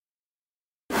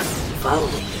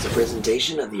following is a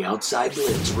presentation of the Outside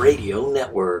Blitz Radio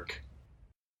Network.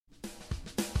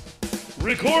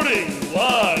 Recording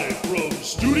live from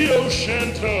Studio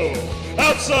Chanteau,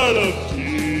 outside of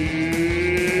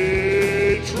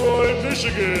Detroit,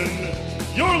 Michigan.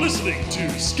 You're listening to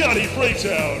Scotty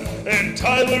Freytown and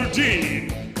Tyler Dean,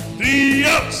 the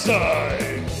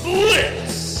Outside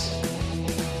Blitz.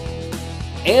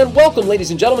 And welcome, ladies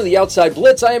and gentlemen, to the Outside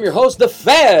Blitz. I am your host, the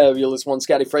fabulous one,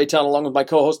 Scotty Freytown, along with my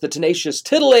co-host, the tenacious,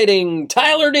 titillating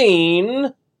Tyler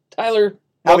Dean. Tyler,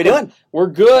 how we doing? We're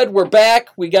good. We're back.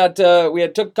 We had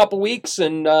took a couple weeks,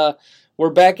 and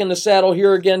we're back in the saddle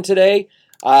here again today.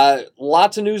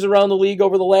 Lots of news around the league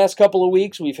over the last couple of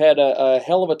weeks. We've had a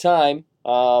hell of a time.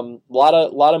 Lot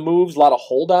of moves, a lot of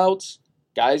holdouts.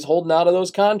 Guys holding out of those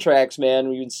contracts, man.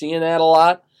 We've been seeing that a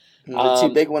lot. The two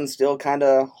big ones still kind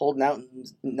of holding out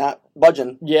and not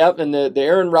budging. Yep, and the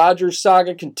Aaron Rodgers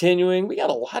saga continuing. We got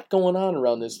a lot going on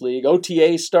around this league.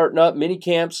 OTAs starting up, mini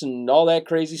camps, and all that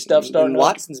crazy stuff starting and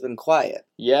Watson's been quiet.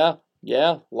 Yeah,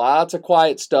 lots of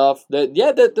quiet stuff.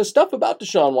 The stuff about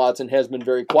Deshaun Watson has been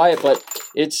very quiet, but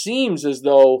it seems as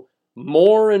though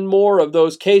more and more of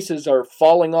those cases are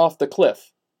falling off the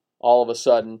cliff all of a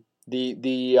sudden.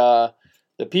 The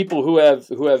people who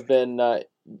have been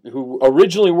who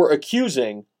originally were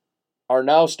accusing are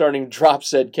now starting to drop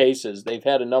said cases. They've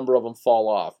had a number of them fall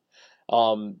off.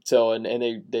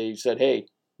 They said, hey,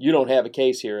 you don't have a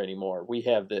case here anymore. We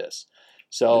have this.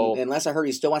 So unless I heard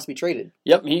he still wants to be traded.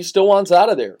 Yep, he still wants out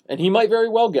of there. And he might very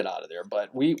well get out of there. But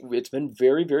it's been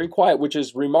very, very quiet, which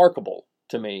is remarkable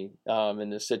to me in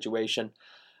this situation.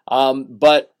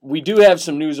 But we do have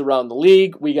some news around the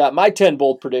league. We got my 10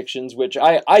 bold predictions, which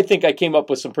I think I came up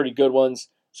with some pretty good ones.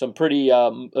 Some pretty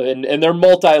and they're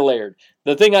multi-layered.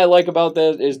 The thing I like about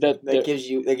that is that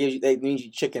means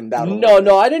you chickened out.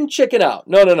 No, I didn't chicken out.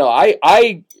 No.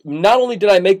 I not only did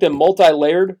I make them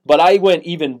multi-layered, but I went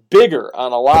even bigger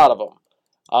on a lot of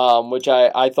them, which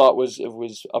I thought was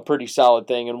a pretty solid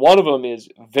thing. And one of them is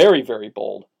very, very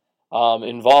bold,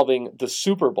 involving the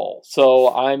Super Bowl. So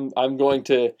I'm going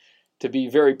to be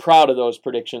very proud of those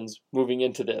predictions moving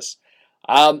into this.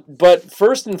 But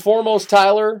first and foremost,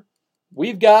 Tyler,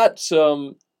 we've got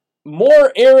some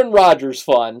more Aaron Rodgers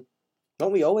fun.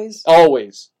 Don't we always?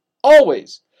 Always.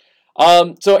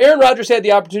 So Aaron Rodgers had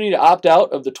the opportunity to opt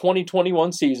out of the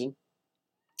 2021 season.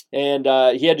 And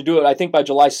he had to do it, I think, by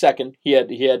July 2nd. He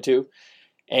had to.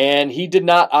 And he did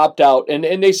not opt out. And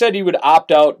they said he would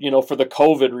opt out, for the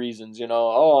COVID reasons.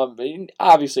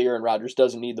 Obviously Aaron Rodgers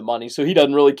doesn't need the money, so he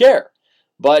doesn't really care.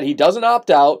 But he doesn't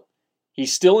opt out. He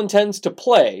still intends to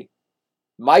play.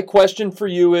 My question for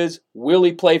you is, will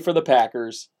he play for the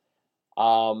Packers?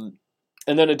 And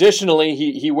then additionally,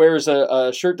 he wears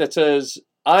a shirt that says,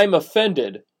 I'm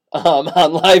offended, on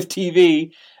live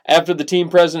TV after the team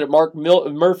president, Mark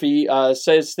Murphy,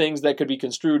 says things that could be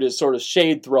construed as sort of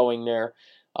shade throwing there,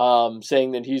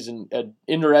 saying that he's an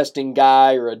interesting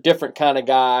guy or a different kind of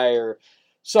guy or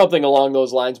something along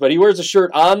those lines. But he wears a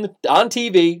shirt on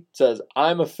TV, says,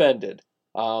 I'm offended.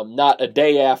 Not a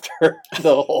day after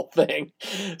the whole thing.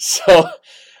 So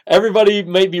everybody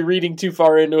may be reading too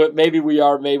far into it. Maybe we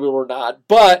are, maybe we're not.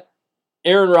 But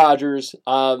Aaron Rodgers,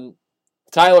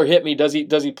 Tyler hit me. Does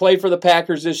he play for the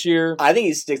Packers this year? I think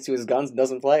he sticks to his guns and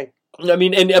doesn't play. I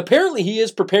mean, and apparently he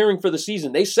is preparing for the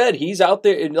season. They said he's out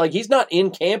there, like he's not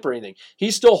in camp or anything.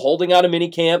 He's still holding out a mini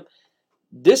camp.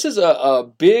 This is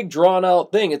a big drawn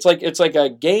out thing. It's like a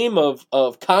game of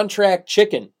contract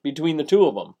chicken between the two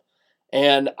of them.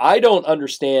 And I don't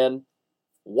understand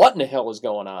what in the hell is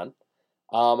going on.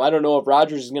 I don't know if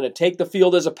Rodgers is going to take the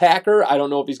field as a Packer. I don't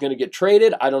know if he's going to get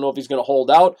traded. I don't know if he's going to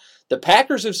hold out. The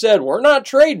Packers have said, we're not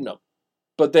trading him.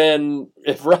 But then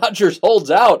if Rodgers holds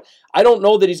out, I don't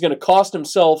know that he's going to cost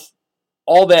himself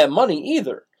all that money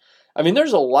either. I mean,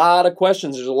 there's a lot of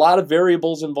questions. There's a lot of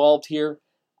variables involved here.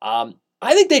 I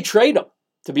think they trade him,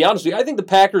 to be honest with you. I think the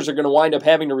Packers are going to wind up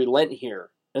having to relent here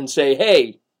and say,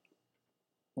 hey,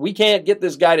 we can't get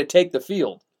this guy to take the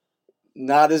field.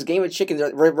 Nah, this game of chickens,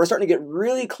 we're starting to get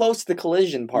really close to the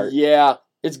collision part. Yeah,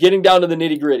 it's getting down to the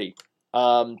nitty-gritty.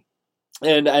 And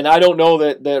I don't know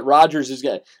that Rodgers is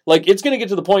going to... Like, it's going to get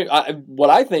to the point... what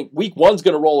I think, week one's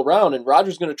going to roll around, and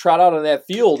Rodgers is going to trot out on that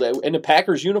field in the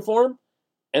Packers uniform,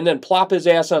 and then plop his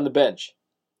ass on the bench.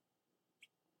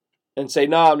 And say,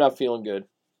 no, I'm not feeling good.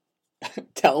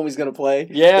 Tell him he's going to play?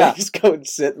 Yeah. Just go and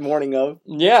sit morning of?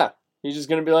 Yeah. He's just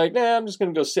going to be like, nah, I'm just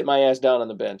going to go sit my ass down on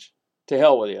the bench. To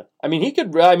hell with you. I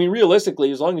mean,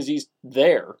 realistically, as long as he's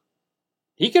there,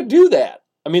 he could do that.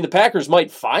 I mean, the Packers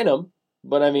might fine him,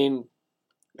 but I mean,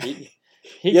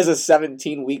 He has a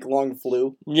 17-week-long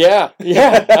flu. Yeah.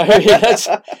 I mean,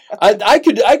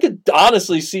 I could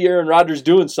honestly see Aaron Rodgers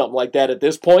doing something like that at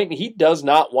this point. He does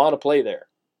not want to play there,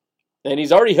 and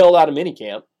he's already held out of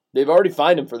minicamp. They've already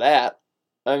fined him for that.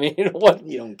 I mean, what?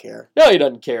 You don't care. No, he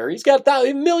doesn't care. He's got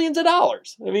millions of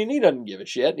dollars. I mean, he doesn't give a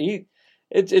shit.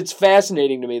 It's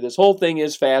fascinating to me. This whole thing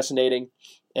is fascinating,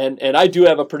 and I do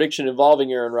have a prediction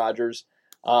involving Aaron Rodgers.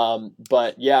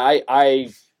 But yeah, I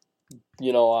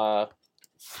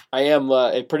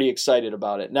am pretty excited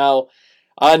about it. Now,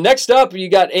 next up, you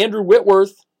got Andrew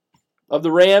Whitworth of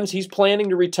the Rams. He's planning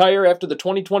to retire after the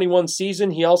 2021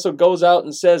 season. He also goes out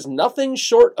and says nothing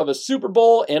short of a Super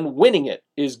Bowl and winning it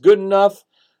is good enough.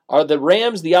 Are the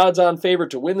Rams the odds-on favorite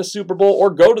to win the Super Bowl or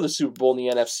go to the Super Bowl in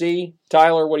the NFC?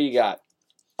 Tyler, what do you got?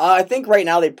 I think right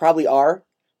now they probably are,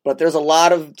 but there's a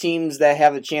lot of teams that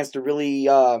have a chance to really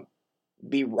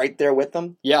be right there with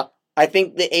them. Yeah. I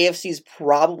think the AFC is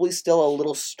probably still a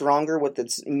little stronger with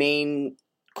its main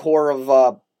core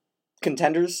of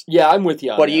contenders. Yeah, I'm with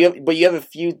you on that. But you have a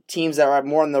few teams that are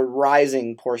more on the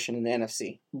rising portion in the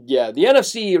NFC. Yeah, the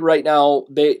NFC right now,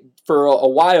 for a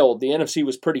while, the NFC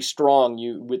was pretty strong.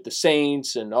 With the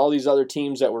Saints and all these other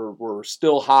teams that were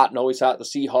still hot and always hot, the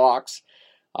Seahawks.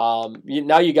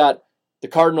 Now you got the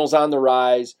Cardinals on the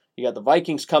rise. You got the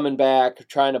Vikings coming back,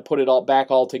 trying to put it all back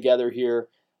all together here.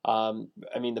 I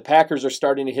mean, the Packers are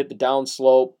starting to hit the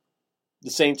downslope.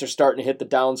 The Saints are starting to hit the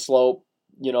downslope.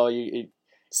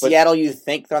 Seattle, you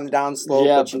think they're on the downslope,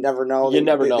 yeah, but you never know. You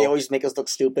never know. They always make us look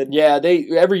stupid. Yeah,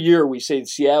 every year we say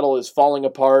Seattle is falling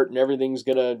apart and everything's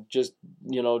gonna just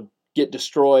get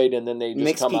destroyed, and then they just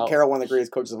makes come Pete out. Carroll one of the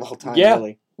greatest coaches of all time. Yeah,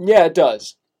 really. Yeah, it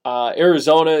does.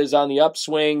 Arizona is on the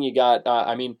upswing. You got,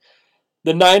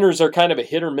 the Niners are kind of a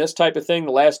hit or miss type of thing.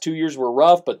 The last 2 years were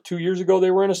rough, but 2 years ago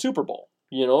they were in a Super Bowl.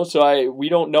 So we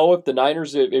don't know if the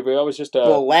Niners, if it was just a...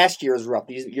 Well, last year was rough.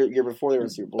 Year before they were in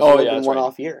the Super Bowl. Oh, So yeah, that's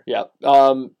one-off year. Yeah.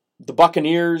 The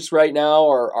Buccaneers right now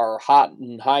are hot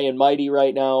and high and mighty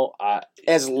right now.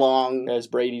 As long as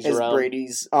Brady's as around.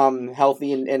 Brady's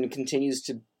healthy and continues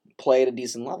to play at a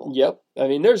decent level. Yep. I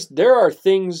mean, there are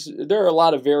a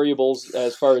lot of variables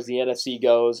as far as the NFC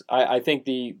goes. I think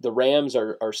the Rams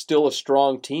are still a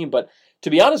strong team, but to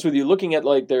be honest with you, looking at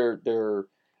like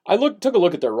took a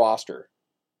look at their roster.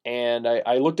 And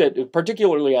I looked at,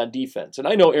 particularly on defense, and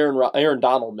I know Aaron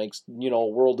Donald makes a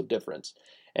world of difference,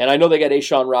 and I know they got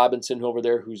Ashawn Robinson over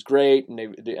there who's great,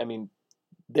 and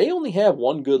they only have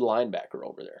one good linebacker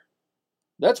over there.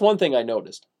 That's one thing I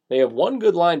noticed. They have one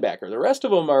good linebacker. The rest of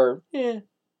them are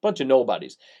bunch of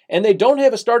nobodies, and they don't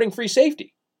have a starting free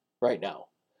safety right now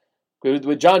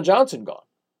with John Johnson gone.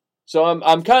 So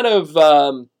I'm kind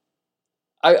of.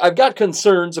 I've got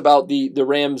concerns about the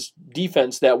Rams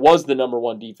defense that was the number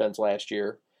one defense last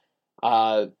year.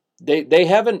 They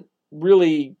haven't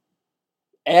really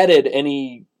added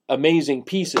any amazing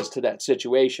pieces to that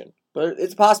situation. But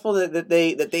it's possible that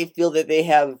they feel that they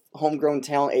have homegrown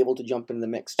talent able to jump into the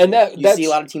mix. And you see a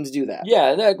lot of teams do that.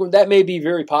 Yeah, and that may be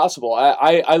very possible.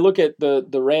 I look at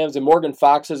the Rams, and Morgan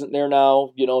Fox isn't there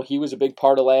now. He was a big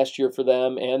part of last year for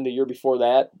them and the year before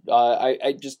that.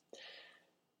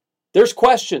 There's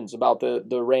questions about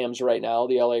the Rams right now,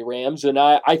 the LA Rams, and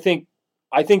I think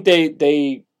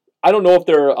they I don't know if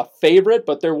they're a favorite,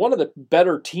 but they're one of the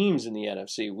better teams in the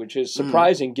NFC, which is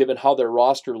surprising given how their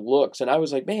roster looks. And I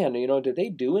was like, man, did they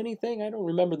do anything? I don't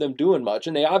remember them doing much,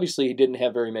 and they obviously didn't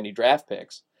have very many draft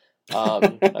picks.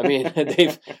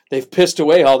 They've pissed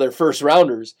away all their first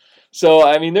rounders.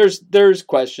 So there's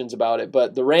questions about it,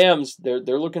 but the Rams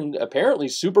they're looking apparently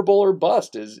Super Bowl or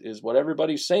bust is what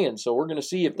everybody's saying. So we're going to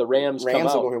see if the Rams come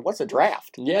out. Will go, what's a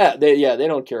draft? Yeah, they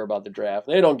don't care about the draft.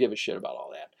 They don't give a shit about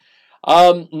all that.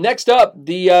 Next up,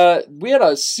 we had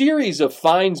a series of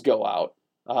fines go out,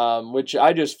 which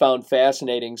I just found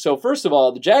fascinating. So first of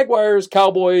all, the Jaguars,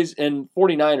 Cowboys, and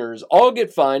 49ers all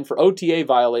get fined for OTA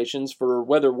violations for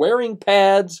whether wearing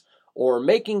pads or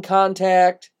making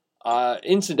contact.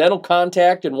 Incidental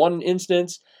contact in one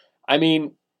instance.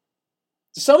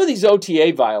 Some of these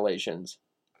OTA violations,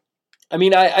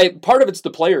 part of it's the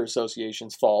Player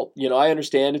Association's fault. I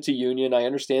understand it's a union. I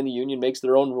understand the union makes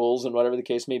their own rules and whatever the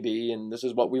case may be, and this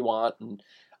is what we want. And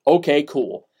okay,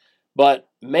 cool. But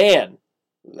man,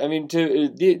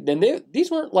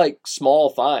 these weren't like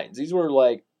small fines. These were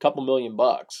like a couple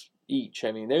 $1,000,000 each.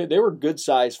 They were good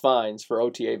sized fines for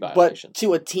OTA violations. But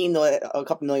to a team, though, a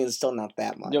couple million is still not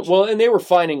that much. Yeah, well, and they were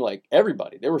fining like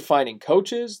everybody. They were fining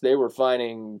coaches. They were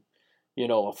fining,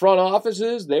 front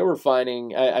offices. They were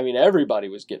fining. Everybody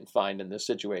was getting fined in this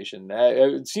situation.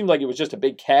 It seemed like it was just a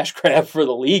big cash grab for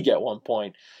the league at one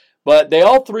point. But they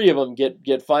all three of them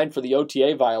get fined for the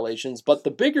OTA violations. But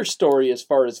the bigger story as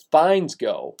far as fines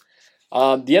go,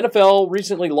 the NFL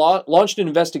recently launched an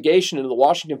investigation into the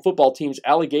Washington football team's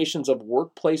allegations of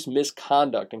workplace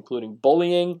misconduct, including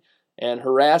bullying and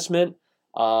harassment.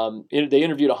 They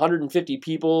interviewed 150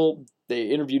 people. They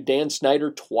interviewed Dan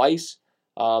Snyder twice.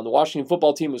 The Washington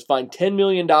football team was fined $10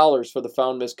 million for the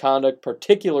found misconduct,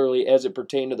 particularly as it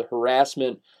pertained to the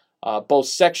harassment, both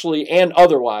sexually and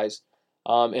otherwise,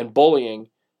 and bullying.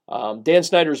 Dan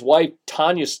Snyder's wife,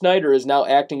 Tanya Snyder, is now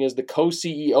acting as the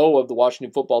co-CEO of the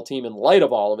Washington football team in light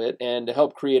of all of it and to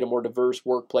help create a more diverse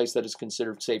workplace that is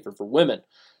considered safer for women.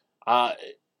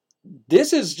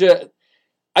 This is just,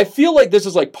 I feel like this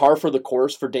is like par for the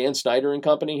course for Dan Snyder and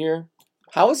company here.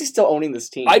 How is he still owning this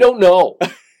team? I don't know.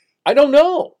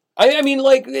 I mean,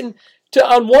 like,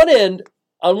 on one end,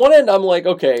 I'm like,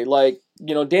 okay, like,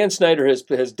 Dan Snyder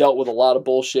has dealt with a lot of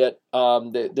bullshit.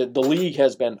 The league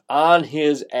has been on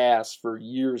his ass for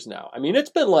years now. I mean, it's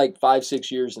been like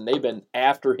 5-6 years, and they've been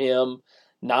after him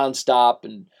nonstop,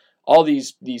 and all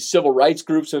these civil rights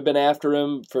groups have been after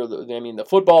him for the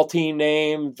football team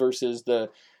name versus the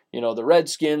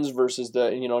Redskins versus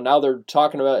now they're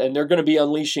talking about, and they're going to be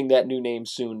unleashing that new name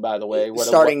soon, by the way.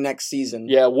 Starting next season.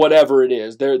 Yeah, whatever it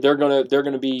is. They're going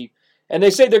to be, and they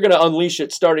say they're going to unleash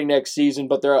it starting next season,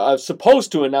 but they're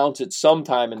supposed to announce it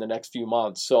sometime in the next few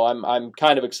months. So I'm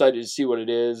kind of excited to see what it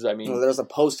is. I mean, they're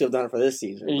supposed to have done it for this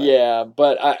season. But. Yeah,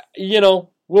 but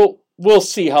we'll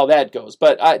see how that goes.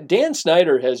 But Dan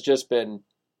Snyder has just been,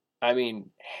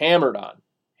 hammered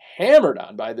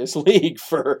on by this league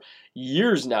for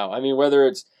years now. I mean, whether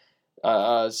it's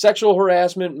sexual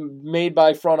harassment made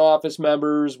by front office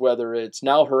members, whether it's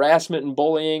now harassment and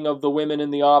bullying of the women in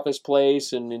the office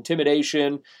place and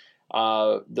intimidation,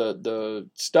 the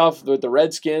stuff with the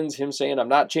Redskins, him saying I'm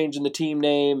not changing the team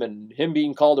name, and him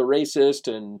being called a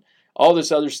racist and all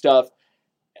this other stuff.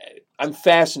 I'm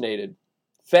fascinated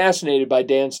by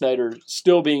Dan Snyder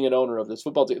still being an owner of this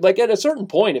football team. Like, at a certain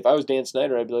point, if I was Dan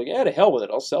Snyder, I'd be like, yeah, to hell with it.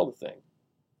 I'll sell the thing.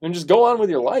 And just go on with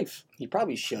your life. You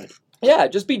probably should. Yeah,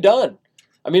 just be done.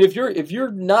 I mean, if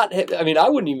you're not, I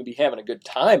wouldn't even be having a good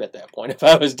time at that point if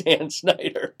I was Dan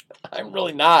Snyder. I'm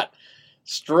really not.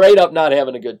 Straight up not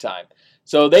having a good time.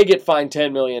 So they get fined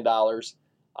 $10 million.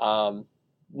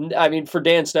 For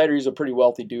Dan Snyder, he's a pretty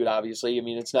wealthy dude, obviously. I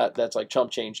mean, that's like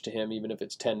chump change to him, even if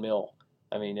it's 10 mil.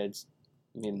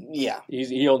 Yeah.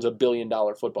 He owns $1 billion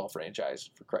football franchise,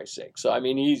 for Christ's sake. So,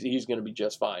 he's going to be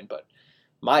just fine. But,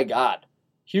 my God,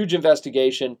 huge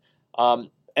investigation.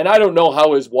 And I don't know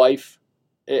how his wife,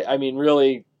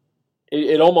 really,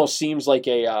 it almost seems like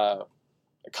a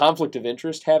conflict of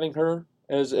interest having her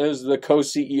as the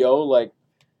co-CEO. Like,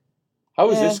 how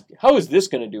is this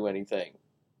going to do anything?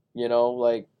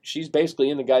 She's basically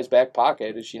in the guy's back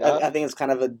pocket, is she not? I think it's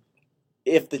kind of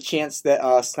if the chance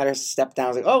that Snyder stepped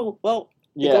down, is like, oh, well,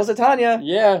 here goes to Tanya.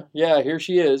 Yeah, here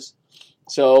she is.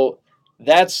 So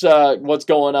that's what's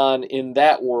going on in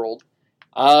that world.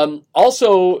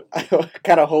 Also, I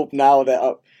kind of hope now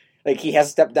that he has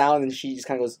stepped down, and she just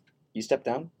kind of goes, "You stepped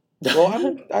down? Well,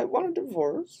 I want a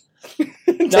divorce."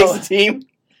 Takes the team.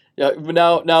 Yeah.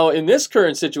 Now, in this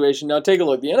current situation, now take a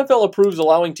look. The NFL approves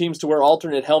allowing teams to wear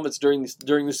alternate helmets during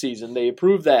the season. They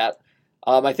approve that.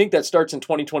 I think that starts in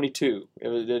 2022.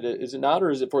 Is it not,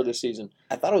 or is it for this season?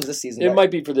 I thought it was this season. It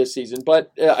might be for this season,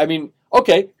 but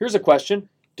okay. Here's a question: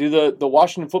 do the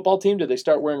Washington football team, do they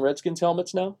start wearing Redskins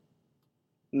helmets now?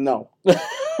 No.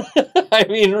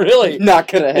 Really? Not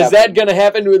going to happen. Is that going to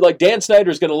happen? Like, Dan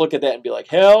Snyder's going to look at that and be like,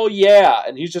 hell yeah.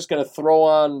 And he's just going to throw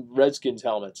on Redskins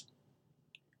helmets.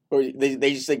 Or they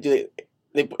just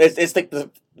it's like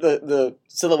the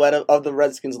silhouette of the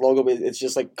Redskins logo, but it's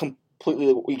just like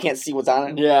completely, you can't see what's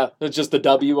on it. Yeah, it's just the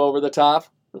W over the top.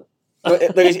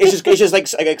 It's just like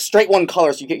a straight one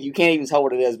color, so you can't even tell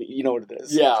what it is, but you know what it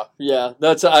is. Yeah.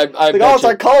 That's I it's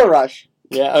our color rush.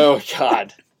 Yeah. Oh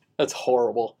God. That's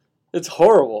horrible. It's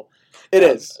horrible. It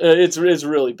is. It's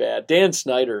really bad. Dan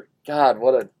Snyder. God,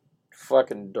 what a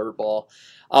fucking dirtball.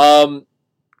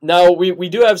 Now, we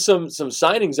do have some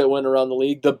signings that went around the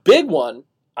league. The big one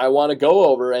I want to go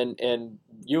over, and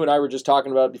you and I were just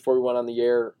talking about it before we went on the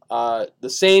air. The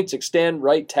Saints extend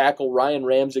right tackle Ryan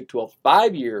Ramczyk to a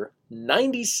 5-year,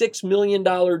 $96 million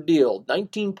deal,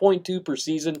 19.2 per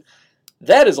season.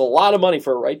 That is a lot of money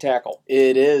for a right tackle.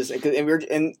 It is.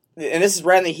 And this is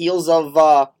right on the heels of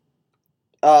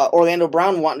Orlando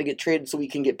Brown wanting to get traded so we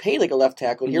can get paid like a left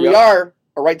tackle. Here we are,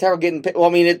 a right tackle getting paid.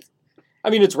 Well, it's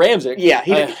Ramczyk. Yeah.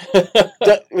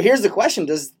 Here's the question: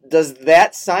 Does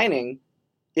that signing?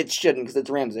 It shouldn't, because it's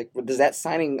Ramczyk. But does that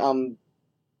signing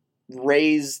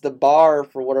raise the bar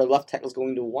for what our left tackle is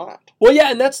going to want. Well,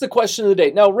 yeah, and that's the question of the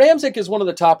day. Now, Ramczyk is one of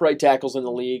the top right tackles in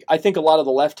the league. I think a lot of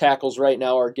the left tackles right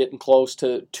now are getting close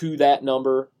to that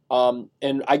number.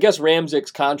 And I guess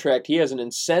Ramczyk's contract, he has an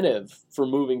incentive for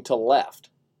moving to left.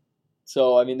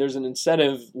 So, I mean, there's an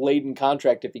incentive-laden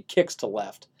contract if he kicks to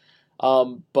left.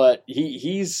 But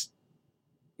he's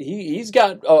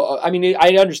got, I mean,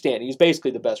 I understand. He's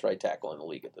basically the best right tackle in the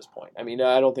league at this point. I mean,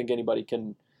 I don't think anybody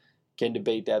can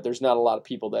debate that. There's not a lot of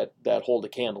people that hold a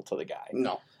candle to the guy.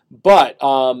 No. But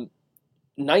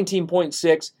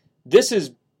 19.6, this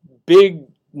is big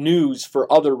news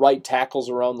for other right tackles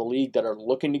around the league that are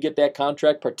looking to get that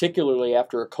contract, particularly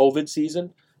after a COVID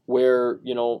season where,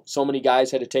 so many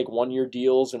guys had to take one-year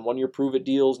deals and one-year prove-it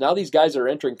deals. Now these guys are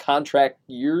entering contract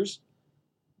years.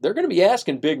 They're going to be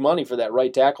asking big money for that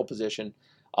right tackle position.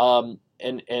 And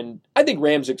I think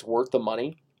Ramczyk's worth the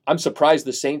money. I'm surprised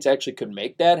the Saints actually could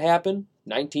make that happen.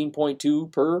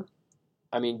 19.2 per.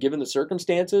 I mean, given the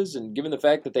circumstances and given the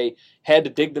fact that they had to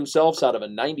dig themselves out of a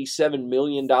 $97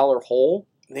 million hole.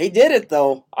 They did it,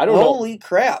 though. I don't know. Holy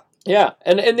crap. Yeah,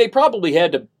 and they probably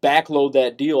had to backload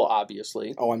that deal,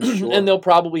 obviously. Oh, I'm sure. And they'll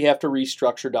probably have to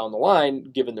restructure down the line,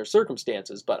 given their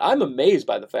circumstances. But I'm amazed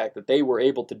by the fact that they were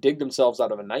able to dig themselves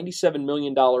out of a $97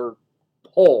 million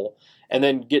hole and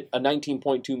then get a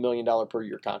 $19.2 million per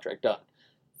year contract done.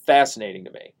 Fascinating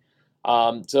to me.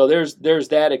 So there's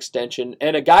that extension.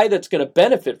 And a guy that's going to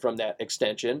benefit from that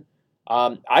extension,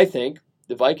 I think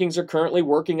the Vikings are currently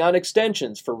working on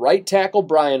extensions for right tackle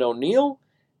Brian O'Neill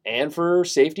and for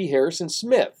safety Harrison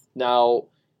Smith. Now,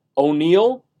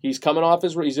 O'Neill, he's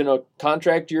in a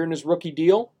contract year in his rookie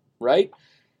deal, right?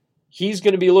 He's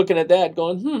going to be looking at that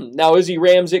going, Now, is he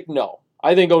Ramczyk? No.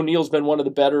 I think O'Neill's been one of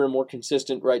the better and more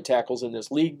consistent right tackles in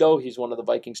this league, though. He's one of the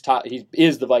Vikings' top. He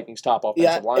is the Vikings' top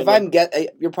offensive lineman.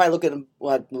 You're probably looking at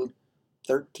what,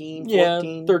 13, 14? Yeah,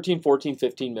 13, 14,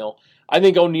 15 mil. I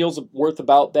think O'Neill's worth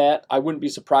about that. I wouldn't be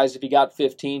surprised if he got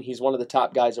 15. He's one of the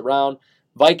top guys around.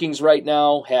 Vikings right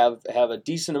now have a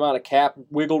decent amount of cap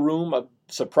wiggle room.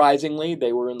 Surprisingly,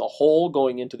 they were in the hole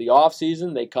going into the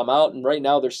offseason. They come out, and right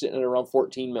now they're sitting at around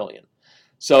 $14 million.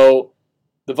 So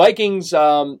the Vikings,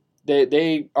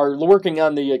 they are working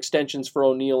on the extensions for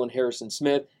O'Neill and Harrison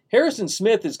Smith. Harrison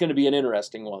Smith is going to be an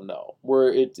interesting one, though,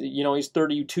 where he's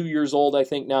 32 years old, I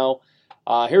think now.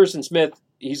 Harrison Smith,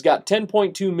 he's got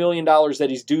 $10.2 million that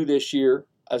he's due this year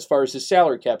as far as his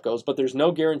salary cap goes, but there's no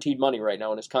guaranteed money right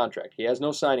now in his contract. He has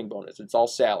no signing bonus. It's all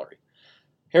salary.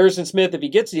 Harrison Smith, if he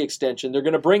gets the extension, they're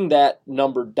going to bring that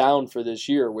number down for this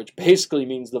year, which basically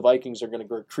means the Vikings are going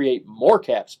to create more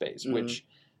cap space, which,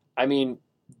 I mean,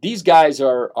 these guys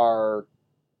are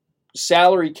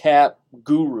salary cap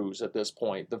gurus at this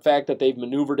point. The fact that they've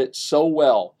maneuvered it so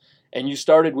well, and you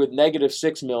started with negative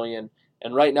 $6 million,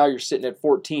 and right now you're sitting at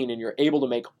 14, and you're able to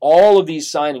make all of these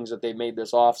signings that they've made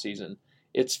this offseason.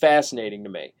 It's fascinating to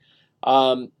me.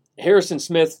 Harrison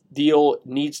Smith deal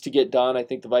needs to get done. I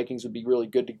think the Vikings would be really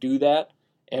good to do that.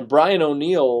 And Brian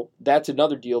O'Neill, that's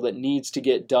another deal that needs to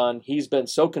get done. He's been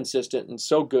so consistent and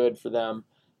so good for them.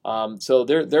 So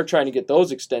they're trying to get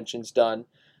those extensions done.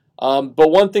 But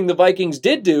one thing the Vikings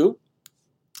did do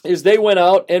is they went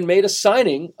out and made a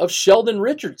signing of Sheldon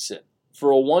Richardson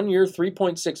for a 1-year,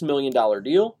 $3.6 million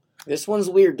deal. This one's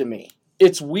weird to me.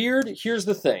 It's weird. Here's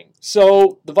the thing.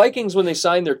 So the Vikings, when they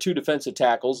signed their two defensive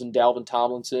tackles, and Dalvin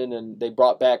Tomlinson, and they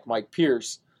brought back Mike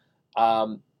Pierce,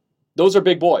 those are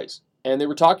big boys. And they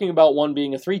were talking about one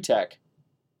being a 3-tech.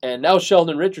 And now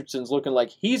Sheldon Richardson's looking like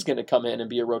he's going to come in and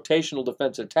be a rotational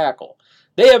defensive tackle.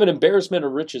 They have an embarrassment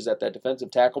of riches at that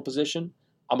defensive tackle position.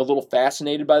 I'm a little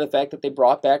fascinated by the fact that they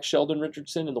brought back Sheldon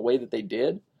Richardson in the way that they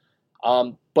did.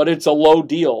 But it's a low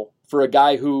deal for a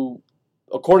guy who,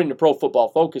 according to Pro Football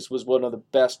Focus, was one of the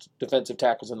best defensive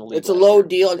tackles in the league. It's a low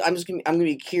deal. I'm going to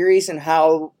be curious in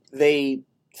how they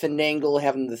finagle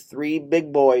having the three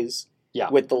big boys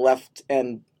with the left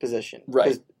end position.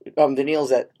 Right.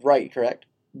 Daniil's at right, correct?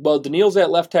 Well, Daniil's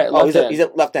at left end. He's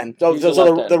at left end. So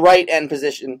the right end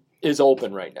position is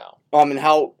open right now. And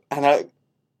how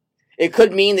it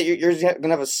could mean that you're going to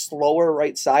have a slower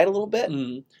right side a little bit.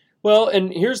 Mm-hmm. Well,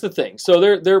 and here's the thing.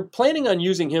 So they're planning on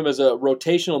using him as a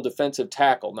rotational defensive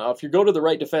tackle. Now, if you go to the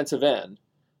right defensive end,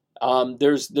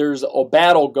 there's a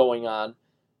battle going on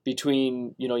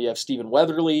between, you have Stephen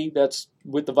Weatherly that's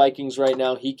with the Vikings right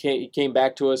now. He came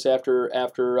back to us after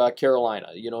Carolina.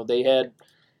 They had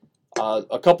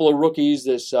a couple of rookies.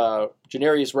 This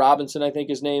Janarius Robinson, I think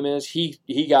his name is.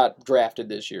 He got drafted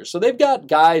this year. So they've got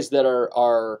guys that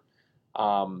are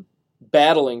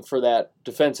battling for that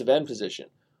defensive end position.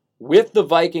 With the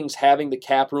Vikings having the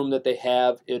cap room that they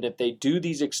have, and if they do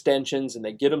these extensions and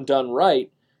they get them done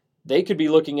right, they could be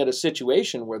looking at a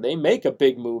situation where they make a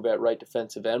big move at right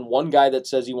defensive end. One guy that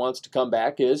says he wants to come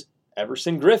back is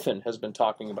Everson Griffin has been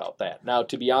talking about that. Now,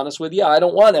 to be honest with you, I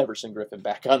don't want Everson Griffin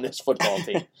back on this football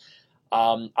team.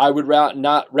 I would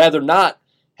rather not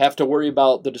have to worry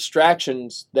about the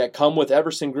distractions that come with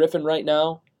Everson Griffin right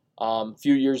now. A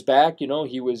few years back,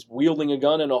 he was wielding a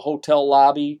gun in a hotel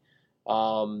lobby,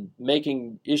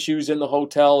 making issues in the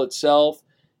hotel itself.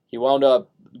 He wound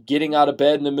up getting out of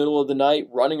bed in the middle of the night,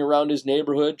 running around his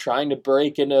neighborhood, trying to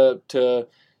break into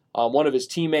one of his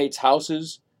teammates'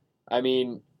 houses. I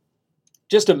mean,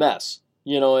 just a mess,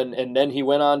 and then he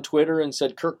went on Twitter and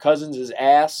said Kirk Cousins is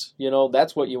ass.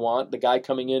 That's what you want, the guy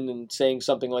coming in and saying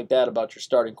something like that about your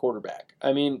starting quarterback.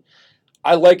 I mean,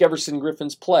 I like Everson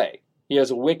Griffin's play. He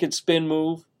has a wicked spin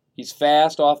move. He's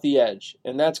fast off the edge,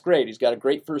 and that's great. He's got a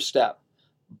great first step.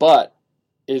 But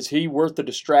is he worth the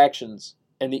distractions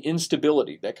and the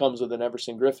instability that comes with an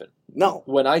Everson Griffin? No.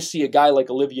 When I see a guy like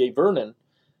Olivier Vernon,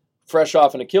 fresh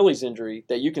off an Achilles injury,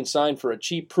 that you can sign for a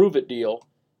cheap prove-it deal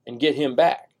and get him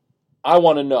back, I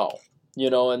want to know.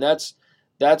 And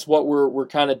that's what we're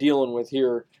kind of dealing with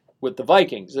here with the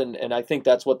Vikings, and I think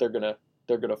that's what they're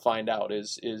gonna find out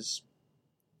is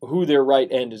who their right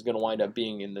end is going to wind up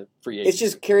being in the free agency. It's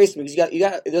just curious because you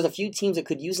got there's a few teams that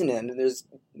could use an end, and there's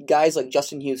guys like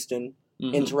Justin Houston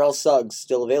and Terrell Suggs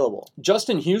still available.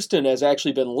 Justin Houston has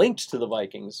actually been linked to the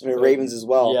Vikings. And the Ravens as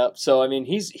well. Yeah, so I mean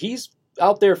he's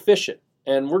out there fishing,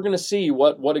 and we're going to see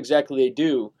what exactly they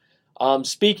do.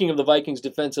 Speaking of the Vikings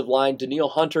defensive line, Danielle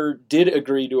Hunter did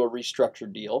agree to a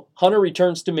restructured deal. Hunter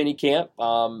returns to minicamp.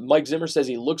 Mike Zimmer says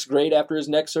he looks great after his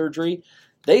neck surgery.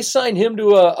 They signed him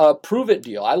to a prove-it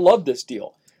deal. I love this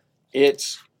deal.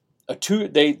 It's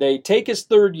they take his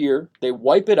third year, they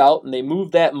wipe it out, and they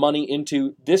move that money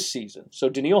into this season. So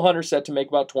Danielle Hunter's set to make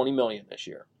about $20 million this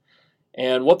year.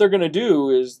 And what they're going to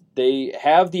do is they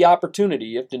have the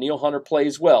opportunity, if Danielle Hunter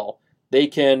plays well, they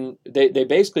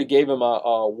basically gave him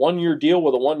a one-year deal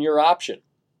with a one-year option.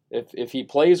 If he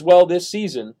plays well this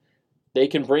season, they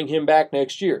can bring him back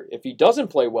next year. If he doesn't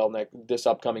play well this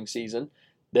upcoming season,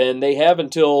 then they have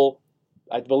until,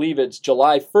 I believe it's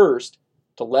July 1st,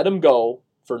 to let him go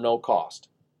for no cost,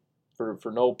 for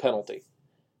no penalty.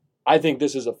 I think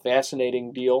this is a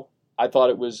fascinating deal. I thought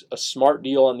it was a smart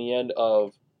deal on the end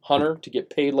of Hunter to get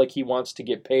paid like he wants to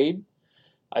get paid.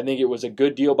 I think it was a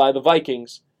good deal by the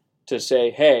Vikings to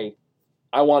say, hey,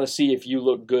 I want to see if you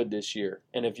look good this year,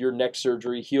 and if your neck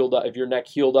surgery healed up, if your neck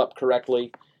healed up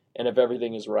correctly, and if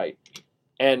everything is right.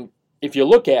 And if you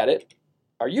look at it,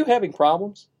 are you having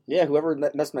problems? Yeah, whoever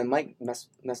messed my mic messed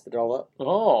it all up.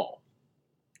 Oh.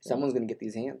 Someone's going to get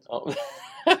these hands. Oh.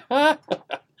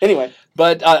 Anyway.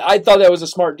 But I thought that was a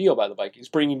smart deal by the Vikings,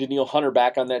 bringing Danielle Hunter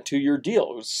back on that 2-year deal.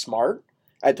 It was smart.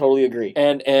 I totally agree.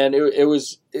 And it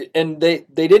was, and they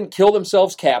didn't kill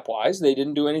themselves cap-wise. They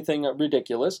didn't do anything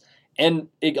ridiculous. And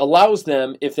it allows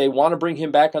them, if they want to bring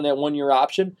him back on that 1-year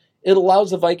option, it allows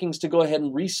the Vikings to go ahead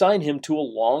and re-sign him to a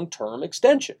long-term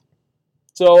extension.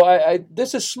 So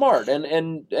this is smart,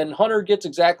 and Hunter gets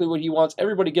exactly what he wants.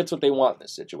 Everybody gets what they want in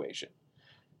this situation.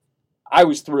 I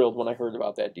was thrilled when I heard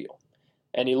about that deal.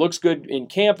 And he looks good in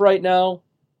camp right now.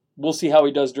 We'll see how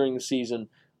he does during the season.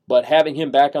 But having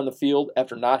him back on the field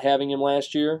after not having him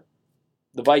last year,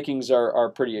 the Vikings are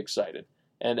pretty excited.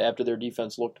 And after their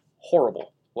defense looked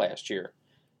horrible last year.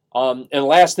 And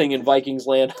last thing in Vikings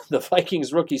land, the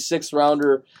Vikings rookie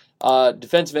 6th-rounder,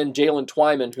 defensive end Jalen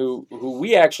Twyman, who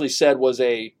we actually said was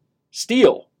a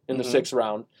steal in the 6th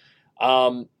round.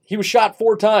 He was shot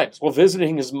 4 times while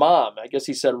visiting his mom. I guess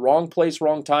he said wrong place,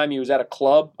 wrong time. He was at a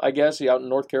club, I guess. He out in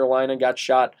North Carolina, got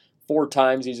shot 4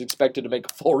 times. He's expected to make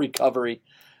a full recovery.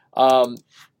 That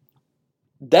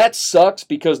sucks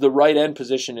because the right end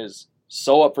position is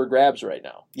so up for grabs right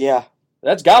now. Yeah.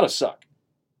 That's got to suck.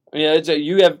 I mean,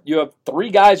 you have 3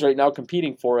 guys right now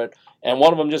competing for it, and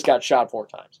one of them just got shot 4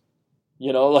 times.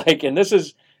 And this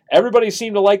is, everybody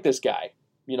seemed to like this guy.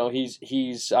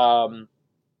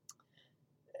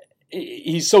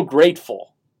 He's so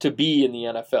grateful to be in the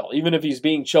NFL, even if he's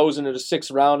being chosen at a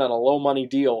 6th round on a low money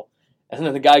deal, and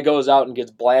then the guy goes out and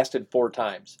gets blasted 4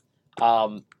 times.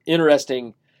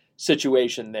 Interesting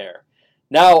situation there.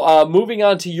 Now, moving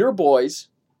on to your boys,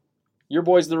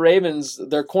 the Ravens,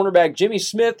 their cornerback Jimmy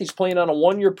Smith, he's playing on a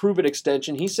 1-year prove-it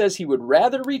extension. He says he would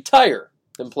rather retire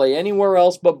than play anywhere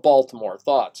else but Baltimore.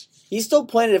 Thoughts? He's still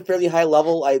playing at a fairly high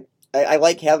level. I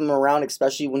like having him around,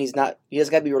 especially when he's not. He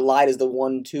doesn't got to be relied as the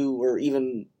 1-2 or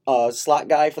even slot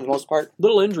guy for the most part.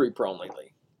 Little injury prone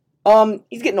lately.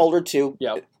 He's getting older too.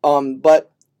 Yeah.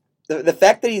 But the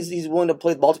fact that he's willing to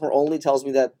play with Baltimore only tells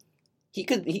me that you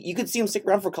could see him stick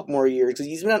around for a couple more years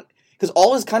because because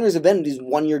all his contracts have been these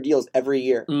 1-year deals every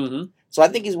year. Mm-hmm. So I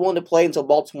think he's willing to play until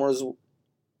Baltimore's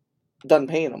done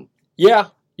paying him. Yeah.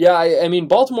 Yeah, I mean,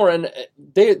 Baltimore, and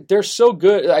they're so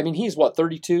good. I mean, he's,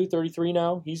 32, 33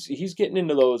 now? He's getting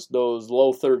into those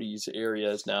low 30s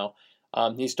areas now.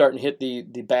 He's starting to hit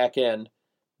the back end.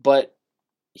 But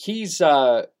he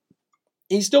still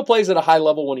plays at a high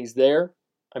level when he's there.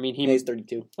 I mean, he's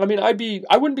 32. I mean, I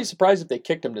wouldn't be surprised if they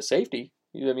kicked him to safety.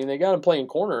 I mean, they got him playing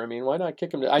corner. I mean, why not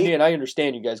kick him to... I mean, I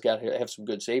understand you guys got to have some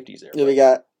good safeties there. Yeah, we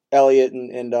got Elliott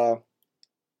and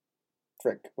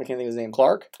frick, I can't think of his name.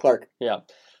 Clark. Yeah.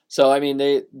 So, I mean,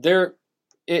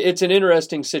 it's an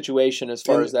interesting situation as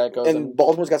far as that goes. And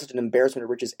Baltimore's got such an embarrassment of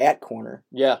riches at corner.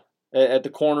 Yeah, at the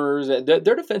corners. Their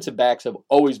defensive backs have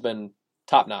always been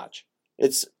top-notch.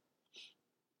 It's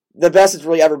the best it's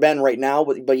really ever been right now,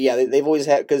 but yeah, they've always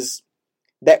had, because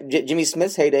Jimmy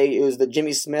Smith's heyday, it was the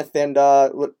Jimmy Smith and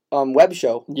Webb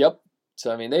show. Yep.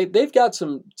 So, I mean, they've got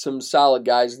some solid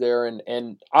guys there,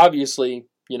 and obviously,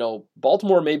 you know,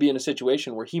 Baltimore may be in a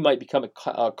situation where he might become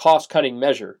a cost-cutting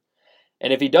measure.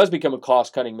 And if he does become a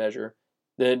cost-cutting measure,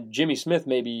 then Jimmy Smith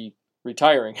may be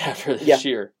retiring after this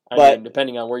year. I mean,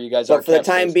 depending on where you guys are. But for the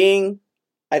time being,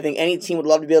 I think any team would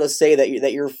love to be able to say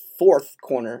that your fourth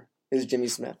corner is Jimmy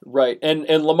Smith. Right. And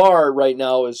Lamar right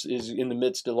now is in the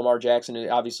midst of Lamar Jackson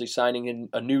obviously signing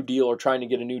a new deal or trying to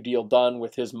get a new deal done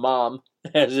with his mom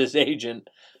as his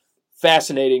agent.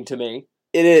 Fascinating to me.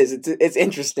 It is. It's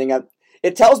interesting.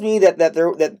 It tells me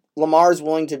that Lamar's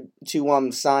willing to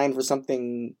sign for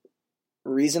something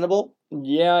reasonable.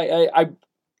 Yeah,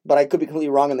 but I could be completely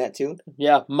wrong on that too.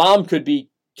 Yeah, mom could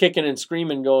be kicking and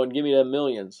screaming, going, "Give me them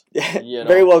millions." You know?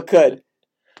 Very well could.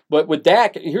 But with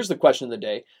Dak, here's the question of the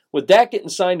day: with Dak getting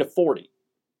signed to 40,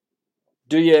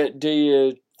 do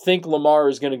you think Lamar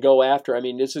is going to go after? I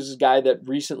mean, this is a guy that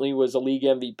recently was a league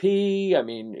MVP. I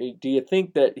mean, do you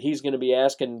think that he's going to be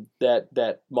asking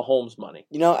that Mahomes money?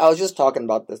 You know, I was just talking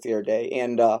about this the other day,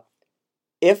 and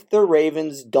if the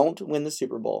Ravens don't win the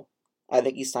Super Bowl, I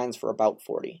think he signs for about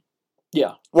 40.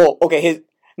 Yeah. Well, okay,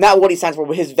 not what he signs for,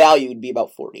 but his value would be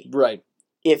about 40. Right.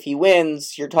 If he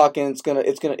wins, you're talking it's gonna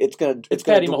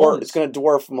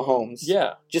dwarf Mahomes.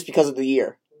 Yeah. Just because of the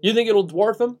year. You think it'll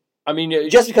dwarf him? I mean,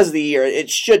 just because of the year, it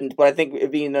shouldn't. But I think it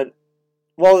being the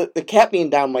cap being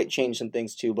down might change some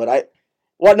things too. But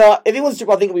if he wins Super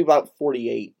Bowl, I think it'll be about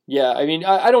 48. Yeah, I mean,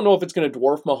 I don't know if it's going to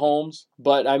dwarf Mahomes,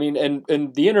 but I mean,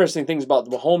 and the interesting things about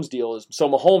the Mahomes deal is, so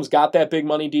Mahomes got that big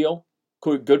money deal,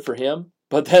 good for him.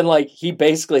 But then, he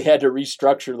basically had to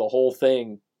restructure the whole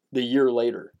thing the year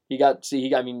later. He got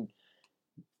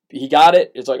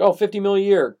it. It's like, oh, $50 million a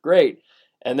year, great.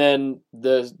 And then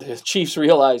the Chiefs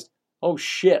realized, oh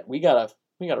shit, we gotta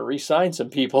re-sign some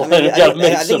people. I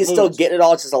think he's still getting it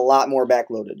all. It's just a lot more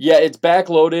backloaded. Yeah, it's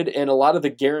backloaded, and a lot of the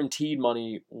guaranteed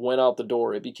money went out the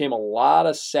door. It became a lot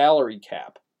of salary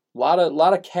cap, a lot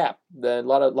of cap, a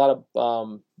lot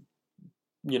of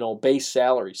base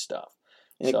salary stuff.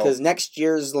 Because next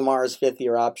year's Lamar's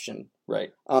 5th-year option.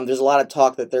 Right. There's a lot of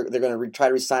talk that they're going to try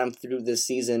to re-sign him through this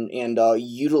season and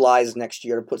utilize next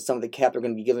year to put some of the cap they're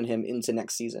going to be giving him into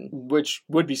next season. Which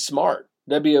would be smart.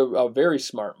 That'd be a very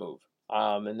smart move.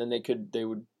 And then they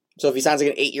would. So if he signs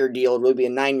like an 8-year deal, it would be a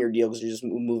 9-year deal because you're just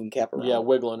moving cap around. Yeah,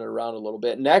 wiggling it around a little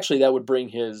bit. And actually, that would bring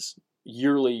his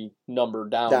yearly number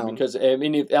down. Because, I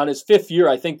mean, on his 5th year,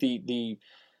 I think the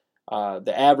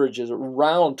average is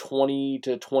around 20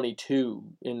 to 22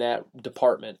 in that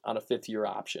department on a 5th-year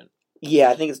option.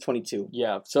 Yeah, I think it's 22.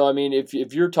 Yeah, so I mean,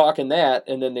 if you're talking that,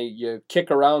 and then you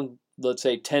kick around, let's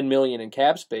say, $10 million in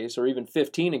cap space, or even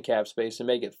 15 in cap space, and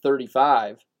make it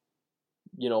 35,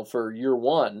 for year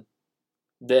one,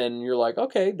 then you're like,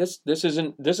 okay, this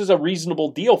is a reasonable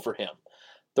deal for him,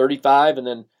 35, and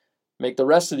then make the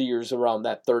rest of the years around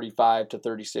that 35 to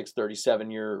 36, 37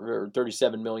 year or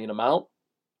 37 million amount.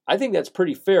 I think that's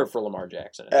pretty fair for Lamar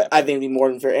Jackson. I think it'd be more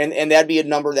than fair, and that'd be a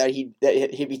number that he'd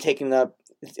be taking up.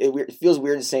 It feels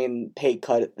weird saying pay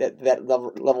cut at that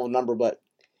level of number, but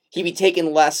he'd be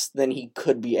taking less than he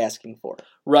could be asking for.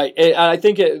 Right, and I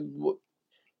think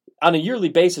on a yearly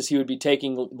basis he would be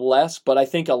taking less, but I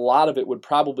think a lot of it would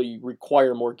probably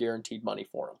require more guaranteed money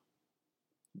for him.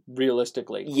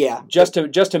 Realistically, yeah, just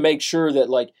to make sure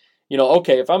that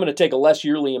okay, if I'm going to take a less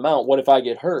yearly amount, what if I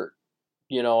get hurt?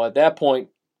 At that point,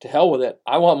 to hell with it.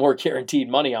 I want more guaranteed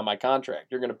money on my contract.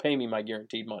 You're going to pay me my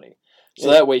guaranteed money.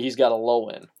 So that way he's got a low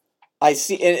end. I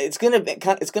see, and it's gonna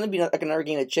be like another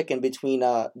game of chicken between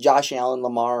Josh Allen,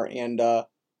 Lamar, and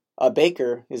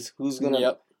Baker. Is who's gonna?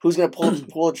 Yep. who's going to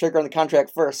pull the trigger on the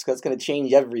contract first, because it's going to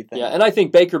change everything. Yeah, and I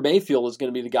think Baker Mayfield is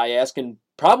going to be the guy asking,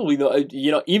 probably,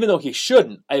 even though he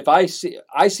shouldn't. If I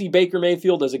see Baker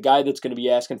Mayfield as a guy that's going to be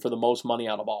asking for the most money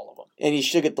out of all of them. And he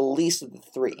should get the least of the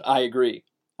three. I agree.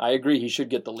 He should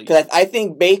get the least. Because I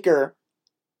think Baker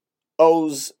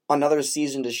owes another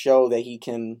season to show that he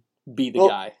can be the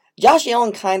guy. Josh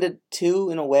Allen kind of too,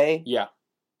 in a way. Yeah.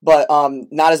 But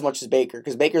not as much as Baker,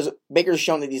 because Baker's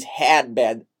shown that he's had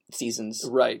bad seasons.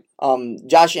 Right.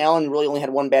 Josh Allen really only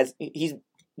had one bad.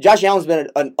 Josh Allen's been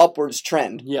an upwards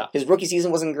trend. Yeah. His rookie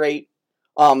season wasn't great,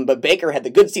 but Baker had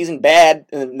the good season, bad,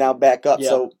 and now back up. Yeah.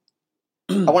 So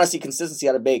I want to see consistency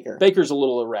out of Baker. Baker's a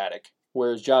little erratic,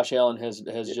 whereas Josh Allen has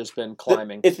just been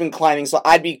climbing. It's been climbing, so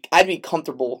I'd be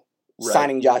comfortable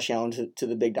signing Josh Allen to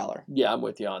the big dollar. Yeah, I'm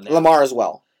with you on that. Lamar as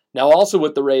well. Now, also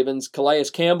with the Ravens, Calais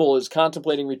Campbell is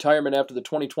contemplating retirement after the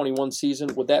 2021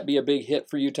 season. Would that be a big hit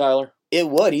for you, Tyler? It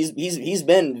would. He's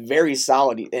been very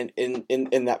solid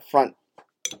in that front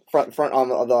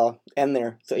of the end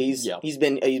there. So he's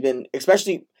been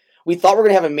especially. We thought we were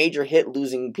gonna have a major hit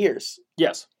losing Pierce.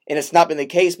 Yes, and it's not been the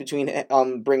case between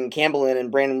bringing Campbell in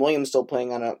and Brandon Williams still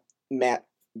playing on a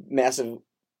massive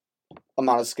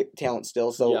amount of talent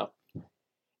still. So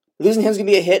losing him's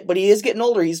gonna be a hit, but he is getting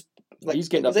older. He's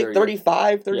getting up there. Like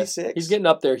 35, 36. Yeah. He's getting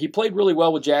up there. He played really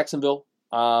well with Jacksonville.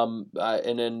 And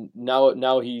then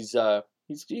now he's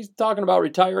talking about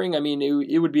retiring. I mean,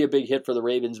 it would be a big hit for the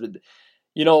Ravens, but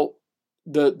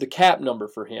the cap number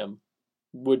for him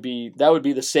would be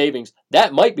the savings.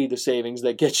 That might be the savings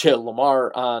that get you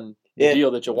Lamar on the deal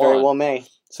that you want. Very well may.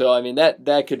 So I mean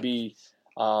that could be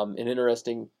an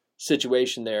interesting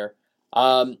situation there.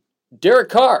 Derek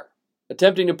Carr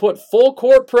attempting to put full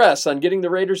court press on getting the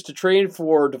Raiders to trade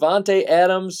for Davante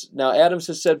Adams. Now, Adams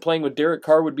has said playing with Derek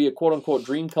Carr would be a quote-unquote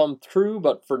dream come true,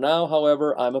 but for now,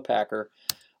 however, I'm a Packer.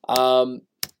 Are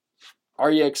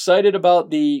you excited about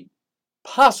the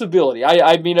possibility?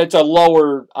 I mean, it's a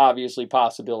lower, obviously,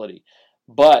 possibility.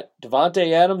 But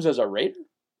Davante Adams as a Raider?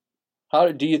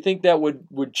 How do you think that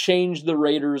would change the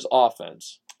Raiders'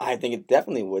 offense? I think it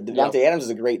definitely would. Davante Adams is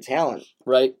a great talent.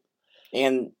 Right.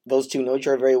 And those two know each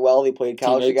other very well. They played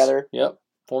college together. Yep,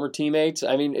 former teammates.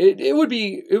 I mean, it would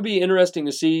be interesting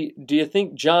to see. Do you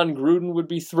think John Gruden would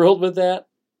be thrilled with that?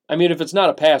 I mean, if it's not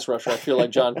a pass rusher, I feel like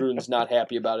John Gruden's not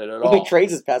happy about it at all. He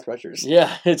trades his pass rushers.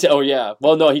 Yeah,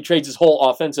 Well, no, he trades his whole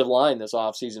offensive line this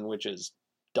offseason, which is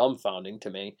dumbfounding to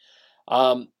me.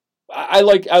 I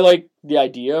like the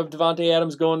idea of Davante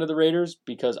Adams going to the Raiders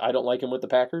because I don't like him with the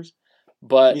Packers,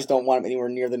 but you just don't want him anywhere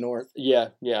near the north. Yeah,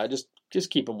 just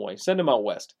keep him away. Send him out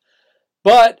west.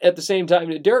 But at the same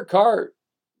time, Derek Carr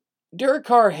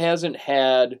hasn't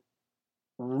had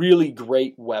really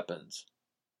great weapons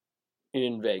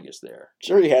in Vegas there.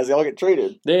 Sure he has. They all get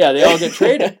traded. Yeah, they all get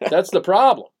traded. That's the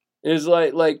problem. Is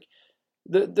like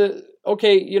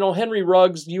Henry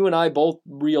Ruggs, you and I both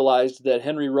realized that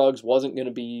Henry Ruggs wasn't going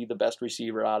to be the best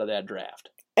receiver out of that draft.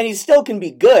 And he still can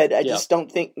be good. I just don't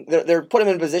think they're putting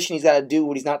him in a position he's got to do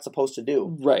what he's not supposed to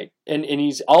do. Right. And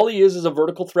he's all he is a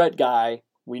vertical threat guy.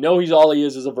 We know he's all he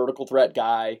is a vertical threat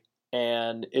guy.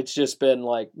 And it's just been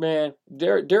like, man,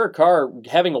 Derek Carr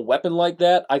having a weapon like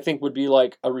that, I think would be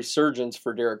like a resurgence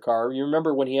for Derek Carr. You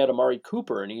remember when he had Amari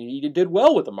Cooper, and he did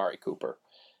well with Amari Cooper.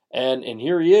 And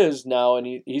here he is now, and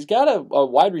he's got a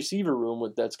wide receiver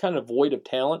room that's kind of void of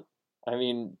talent. I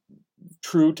mean,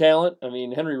 true talent. I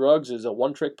mean, Henry Ruggs is a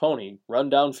one-trick pony.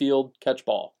 Run downfield, catch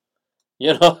ball.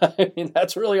 I mean,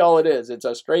 that's really all it is. It's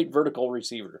a straight vertical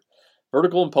receiver.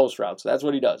 Vertical and post routes. That's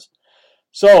what he does.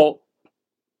 So,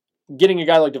 getting a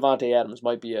guy like Davante Adams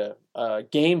might be a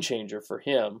game changer for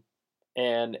him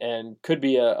and could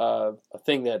be a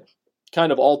thing that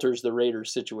kind of alters the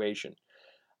Raiders' situation.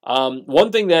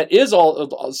 One thing that is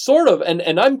all sort of,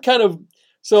 and I'm kind of,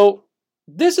 so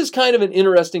this is kind of an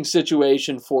interesting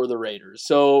situation for the Raiders.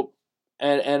 So,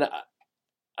 and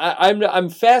I'm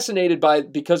fascinated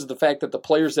because of the fact that the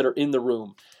players that are in the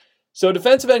room. So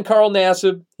defensive end Carl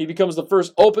Nassib, he becomes the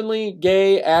first openly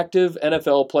gay active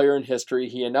NFL player in history.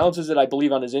 He announces it, I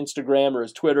believe, on his Instagram or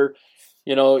his Twitter.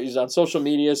 He's on social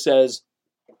media, says,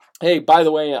 hey, by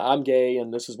the way, I'm gay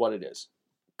and this is what it is.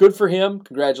 Good for him.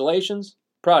 Congratulations.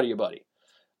 Proud of you, buddy.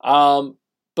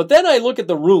 But then I look at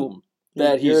the room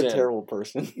that he's in. You're a terrible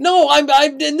person. No,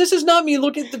 and this is not me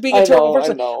looking at being a terrible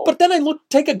person. I know. But then I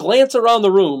take a glance around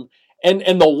the room,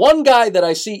 and the one guy that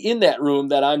I see in that room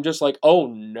that I'm just like, oh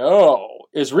no,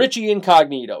 is Richie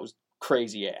Incognito's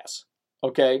crazy ass.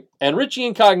 Okay? And Richie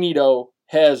Incognito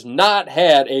has not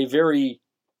had a very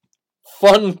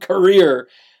fun career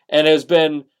and has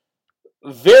been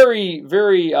very,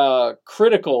 very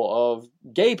critical of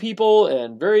gay people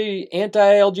and very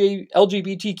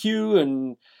anti-LGBTQ.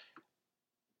 And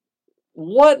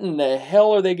what in the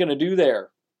hell are they going to do there?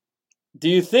 Do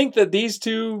you think that these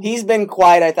two... He's been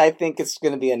quiet. I think it's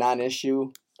going to be a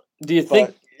non-issue. Do you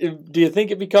think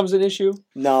it becomes an issue?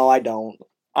 No, I don't.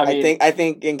 I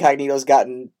think Incognito's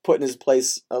gotten put in his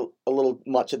place a little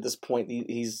much at this point.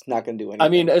 He's not going to do anything. I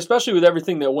mean, especially with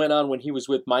everything that went on when he was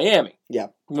with Miami. Yeah.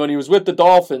 When he was with the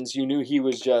Dolphins, you knew he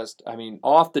was just,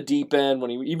 off the deep end.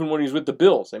 Even when he was with the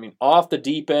Bills, off the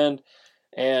deep end.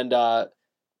 And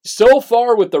so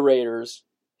far with the Raiders,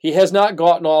 he has not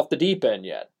gotten off the deep end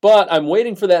yet. But I'm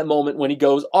waiting for that moment when he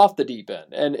goes off the deep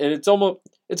end. And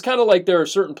it's kind of like there are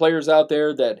certain players out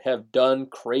there that have done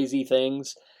crazy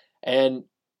things, and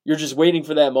you're just waiting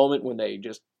for that moment when they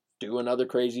just do another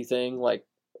crazy thing, like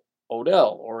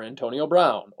Odell or Antonio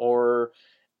Brown or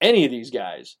any of these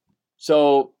guys.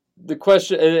 So the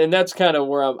question, and that's kind of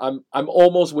where I'm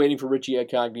almost waiting for Richie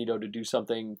Incognito to do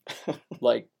something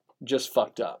like just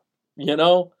fucked up,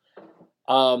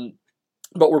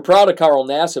 But we're proud of Carl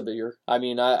Nassib.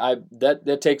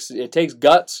 That takes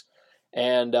guts,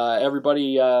 and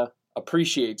everybody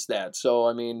appreciates that.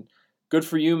 So good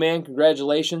for you, man.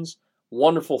 Congratulations.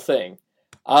 Wonderful thing.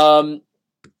 In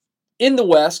the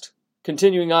West,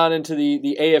 continuing on into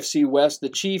the AFC West, the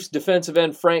Chiefs defensive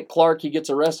end Frank Clark, he gets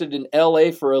arrested in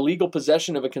L.A. for illegal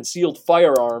possession of a concealed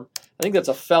firearm. I think that's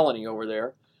a felony over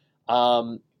there.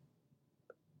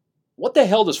 What the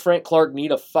hell does Frank Clark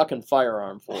need a fucking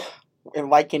firearm for?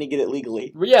 And why can't he get it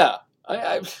legally? Yeah.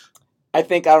 I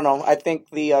don't know. I think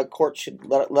the court should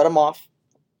let him off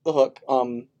the hook.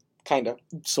 Kind of.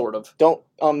 Sort of. Don't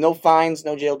no fines,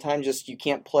 no jail time. Just you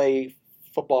can't play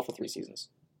football for 3 seasons.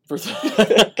 Just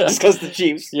because the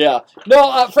Chiefs. Yeah.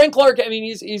 No, Frank Clark.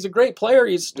 He's a great player.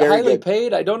 He's Very highly good.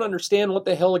 paid. I don't understand what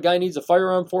the hell a guy needs a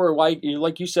firearm for, or why,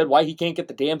 like you said, why he can't get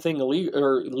the damn thing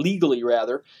legally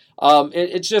rather.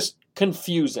 It's just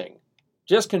confusing.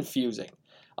 Just confusing.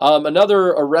 Another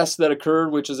arrest that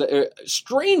occurred, which is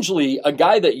strangely a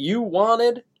guy that you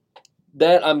wanted.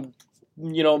 That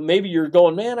maybe you're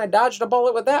going, man, I dodged a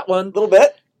bullet with that one. A little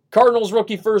bit. Cardinals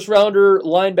rookie first-rounder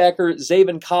linebacker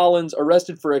Zaven Collins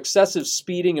arrested for excessive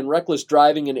speeding and reckless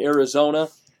driving in Arizona.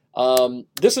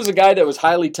 This is a guy that was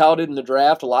highly touted in the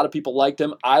draft. A lot of people liked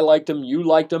him. I liked him. You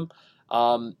liked him.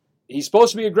 He's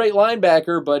supposed to be a great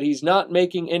linebacker, but he's not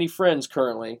making any friends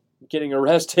currently. Getting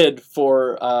arrested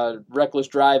for reckless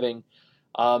driving.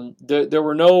 There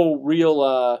were no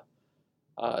real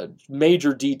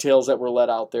major details that were let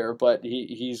out there, but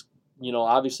he's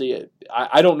obviously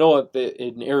I don't know if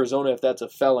in Arizona if that's a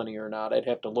felony or not. I'd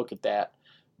have to look at that,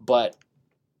 but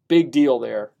big deal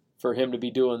there for him to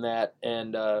be doing that,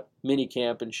 and mini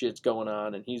camp and shit's going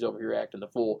on, and he's over here acting the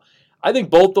fool. I think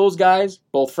both those guys,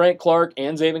 both Frank Clark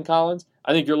and Zaven Collins,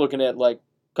 I think you're looking at like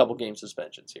a couple game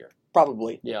suspensions here.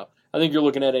 Probably. Yeah, I think you're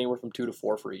looking at anywhere from 2 to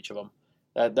 4 for each of them.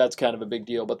 That's kind of a big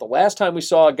deal. But the last time we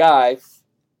saw a guy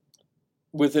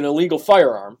with an illegal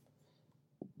firearm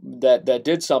that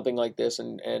did something like this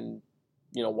and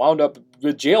wound up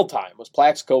with jail time was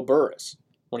Plaxico Burress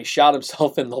when he shot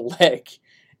himself in the leg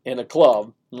in a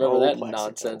club. Remember that Plaxico.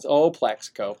 nonsense? Oh,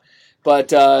 Plaxico. But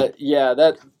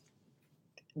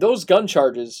those gun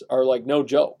charges are like no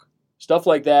joke. Stuff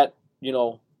like that,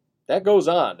 that goes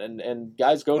on, and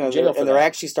guys go to jail for that. And they're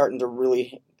actually starting to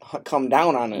really come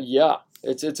down on it. Yeah,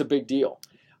 it's a big deal.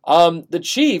 The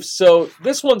Chiefs, so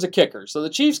this one's a kicker. So the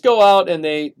Chiefs go out and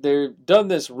they've done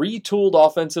this retooled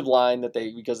offensive line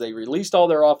because they released all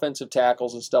their offensive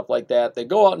tackles and stuff like that. They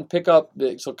go out and pick up,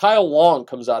 so Kyle Long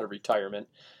comes out of retirement.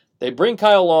 They bring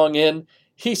Kyle Long in.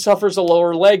 He suffers a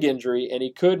lower leg injury and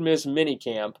he could miss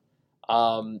minicamp.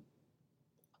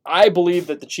 I believe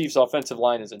that the Chiefs' offensive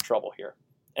line is in trouble here.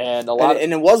 And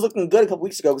it was looking good a couple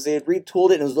weeks ago because they had retooled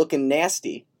it and it was looking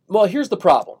nasty. Well, here's the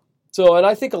problem. So, and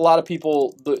I think a lot of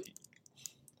people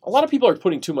are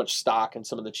putting too much stock in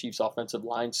some of the Chiefs' offensive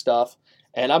line stuff,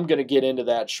 and I'm going to get into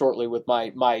that shortly with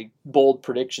my bold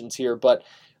predictions here. But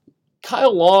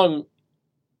Kyle Long,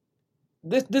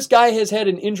 this guy has had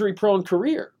an injury-prone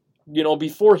career.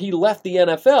 Before he left the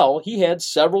NFL, he had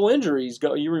several injuries.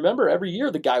 You remember every year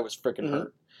the guy was freaking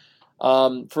hurt.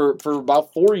 For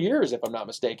about 4 years, if I'm not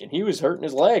mistaken, he was hurting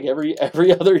his leg every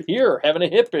other year, having a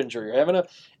hip injury,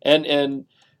 and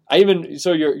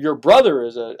your brother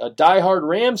is a diehard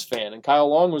Rams fan, and Kyle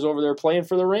Long was over there playing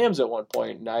for the Rams at one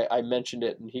point, and I mentioned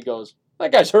it, and he goes,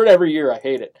 "That guy's hurt every year. I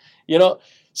hate it."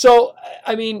 So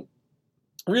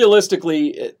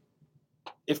realistically,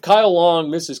 if Kyle Long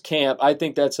misses camp, I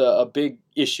think that's a big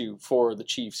issue for the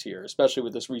Chiefs here, especially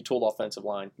with this retooled offensive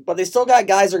line. But they still got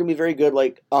guys that are going to be very good.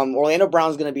 Like Orlando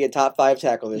Brown's going to be a top 5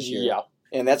 tackle this year. Yeah.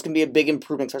 And that's going to be a big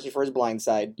improvement, especially for his blind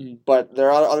side. Mm. But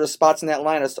there are other spots in that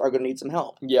line that are going to need some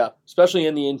help. Yeah, especially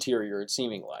in the interior, it's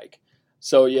seeming like.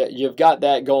 So, yeah, you've got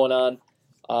that going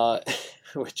on,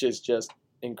 which is just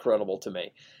incredible to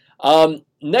me.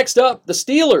 Next up, the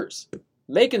Steelers.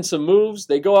 Making some moves.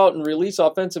 They go out and release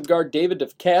offensive guard David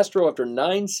DeCastro after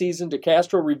 9 seasons.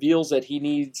 DeCastro reveals that he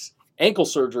needs ankle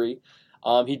surgery.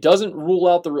 He doesn't rule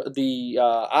out the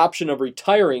option of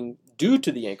retiring due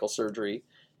to the ankle surgery.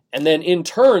 And then in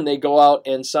turn, they go out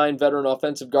and sign veteran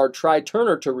offensive guard Try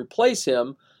Turner to replace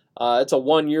him. It's a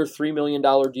 1-year, $3 million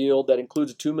deal that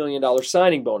includes a $2 million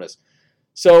signing bonus.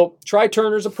 So Try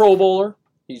Turner's a Pro Bowler.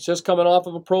 He's just coming off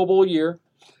of a Pro Bowl year.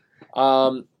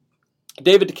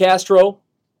 David DeCastro,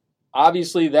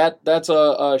 obviously that's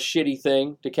a shitty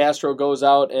thing. DeCastro goes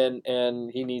out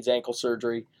and he needs ankle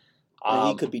surgery.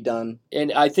 He could be done.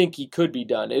 And I think he could be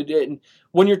done.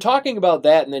 When you're talking about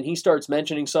that and then he starts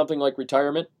mentioning something like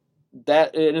retirement,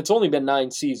 and it's only been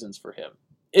 9 seasons for him,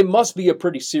 it must be a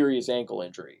pretty serious ankle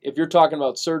injury. If you're talking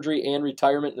about surgery and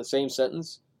retirement in the same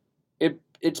sentence,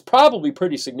 it's probably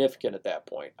pretty significant at that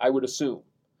point, I would assume.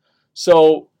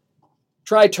 So,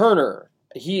 Try Turner.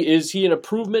 Is he an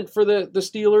improvement for the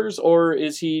Steelers, or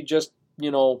is he just,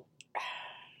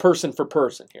 person for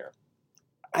person here?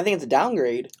 I think it's a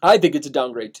downgrade. I think it's a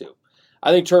downgrade too.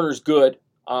 I think Turner's good.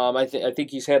 I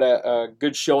think he's had a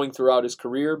good showing throughout his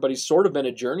career, but he's sort of been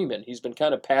a journeyman. He's been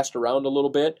kind of passed around a little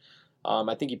bit.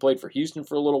 I think he played for Houston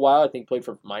for a little while. I think he played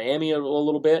for Miami a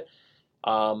little bit.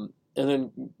 And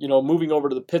then, moving over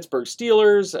to the Pittsburgh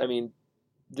Steelers, I mean,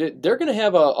 they're going to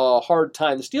have a hard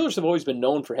time. The Steelers have always been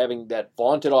known for having that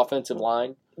vaunted offensive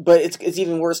line. But it's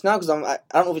even worse now because I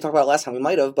don't know if we talked about it last time. We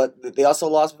might have, but they also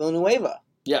lost Villanueva.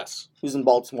 Yes. Who's in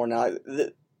Baltimore now.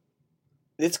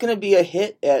 It's going to be a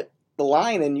hit at the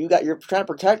line, and you're trying to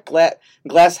protect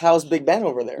Glass House Big Ben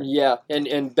over there. Yeah,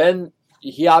 and Ben,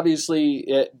 he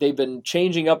obviously, they've been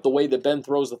changing up the way that Ben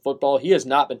throws the football. He has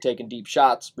not been taking deep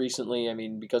shots recently,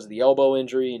 because of the elbow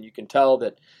injury, and you can tell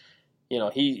that,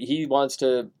 he wants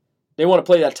to, they want to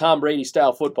play that Tom Brady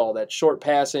style football, that short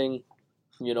passing,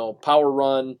 power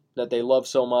run that they love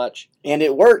so much. And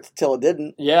it worked till it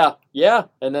didn't. Yeah,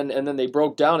 and then they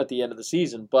broke down at the end of the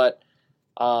season. But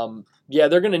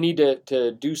they're going to need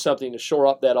to do something to shore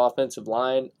up that offensive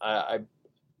line. I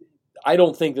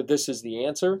don't think that this is the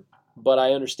answer, but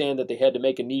I understand that they had to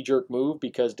make a knee-jerk move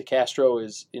because DeCastro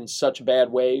is in such a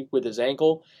bad way with his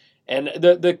ankle. And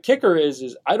the kicker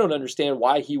is I don't understand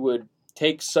why he would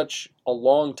take such a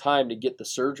long time to get the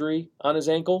surgery on his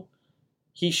ankle.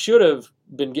 He should have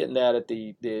been getting that at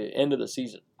the end of the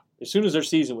season. As soon as their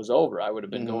season was over, I would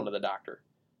have been going to the doctor.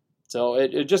 So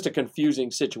it's just a confusing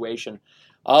situation.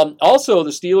 Also,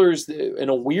 the Steelers, in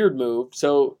a weird move,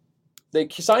 so they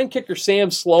signed kicker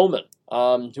Sam Sloman,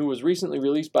 who was recently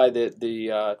released by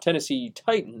the Tennessee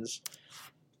Titans.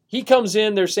 He comes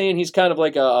in, they're saying he's kind of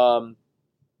like a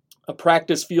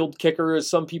practice field kicker, as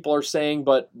some people are saying,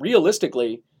 but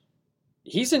realistically,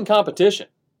 he's in competition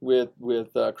with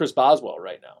Chris Boswell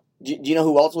right now. Do you know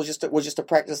who else was just a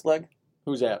practice leg?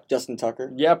 Who's that? Justin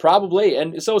Tucker. Yeah, probably.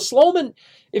 And so Sloman,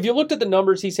 if you looked at the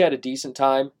numbers, he's had a decent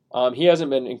time. He hasn't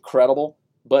been incredible,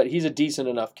 but he's a decent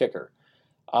enough kicker.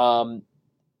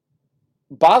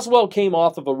 Boswell came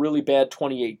off of a really bad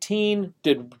 2018,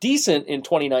 did decent in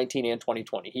 2019 and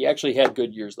 2020. He actually had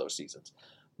good years those seasons.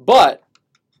 But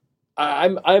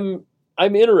I'm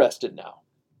interested now.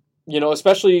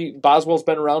 Especially Boswell's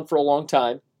been around for a long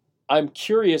time. I'm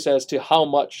curious as to how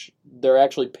much they're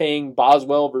actually paying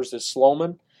Boswell versus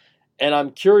Sloman. And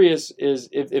I'm curious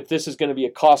if this is going to be a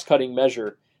cost-cutting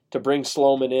measure to bring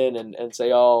Sloman in and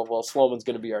say, oh, well, Sloman's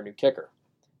going to be our new kicker.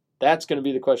 That's going to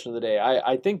be the question of the day.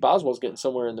 I think Boswell's getting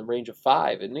somewhere in the range of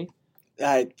 5, isn't he?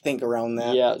 I think around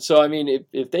that. Yeah, so,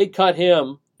 if they cut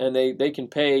him and they can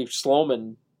pay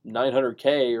Sloman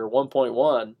 $900K or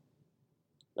 1.1,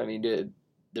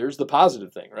 there's the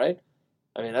positive thing, right?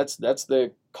 That's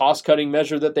the cost-cutting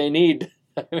measure that they need.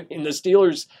 The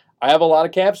Steelers, I have a lot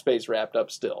of cap space wrapped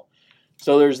up still.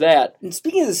 So there's that. And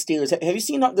speaking of the Steelers, have you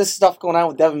seen this stuff going on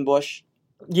with Devin Bush?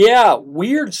 Yeah,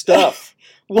 weird stuff.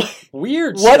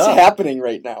 Weird stuff. What's happening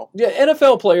right now? Yeah,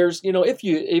 NFL players, if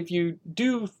you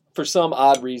do, for some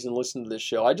odd reason, listen to this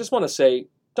show, I just want to say,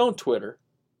 don't Twitter.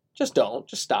 Just don't.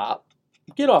 Just stop.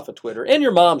 Get off of Twitter. And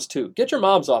your moms, too. Get your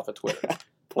moms off of Twitter.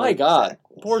 My God.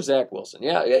 Poor Zach Wilson.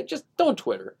 Yeah, just don't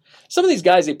Twitter. Some of these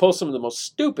guys, they post some of the most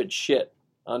stupid shit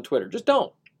on Twitter. Just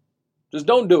don't. Just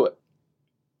don't do it.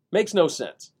 Makes no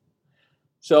sense.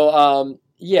 So,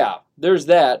 Yeah, there's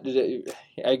that.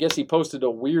 I guess he posted a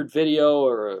weird video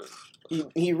or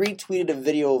he retweeted a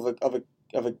video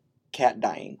of a cat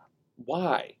dying.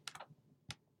 Why?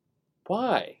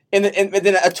 Why? And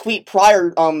then a tweet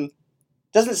prior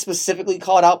doesn't specifically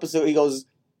call it out, but so he goes,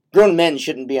 grown men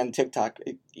shouldn't be on TikTok,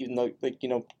 even though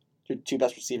your two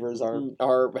best receivers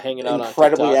are hanging out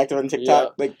incredibly on TikTok. active on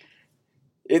TikTok. Yeah.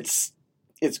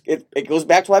 It goes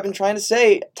back to what I've been trying to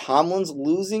say. Tomlin's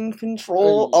losing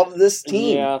control of this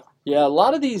team. Yeah. A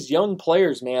lot of these young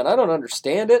players, man, I don't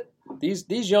understand it.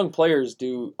 These young players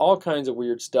do all kinds of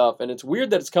weird stuff, and it's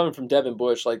weird that it's coming from Devin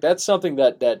Bush. Like that's something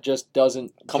that just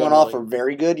doesn't coming off a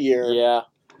very good year. Yeah,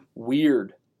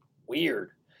 weird.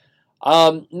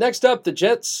 Next up, the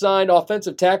Jets signed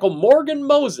offensive tackle Morgan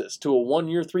Moses to a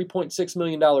 1-year, $3.6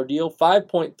 million deal,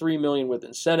 $5.3 million with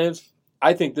incentives.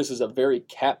 I think this is a very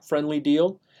cap-friendly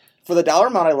deal. For the dollar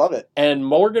amount, I love it. And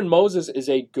Morgan Moses is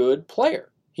a good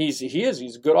player. He's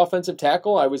a good offensive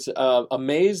tackle. I was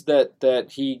amazed that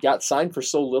he got signed for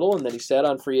so little and that he sat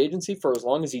on free agency for as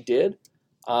long as he did.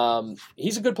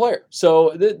 He's a good player.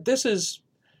 So this is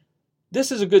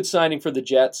a good signing for the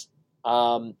Jets.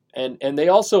 And they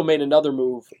also made another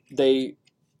move. They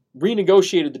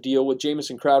renegotiated the deal with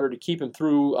Jamison Crowder to keep him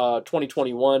through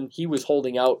 2021. He was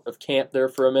holding out of camp there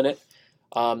for a minute.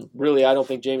 Really, I don't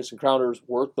think Jamison Crowder is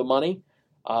worth the money.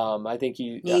 I think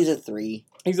he's a 3.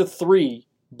 He's a 3,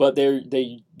 but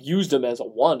they used him as a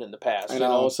 1 in the past.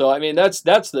 So I mean that's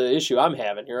the issue I'm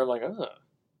having here. I'm like,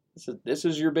 this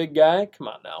is your big guy. Come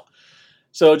on now.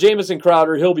 So Jamison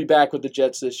Crowder, he'll be back with the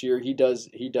Jets this year. He does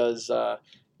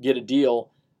get a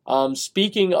deal.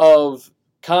 Speaking of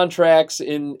contracts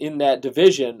in that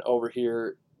division over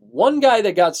here, one guy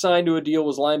that got signed to a deal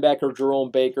was linebacker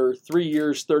Jerome Baker, 3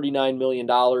 years, $39 million.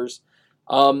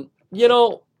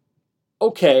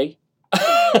 Okay.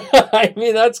 I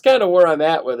mean, that's kind of where I'm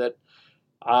at with it.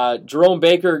 Jerome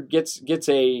Baker gets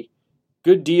a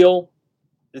good deal.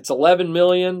 It's $11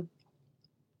 million.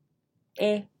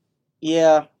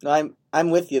 Yeah, I'm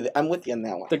with you. I'm with you on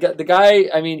that one. The guy,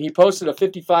 I mean, he posted a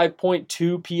 55.2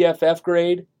 PFF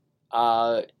grade.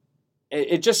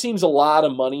 It just seems a lot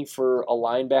of money for a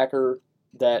linebacker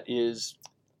that is,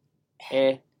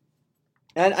 And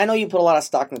I know you put a lot of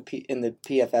stock in the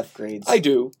PFF grades. I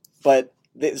do, but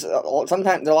a lot of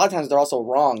times they're also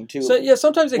wrong too. So yeah,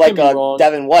 sometimes they can be wrong.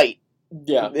 Devin White.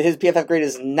 Yeah, his PFF grade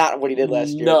is not what he did last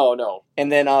year. No.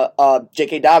 And then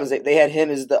J.K. Dobbins, they had him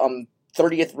as the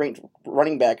 30th ranked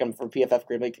running back for PFF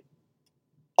grade. Like,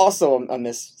 also a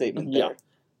misstatement there. Yeah.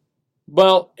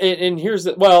 Well, and here's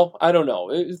I don't know.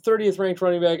 30th ranked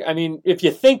running back. I mean, if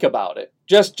you think about it,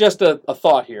 just a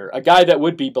thought here. A guy that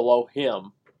would be below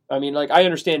him. I mean, like, I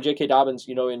understand J.K. Dobbins,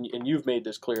 and you've made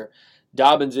this clear.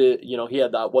 Dobbins, he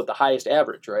had the highest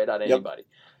average, right, out of anybody.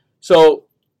 So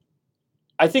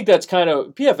I think that's kind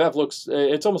of, PFF looks,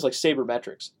 it's almost like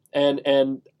sabermetrics.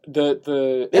 And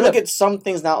they look at some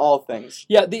things, not all things.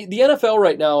 Yeah, the NFL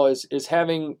right now is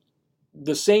having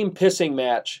the same pissing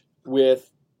match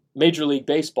with Major League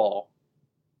Baseball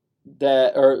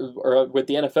or with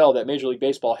the NFL that Major League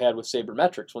Baseball had with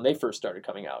sabermetrics when they first started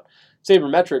coming out.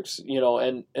 Sabermetrics,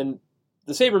 and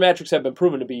the sabermetrics have been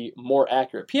proven to be more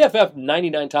accurate. PFF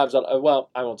 99 times out, I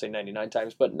won't say 99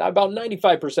 times, but about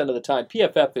 95% of the time,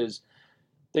 PFF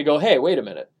they go, hey, wait a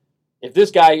minute. If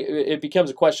this guy, it becomes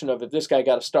a question of if this guy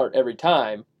got to start every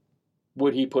time,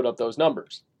 would he put up those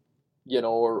numbers?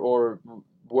 Or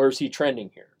where's he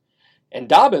trending here? And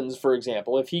Dobbins, for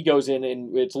example, if he goes in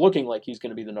and it's looking like he's going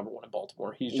to be the number 1 in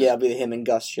Baltimore, it'll be him and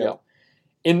Gus show.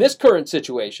 Yeah. In this current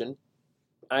situation,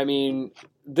 I mean,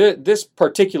 this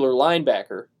particular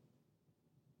linebacker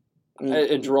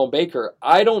and Jerome Baker,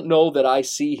 I don't know that I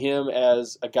see him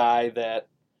as a guy that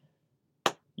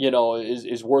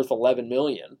is worth $11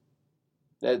 million.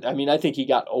 I mean, I think he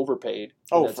got overpaid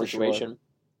in that situation.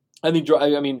 Sure.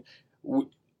 I mean,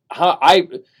 how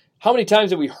many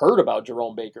times have we heard about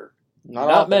Jerome Baker?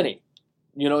 Not many.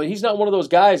 He's not one of those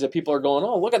guys that people are going,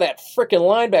 oh, look at that frickin'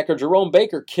 linebacker Jerome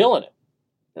Baker killing it.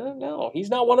 No, he's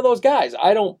not one of those guys.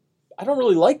 I don't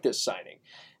really like this signing.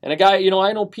 And a guy, I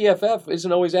know PFF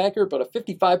isn't always accurate, but a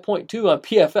 55.2 on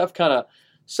PFF kind of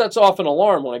sets off an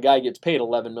alarm when a guy gets paid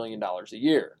 $11 million a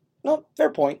year. No, fair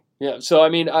point. Yeah, so I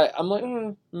mean, I'm like, I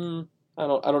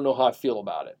don't know how I feel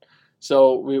about it.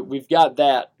 So we've got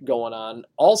that going on.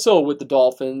 Also with the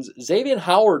Dolphins, Xavier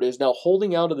Howard is now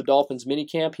holding out of the Dolphins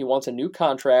minicamp. He wants a new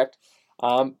contract.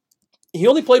 He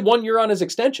only played 1 year on his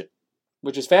extension,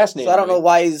 which is fascinating. So I don't know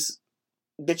why he's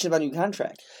bitching about a new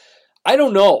contract. I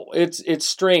don't know. It's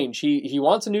strange. He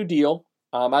wants a new deal.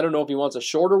 I don't know if he wants a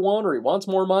shorter one or he wants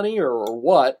more money or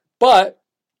what. But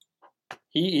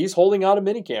He's holding out a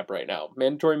minicamp right now,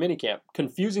 mandatory minicamp.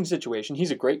 Confusing situation.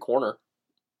 He's a great corner.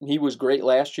 He was great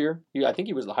last year. I think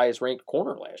he was the highest ranked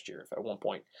corner last year at one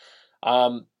point.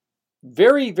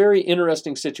 Very, very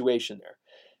interesting situation there.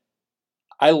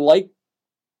 I like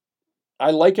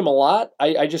him a lot.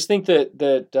 I just think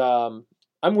that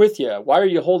I'm with you. Why are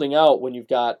you holding out when you've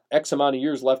got X amount of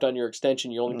years left on your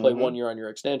extension? You only play 1 year on your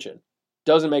extension.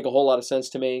 Doesn't make a whole lot of sense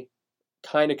to me.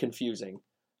 Kind of confusing.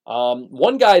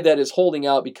 One guy that is holding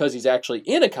out because he's actually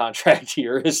in a contract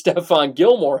here is Stephon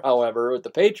Gilmore, however, with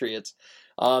the Patriots.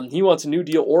 He wants a new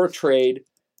deal or a trade.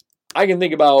 I can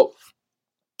think about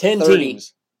 10 30.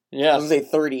 teams. Yeah. I was going to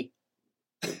say 30.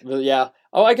 Yeah.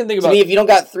 Oh, I can think about... To me, if you don't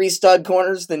got 3 stud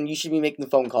corners, then you should be making the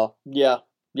phone call. Yeah.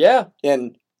 Yeah.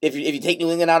 And if you take New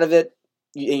England out of it,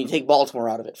 and you take Baltimore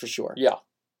out of it, for sure. Yeah.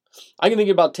 I can think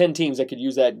of about 10 teams that could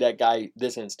use that guy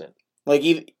this instant. Like,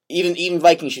 even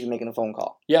Vikings should be making a phone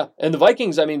call. Yeah, and the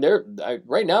Vikings, I mean,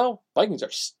 right now, Vikings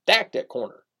are stacked at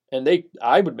corner. And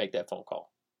I would make that phone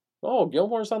call. Oh,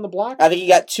 Gilmore's on the block? I think you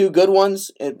got 2 good ones,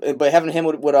 but having him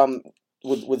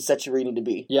would set you where you need to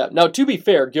be. Yeah. Now, to be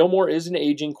fair, Gilmore is an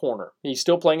aging corner. He's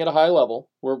still playing at a high level.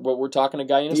 We're talking a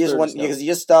guy in his 30s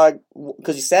now.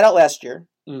 Because he sat out last year,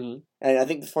 mm-hmm. and I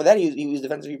think before that he was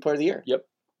Defensive Player of the Year. Yep,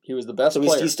 he was the best so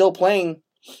player. He's still playing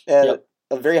at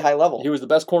a very high level. He was the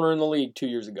best corner in the league 2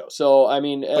 years ago. So I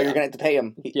mean, but you're gonna have to pay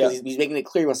him because he's making it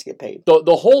clear he wants to get paid.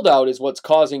 The holdout is what's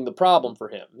causing the problem for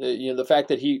him. The fact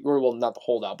that not the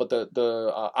holdout, but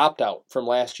the opt out from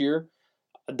last year.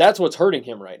 That's what's hurting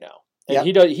him right now. And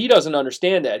he doesn't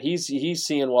understand that. He's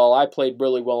seeing, well, I played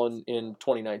really well in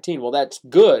 2019. Well, that's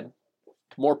good.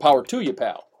 More power to you,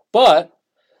 pal. But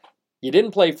you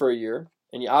didn't play for a year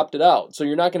and you opted out. So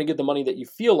you're not going to get the money that you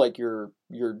feel like you're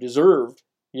deserved,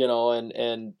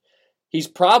 and he's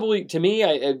probably, to me,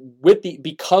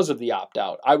 because of the opt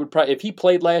out. I would probably, if he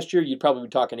played last year, you'd probably be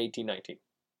talking 18-19.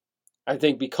 I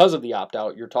think because of the opt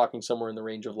out, you're talking somewhere in the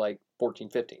range of like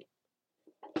 14-15.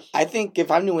 I think if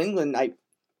I'm New England,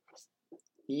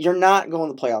 you're not going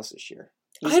to the playoffs this year.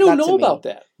 I don't know about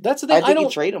that. That's the thing. I think you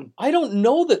trade him. I don't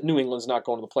know that New England's not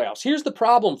going to the playoffs. Here's the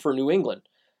problem for New England.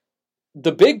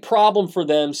 The big problem for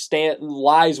them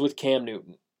lies with Cam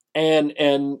Newton. And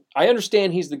I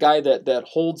understand he's the guy that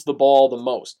holds the ball the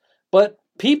most. But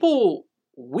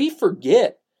we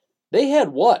forget, they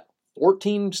had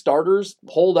 14 starters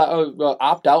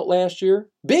opt out last year?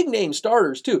 Big name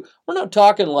starters, too. We're not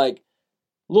talking like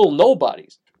little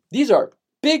nobodies. These are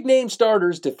big name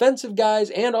starters, defensive guys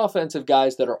and offensive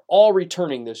guys that are all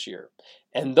returning this year.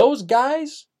 And those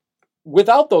guys,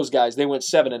 without those guys, they went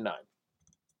 7-9.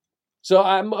 So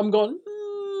I'm going,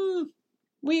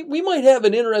 we might have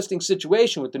an interesting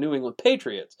situation with the New England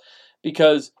Patriots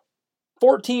because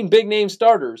 14 big name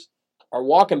starters are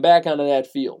walking back onto that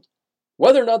field.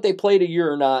 Whether or not they played a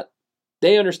year or not,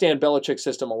 they understand Belichick's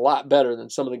system a lot better than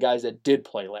some of the guys that did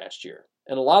play last year.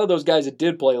 And a lot of those guys that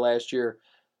did play last year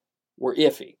were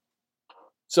iffy.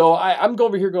 So I'm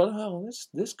over here going, oh,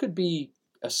 this could be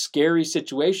a scary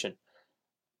situation.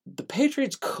 The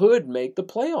Patriots could make the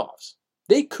playoffs.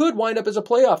 They could wind up as a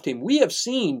playoff team. We have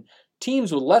seen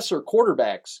teams with lesser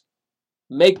quarterbacks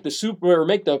make the Super Bowl,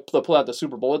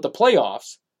 at the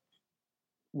playoffs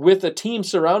with a team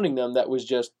surrounding them that was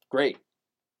just great.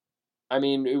 I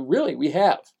mean, really, we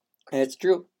have. And it's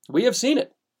true. We have seen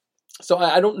it. So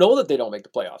I don't know that they don't make the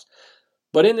playoffs.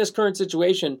 But in this current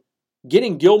situation,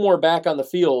 getting Gilmore back on the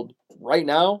field right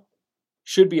now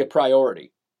should be a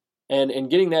priority. And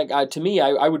getting that guy, to me,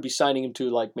 I would be signing him to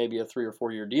like maybe a 3 or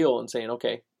 4 year deal and saying,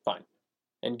 okay, fine.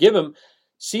 And give him,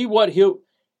 see what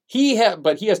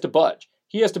but he has to budge.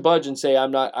 He has to budge and say,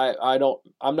 I'm not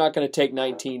going to take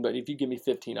 19, but if you give me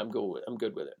 15, I'm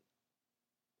good with it.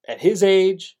 At his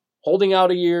age, holding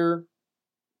out a year,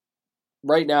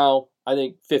 right now, I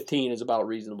think 15 is about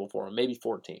reasonable for him, maybe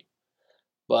 14.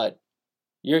 But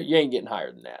you ain't getting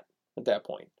higher than that at that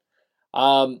point.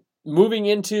 Moving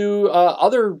into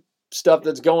other stuff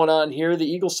that's going on here, the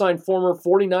Eagles signed former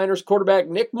 49ers quarterback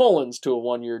Nick Mullins to a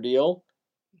 1-year deal.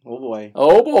 Oh, boy.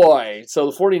 Oh, boy. So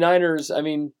the 49ers, I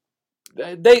mean,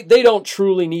 they don't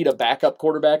truly need a backup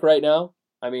quarterback right now.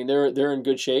 I mean, they're in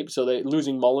good shape, so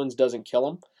losing Mullins doesn't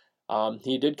kill them.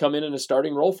 He did come in a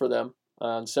starting role for them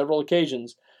on several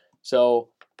occasions. So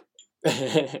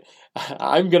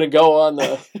I'm going to go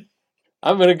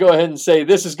ahead and say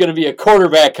this is going to be a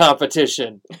quarterback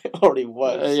competition. It already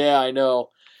was. Yeah, I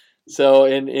know. So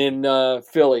in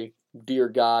Philly, dear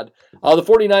God. The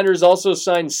 49ers also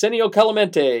signed Senio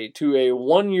Clemente to a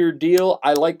 1-year deal.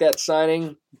 I like that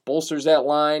signing. Bolsters that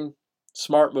line.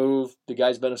 Smart move. The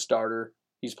guy's been a starter.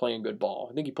 He's playing good ball.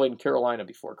 I think he played in Carolina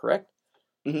before, correct?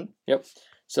 Mm-hmm. Yep.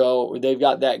 So they've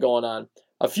got that going on.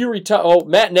 A few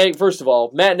Matt Nagy. First of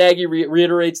all, Matt Nagy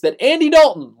reiterates that Andy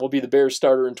Dalton will be the Bears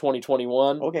starter in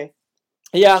 2021. Okay.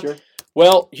 Yeah. Sure.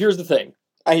 Well, here's the thing.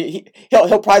 He'll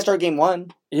probably start game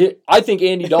 1. I think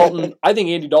Andy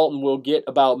Dalton will get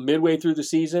about midway through the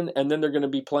season, and then they're going to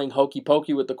be playing hokey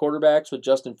pokey with the quarterbacks with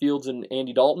Justin Fields and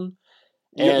Andy Dalton.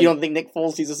 And you don't think Nick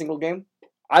Foles sees a single game?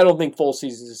 I don't think Foles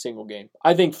sees a single game.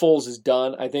 I think Foles is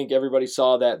done. I think everybody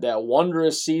saw that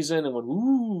wondrous season and went,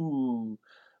 ooh.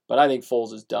 But I think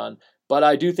Foles is done. But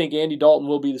I do think Andy Dalton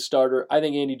will be the starter. I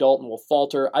think Andy Dalton will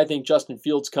falter. I think Justin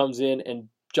Fields comes in and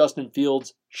Justin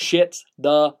Fields shits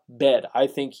the bed. I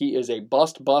think he is a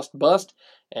bust.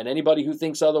 And anybody who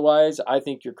thinks otherwise, I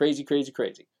think you're crazy.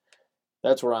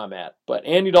 That's where I'm at. But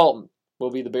Andy Dalton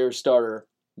will be the Bears starter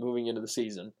moving into the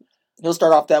season. He'll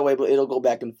start off that way, but it'll go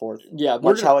back and forth. Yeah,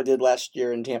 much how it did last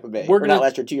year in Tampa Bay. Not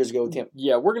last year, 2 years ago with Tampa.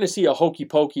 Yeah, we're going to see a hokey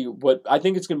pokey, but I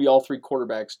think it's going to be all 3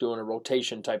 quarterbacks doing a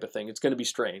rotation type of thing. It's going to be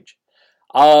strange.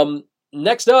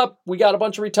 Next up, we got a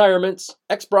bunch of retirements.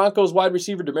 Ex-Broncos wide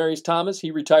receiver Demaryius Thomas,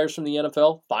 he retires from the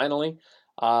NFL, finally.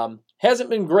 Hasn't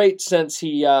been great since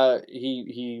he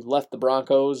left the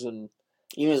Broncos. And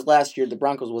even his last year, the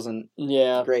Broncos wasn't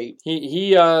great.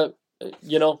 We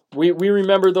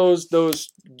remember those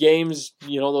games,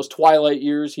 those twilight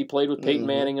years. He played with Peyton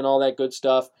Manning and all that good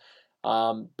stuff.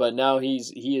 But now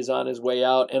he is on his way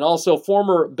out. And also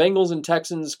former Bengals and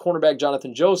Texans cornerback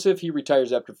Jonathan Joseph, he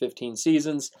retires after 15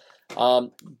 seasons.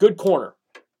 Good corner.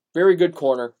 Very good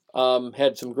corner.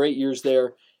 Had some great years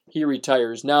there. He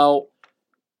retires. Now,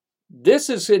 this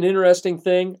is an interesting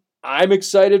thing. I'm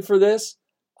excited for this.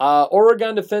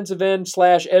 Oregon defensive end /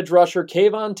 edge rusher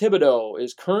Kayvon Thibodeau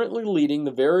is currently leading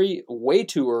the way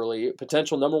too early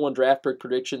potential number 1 draft pick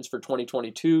predictions for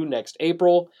 2022 next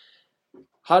April.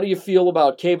 How do you feel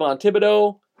about Kayvon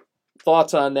Thibodeau?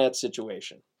 Thoughts on that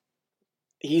situation?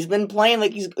 He's been playing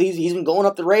like he's been going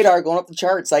up the radar, going up the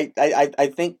charts. I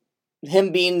think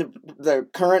him being the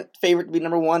current favorite to be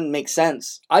number 1 makes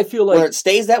sense. I feel like where it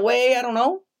stays that way, I don't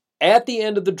know. At the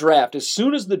end of the draft, as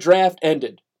soon as the draft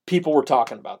ended, people were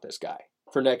talking about this guy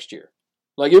for next year.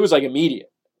 Like, it was like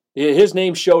immediate. His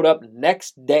name showed up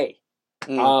next day.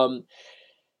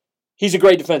 He's a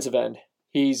great defensive end.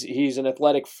 He's an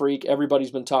athletic freak. Everybody's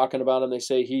been talking about him. They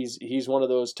say he's one of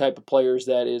those type of players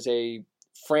that is a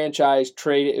franchise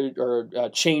trade or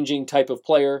changing type of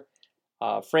player,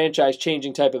 franchise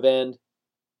changing type of end.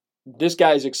 This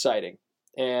guy's exciting.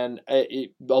 And a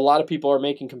lot of people are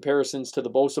making comparisons to the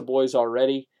Bosa boys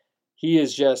already. He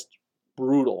is just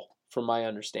brutal, from my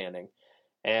understanding.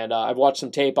 And I've watched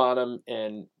some tape on him,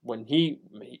 and when he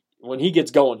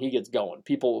gets going, he gets going.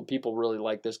 People really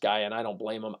like this guy, and I don't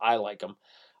blame him. I like him.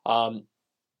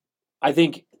 I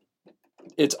think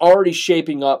it's already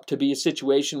shaping up to be a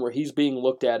situation where he's being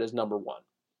looked at as number 1.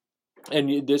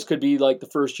 And this could be like the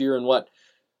first year in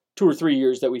 2 or 3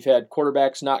 years that we've had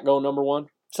quarterbacks not go number 1.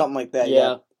 Something like that,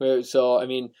 yeah. So, I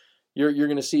mean, you're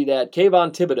going to see that.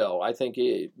 Kayvon Thibodeau, I think,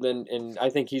 and I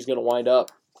think he's going to wind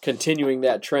up continuing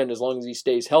that trend as long as he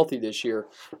stays healthy this year.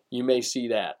 You may see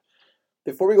that.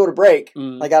 Before we go to break,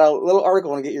 I got a little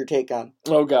article I want to get your take on.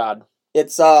 Oh, God.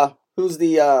 It's, who's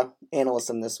the analyst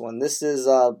in this one? This is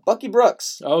Bucky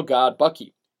Brooks. Oh, God,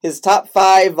 Bucky. His top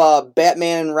 5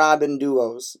 Batman and Robin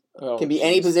duos. Can be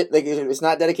any position. Like, it's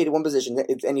not dedicated to one position.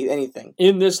 It's anything.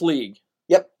 In this league?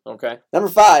 Yep. Okay. Number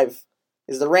 5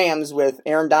 is the Rams with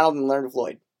Aaron Donald and Leonard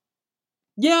Floyd.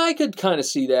 Yeah, I could kind of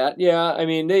see that. Yeah, I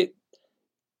mean,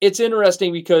 it's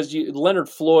interesting because Leonard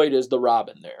Floyd is the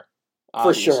Robin there.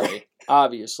 Obviously. For sure.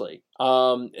 Obviously.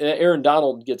 Aaron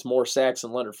Donald gets more sacks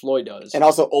than Leonard Floyd does. And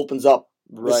also opens up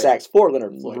the sacks for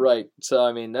Leonard Floyd. Right. So,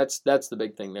 I mean, that's the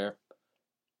big thing there.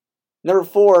 Number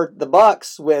 4, the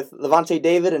Bucks with Levante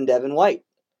David and Devin White.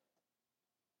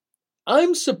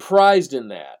 I'm surprised in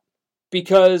that.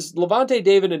 Because Levante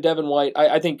David and Devin White,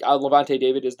 I think Levante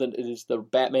David is the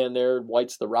Batman there,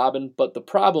 White's the Robin. But the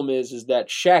problem is that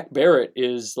Shaq Barrett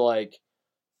is like,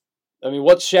 I mean,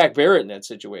 what's Shaq Barrett in that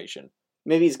situation?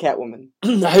 Maybe he's Catwoman.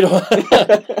 I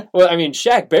don't. Well, I mean,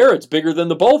 Shaq Barrett's bigger than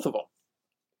the both of them.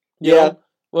 You know?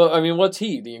 Well, I mean, what's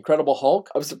he? The Incredible Hulk?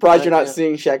 I'm surprised you're not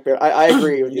seeing Shaq Barrett. I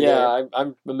agree with you. Yeah,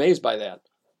 I'm amazed by that.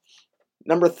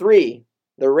 Number 3,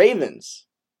 the Ravens,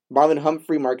 Marlon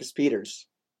Humphrey, Marcus Peters.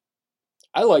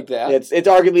 I like that. It's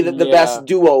arguably the best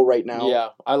duo right now. Yeah,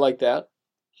 I like that.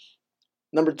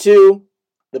 Number 2,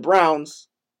 the Browns,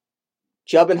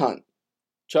 Chubb and Hunt.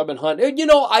 Chubb and Hunt. You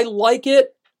know, I like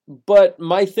it, but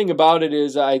my thing about it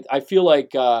is I feel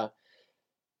like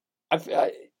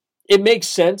it makes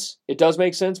sense. It does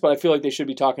make sense, but I feel like they should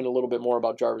be talking a little bit more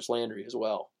about Jarvis Landry as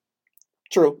well.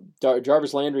 True.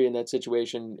 Jarvis Landry in that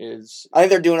situation is... I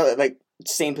think they're doing it like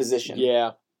same position.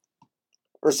 Yeah.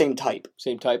 Or same type.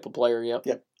 Same type of player, yep.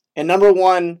 Yep. And number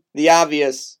 1, the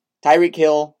obvious, Tyreek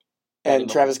Hill and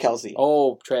Travis Kelce.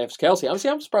 Oh, Travis Kelce.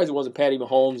 I'm surprised it wasn't Patty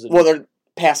Mahomes. Well, they're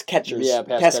pass catchers. Yeah,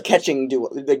 pass catching duo.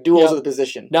 Like duos of the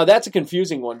position. Now, that's a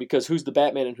confusing one because who's the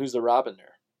Batman and who's the Robin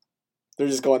there? They're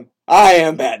just going, I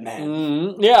am Batman.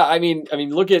 Mm-hmm. Yeah, I mean,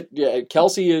 look at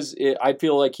Kelce is. I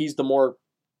feel like he's the more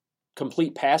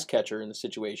complete pass catcher in the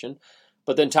situation,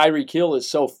 but then Tyreek Hill is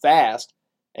so fast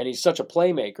and he's such a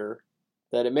playmaker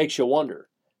that it makes you wonder.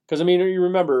 Because you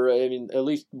remember, at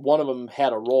least one of them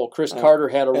had a role. Chris Carter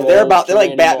had a role. They're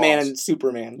like Batman and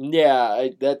Superman. Yeah,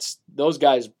 those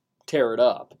guys tear it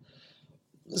up.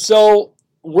 So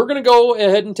we're gonna go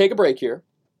ahead and take a break here.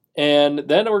 And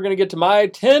then we're going to get to my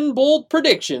 10 bold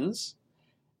predictions,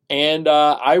 and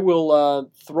I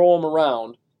will throw them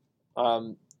around.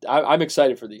 I'm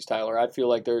excited for these, Tyler. I feel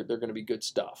like they're going to be good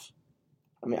stuff.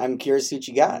 I'm curious to see what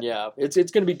you got. Yeah, it's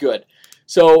going to be good.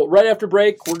 So right after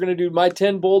break, we're going to do my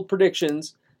 10 bold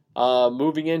predictions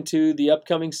moving into the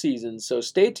upcoming season. So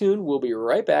stay tuned. We'll be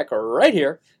right back right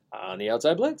here on the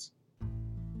Outside Blitz.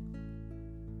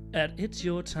 At It's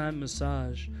Your Time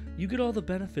Massage, you get all the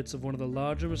benefits of one of the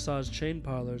larger massage chain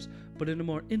parlors, but in a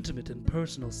more intimate and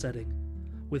personal setting.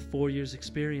 With 4 years'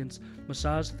 experience,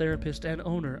 massage therapist and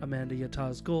owner Amanda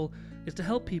Yatta's goal is to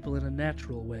help people in a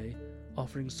natural way,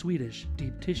 offering Swedish,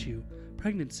 deep tissue,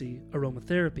 pregnancy,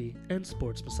 aromatherapy, and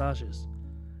sports massages.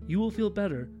 You will feel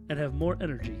better and have more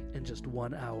energy in just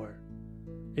 1 hour.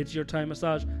 It's Your Time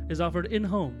Massage is offered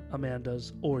in-home,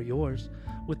 Amanda's or yours,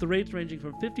 with the rates ranging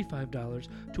from $55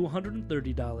 to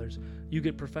 $130. You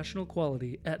get professional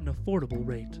quality at an affordable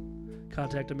rate.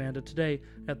 Contact Amanda today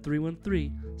at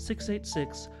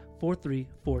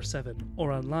 313-686-4347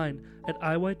 or online at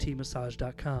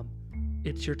iytmassage.com.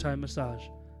 It's Your Time Massage,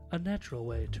 a natural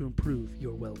way to improve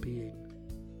your well-being.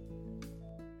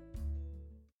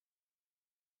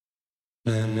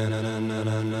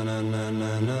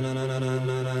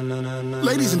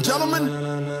 Ladies and gentlemen,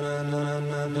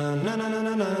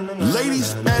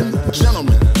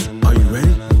 are you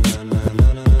ready?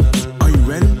 Are you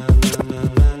ready?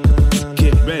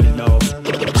 Get ready, dog.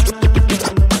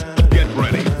 Get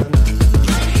ready.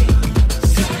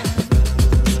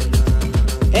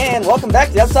 And welcome back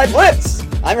to the Outside Blitz.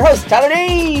 I'm your host, Tyler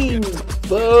Dean.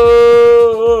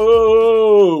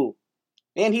 Boo!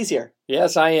 And he's here.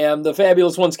 Yes, I am. The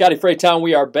fabulous one, Scotty Freytown.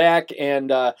 We are back.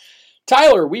 And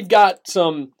Tyler, we've got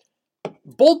some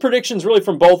bold predictions really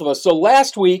from both of us. So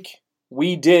last week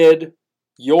we did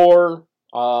your,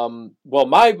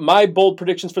 my bold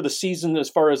predictions for the season as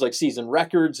far as like season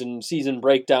records and season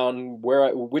breakdown,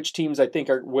 which teams I think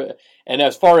are, and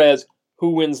as far as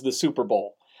who wins the Super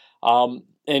Bowl. And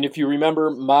if you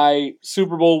remember, my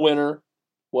Super Bowl winner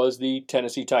was the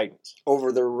Tennessee Titans.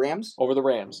 Over the Rams? Over the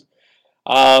Rams.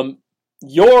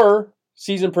 Your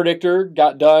season predictor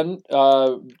got done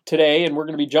today, and we're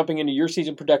going to be jumping into your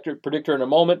season predictor in a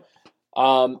moment.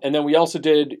 And then we also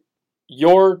did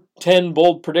your 10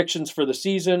 bold predictions for the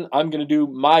season. I'm going to do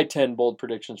my 10 bold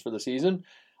predictions for the season.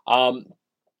 Now,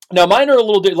 mine are a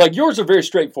little like yours are very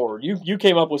straightforward. You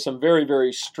came up with some very,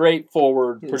 very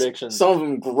straightforward predictions. Some of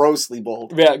them grossly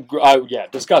bold. Yeah,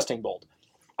 disgusting bold.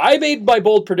 I made my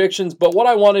bold predictions, but what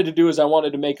I wanted to do is I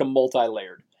wanted to make them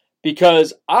multi-layered.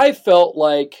 Because I felt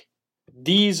like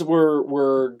these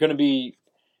were going to be...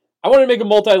 I wanted to make them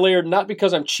multi-layered, not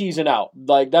because I'm cheesing out.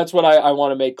 Like, that's what I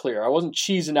want to make clear. I wasn't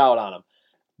cheesing out on them.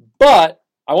 But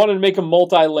I wanted to make them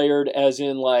multi-layered as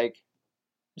in, like,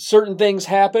 certain things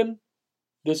happen,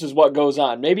 this is what goes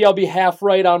on. Maybe I'll be half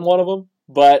right on one of them,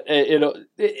 but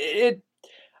I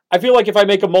feel like if I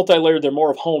make them multi-layered, they're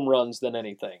more of home runs than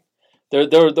anything. They're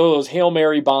those Hail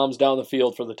Mary bombs down the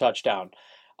field for the touchdown.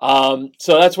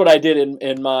 So that's what I did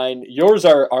in mine. Yours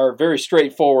are very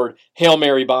straightforward Hail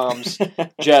Mary bombs.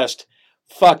 Just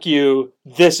fuck you.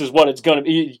 This is what it's gonna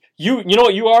be. You know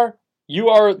what you are? You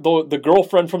are the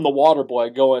girlfriend from the water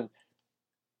boy going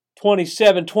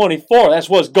 27-24. That's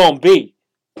what it's gonna be.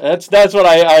 That's what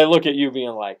I look at you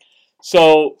being like.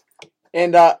 So,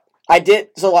 and I did.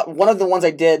 So one of the ones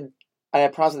I did, I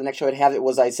promised the next show I'd have it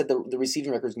was I said the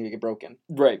receiving record is gonna get broken.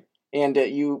 Right. And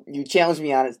you challenged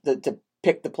me on it to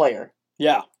pick the player.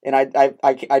 Yeah. And I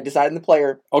decided on the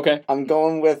player. Okay. I'm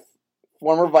going with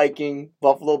former Viking,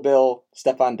 Buffalo Bill,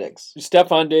 Stephon Diggs.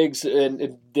 Stephon Diggs,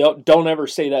 and don't ever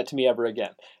say that to me ever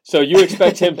again. So you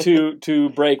expect him to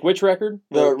break which record?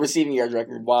 The receiving yards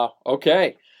record. Wow.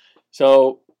 Okay.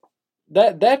 So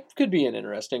That could be an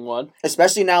interesting one.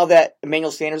 Especially now that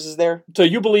Emmanuel Sanders is there. So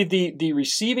you believe the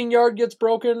receiving yard gets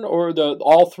broken, or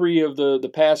all three of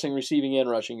the passing, receiving, and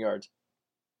rushing yards?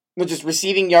 No, just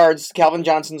receiving yards. Calvin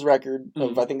Johnson's record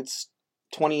of I think it's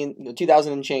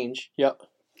 2000 and change. Yep,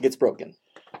 gets broken.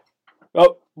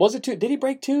 Oh, was it two? Did he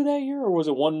break two that year, or was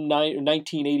it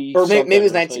 1980? Or maybe it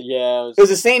was 19. Yeah, it was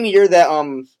the same year that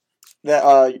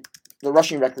the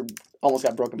rushing record almost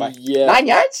got broken by 9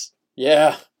 yards.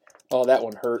 Yeah. Oh, that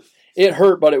one hurt. It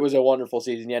hurt, but it was a wonderful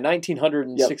season. Yeah,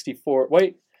 1964. Yep.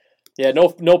 Wait. Yeah,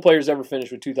 no players ever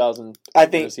finished with 2,000 I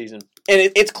think in a season.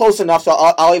 And it's close enough, so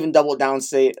I'll even double it down and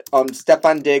say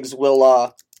Stephon Diggs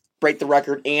will break the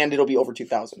record, and it'll be over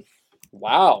 2,000.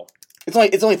 Wow.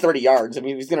 It's only 30 yards. I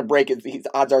mean, if he's going to break it, the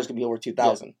odds are it's going to be over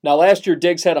 2,000. Yeah. Now, last year,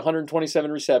 Diggs had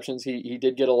 127 receptions. He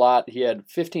did get a lot. He had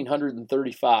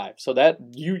 1,535. So that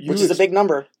which is a big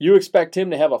number. You expect him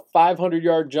to have a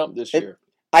 500-yard jump this year.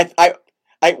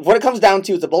 What it comes down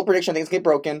to is the bold prediction. I think it's going to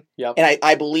get broken. Yep. And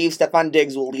I believe Stephon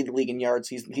Diggs will lead the league in yards.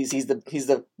 He's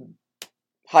the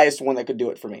highest one that could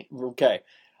do it for me. Okay.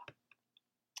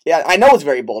 Yeah, I know it's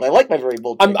very bold. I like my very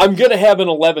bold prediction. I'm going to have an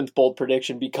 11th bold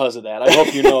prediction because of that. I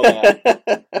hope you know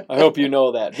that. I hope you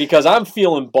know that because I'm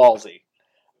feeling ballsy.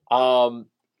 I'll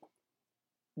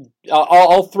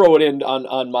throw it in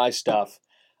on my stuff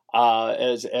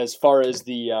as far as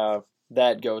the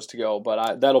that goes to go,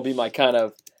 but that'll be my kind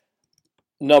of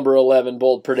number 11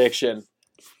 bold prediction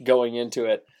going into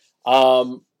it.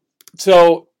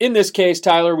 So in this case,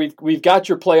 Tyler, we've got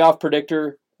your playoff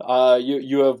predictor.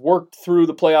 You have worked through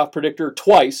the playoff predictor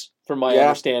twice, from my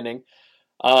understanding.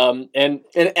 And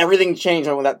everything changed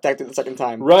when that decked it the second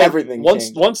time. Right. Everything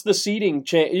changed. Once the seeding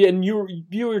changed, and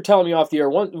you were telling me off the air,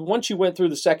 once you went through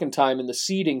the second time and the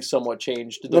seeding somewhat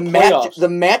changed, the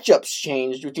matchups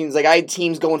changed, which means like I had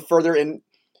teams going further. And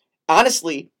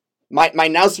honestly, my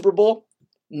now Super Bowl,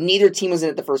 neither team was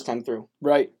in it the first time through.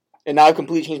 Right. And now I've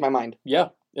completely changed my mind. Yeah.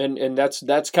 And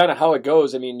that's kind of how it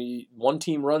goes. I mean, one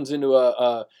team runs into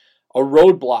a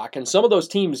roadblock, and some of those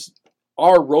teams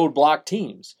are roadblock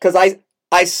teams. Because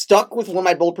I stuck with one of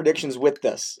my bold predictions with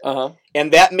this,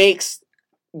 and that makes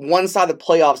one side of the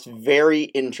playoffs very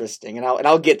interesting, and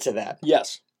I'll get to that.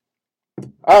 Yes.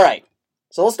 All right.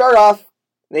 So we'll start off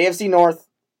the AFC North.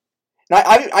 Now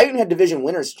I even had division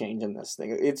winners change in this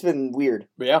thing. It's been weird.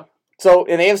 Yeah. So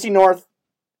in the AFC North,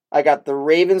 I got the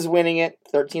Ravens winning it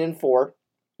 13-4.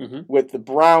 With the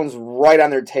Browns right on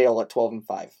their tail at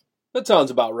 12-5. That sounds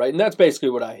about right, and that's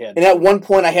basically what I had. And at one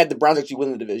point, I had the Browns actually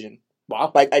win the division.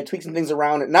 Wow! I tweaked some things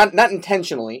around, not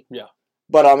intentionally. Yeah.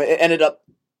 But it ended up,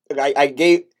 I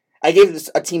gave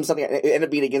a team something. It ended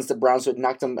up being against the Browns, so it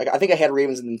knocked them. I think I had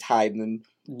Ravens and then tied, and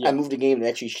then I moved a game and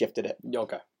actually shifted it.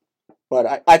 Okay.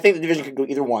 But I think the division could go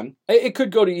either one. It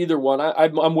could go to either one.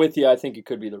 I'm with you. I think it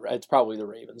could be it's probably the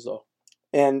Ravens though.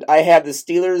 And I had the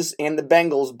Steelers and the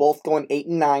Bengals both going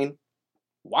 8-9.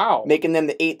 Wow. Making them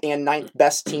the 8th and 9th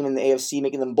best team in the AFC,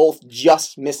 making them both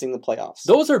just missing the playoffs.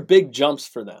 Those are big jumps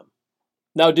for them.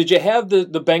 Now, did you have the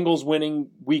Bengals winning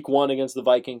week 1 against the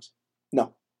Vikings?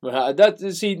 No. Now,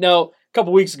 a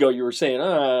couple weeks ago you were saying,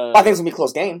 I think it's going to be a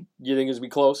close game. You think it's going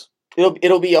to be close?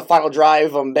 It'll be a final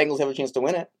drive. Bengals have a chance to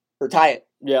win it or tie it.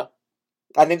 Yeah.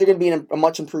 I think they're going to be a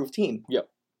much improved team. Yep.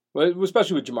 Well,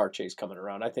 especially with Jamar Chase coming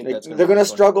around, I think they're going to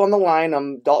struggle on the line.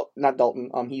 Not Dalton.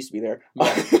 He used to be there.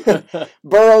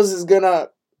 Burrows he's going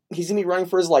to be running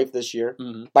for his life this year.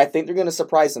 Mm-hmm. But I think they're going to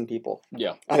surprise some people.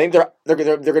 Yeah, I think they're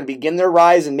going to begin their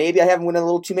rise, and maybe I haven't won a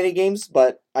little too many games,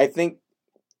 but I think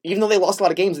even though they lost a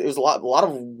lot of games, it was a lot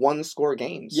of one-score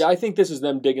games. Yeah, I think this is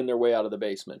them digging their way out of the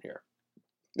basement here.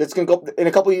 It's going to go in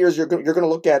a couple of years. You're going to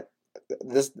look at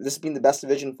this being the best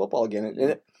division in football again, and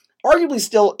it arguably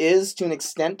still is to an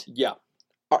extent. Yeah.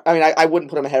 I mean, I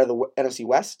wouldn't put them ahead of the NFC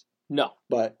West. No.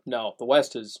 But no, the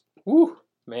West is, whew,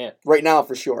 man. Right now,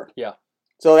 for sure. Yeah.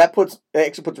 So that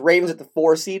actually puts Ravens at the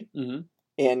 4 seed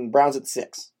and Browns at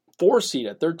 6. 4 seed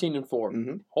at 13-4.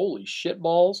 Mm-hmm. Holy shit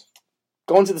balls.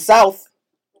 Going to the South,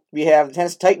 we have the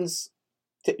Tennessee Titans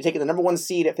taking the number 1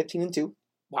 seed at 15-2.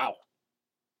 Wow.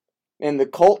 And the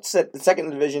Colts at the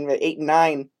second division at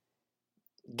 8-9.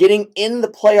 Getting in the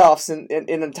playoffs in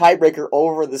a tiebreaker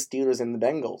over the Steelers and the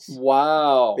Bengals.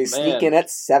 Wow. They sneak in at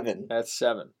 7. That's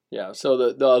 7. Yeah. So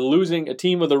a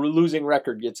team with a losing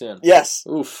record gets in. Yes.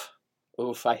 Oof.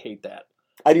 I hate that.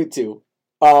 I do too.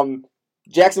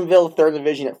 Jacksonville, third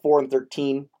division at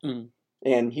 4-13. Mm.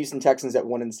 And Houston Texans at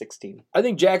 1-16. I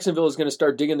think Jacksonville is going to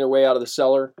start digging their way out of the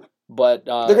cellar. But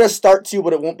they're going to start to,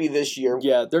 but it won't be this year.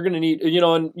 Yeah, they're going to need,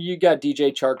 and you got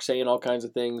DJ Chark saying all kinds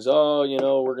of things. Oh,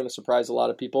 we're going to surprise a lot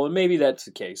of people, and maybe that's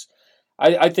the case.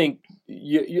 I think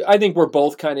I think we're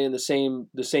both kind of in the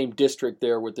same district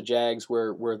there with the Jags,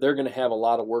 where they're going to have a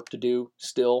lot of work to do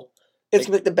still. It's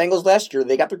like the Bengals last year.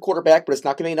 They got their quarterback, but it's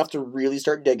not going to be enough to really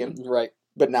start digging. Right.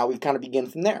 But now we kind of begin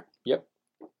from there. Yep.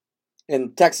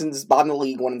 And Texans bottom of the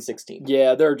league, 1-16.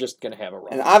 Yeah, they're just going to have a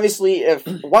run. And obviously, if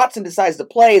Watson decides to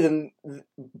play, then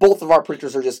both of our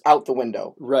predictors are just out the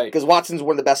window. Right. Because Watson's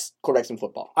one of the best quarterbacks in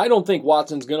football. I don't think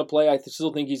Watson's going to play. I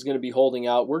still think he's going to be holding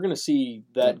out. We're going to see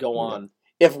that go on.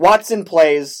 If Watson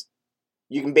plays,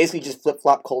 you can basically just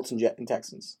flip-flop Colts and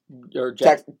Texans. Or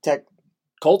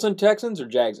Colts and Texans or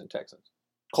Jags and Texans?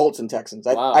 Colts and Texans.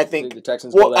 Wow. I think the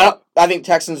Texans go that. I think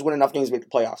Texans win enough games to make the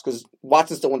playoffs because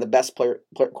Watson's still one of the best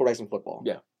quarterbacks in football.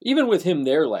 Yeah. Even with him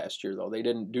there last year, though, they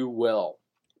didn't do well.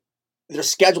 Their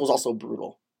schedule is also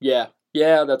brutal. Yeah.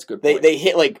 Yeah, that's a good point. They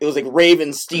hit it was like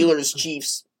Ravens, Steelers,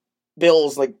 Chiefs,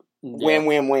 Bills, wham,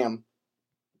 wham, wham.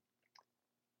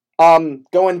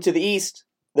 Going to the East,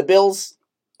 the Bills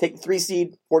take the 3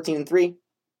 seed, 14-3.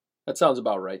 That sounds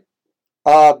about right.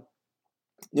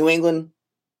 New England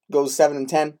goes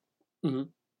 7-10. Mm-hmm.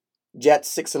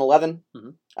 Jets 6-11. Mm-hmm.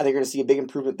 I think you're going to see a big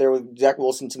improvement there with Zach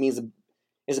Wilson. To me,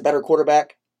 is a better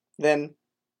quarterback than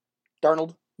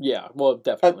Darnold. Yeah, well,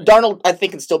 definitely. Darnold, I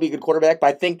think, can still be a good quarterback, but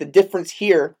I think the difference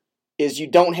here is you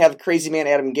don't have crazy man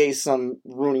Adam Gase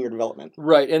ruining your development.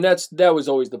 Right, and that was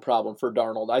always the problem for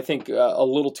Darnold. I think a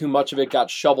little too much of it got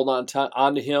shoveled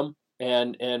onto him,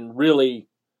 and really,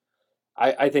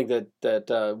 I think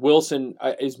that Wilson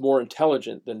is more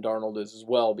intelligent than Darnold is as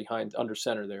well under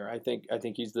center there. I think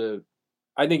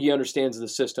he understands the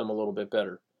system a little bit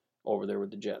better over there with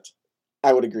the Jets.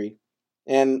 I would agree.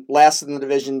 And last in the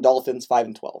division, Dolphins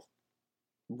 5-12.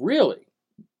 Really?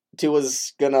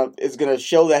 Tua's gonna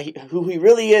show that who he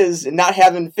really is, and not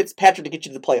having Fitzpatrick to get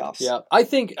you to the playoffs. Yeah, I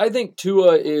think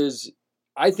Tua is.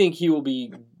 I think he will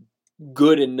be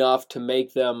good enough to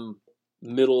make them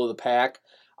middle of the pack.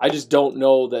 I just don't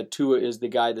know that Tua is the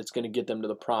guy that's going to get them to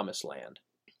the promised land.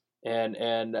 And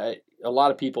a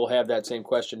lot of people have that same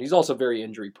question. He's also very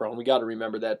injury prone. We got to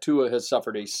remember that Tua has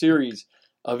suffered a series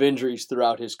of injuries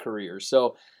throughout his career.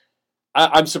 So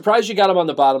I'm surprised you got him on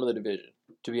the bottom of the division,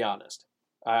 to be honest.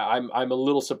 I'm a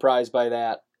little surprised by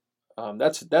that.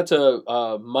 That's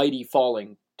a mighty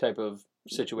falling type of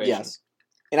situation. Yes.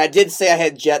 And I did say I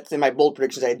had Jets in my bold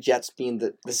predictions. I had Jets being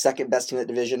the second best team in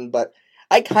the division, but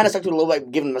I kind of stuck to it a little bit,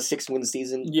 giving them a 6-win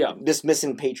season. Yeah.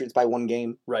 Dismissing Patriots by 1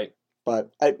 game. Right. But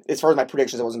as far as my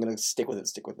predictions, I wasn't going to stick with it.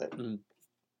 Mm-hmm. And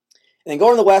then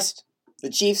going to the West, the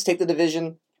Chiefs take the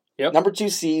division. Yep. Number 2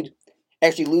 seed.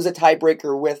 Actually lose a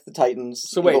tiebreaker with the Titans.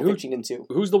 So wait, 15-2.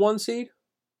 Who's the 1 seed?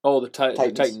 Oh, the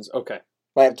Titans. Okay.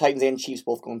 But I have Titans and Chiefs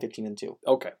both going 15-2.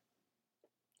 Okay.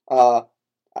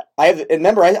 I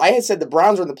had said the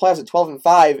Browns were in the playoffs at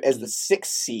 12-5 as the 6th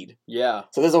seed. Yeah.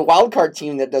 So there's a wild card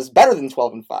team that does better than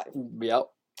 12-5. Yep.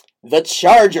 The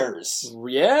Chargers.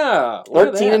 Yeah.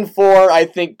 13-4. I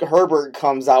think Herbert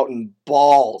comes out and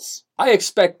balls. I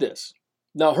expect this.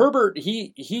 Now Herbert,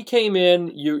 he came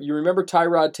in. You remember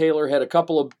Tyrod Taylor had a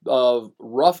couple of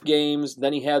rough games.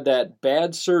 Then he had that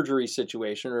bad surgery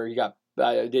situation, or he got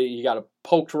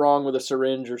poked wrong with a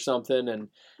syringe or something, and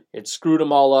it screwed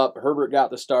them all up. Herbert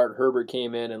got the start. Herbert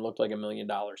came in and looked like $1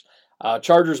 million.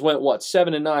 Chargers went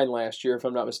 7-9 last year, if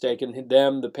I'm not mistaken.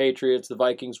 Them, the Patriots, the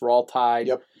Vikings were all tied.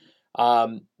 Yep.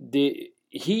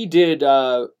 He did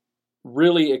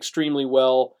really extremely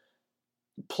well,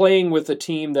 playing with a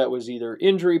team that was either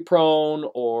injury prone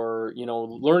or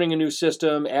learning a new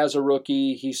system as a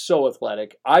rookie. He's so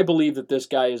athletic. I believe that this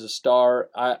guy is a star.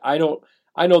 I know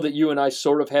that you and I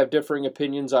sort of have differing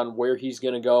opinions on where he's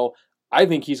going to go. I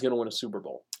think he's going to win a Super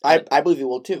Bowl. I believe he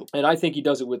will too. And I think he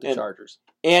does it with the Chargers.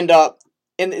 And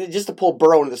just to pull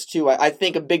Burrow into this too, I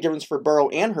think a big difference for Burrow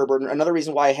and Herbert, another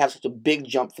reason why I have such a big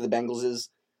jump for the Bengals is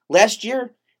last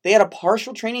year they had a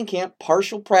partial training camp,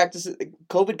 partial practice.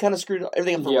 COVID kind of screwed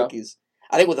everything up for rookies.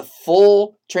 I think with a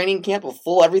full training camp, a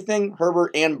full everything,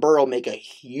 Herbert and Burrow make a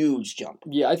huge jump.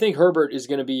 Yeah, I think Herbert is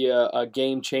going to be a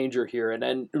game changer here.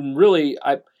 And really,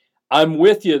 I'm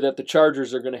with you that the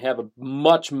Chargers are going to have a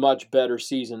much, much better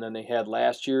season than they had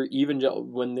last year, even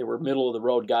when they were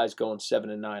middle-of-the-road guys going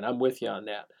 7-9. I'm with you on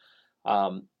that.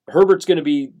 Herbert's going to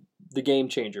be the game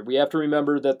changer. We have to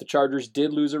remember that the Chargers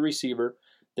did lose a receiver.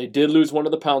 They did lose one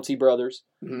of the Pouncey brothers.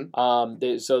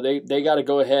 Mm-hmm. So they got to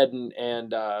go ahead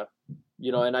and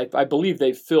I believe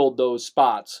they filled those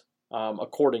spots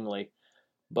accordingly.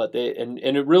 But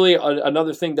it really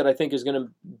another thing that I think is going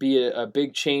to be a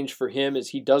big change for him is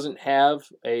he doesn't have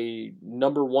a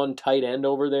number 1 tight end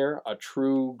over there, a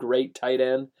true great tight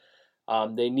end.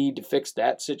 They need to fix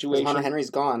that situation. Hunter Henry's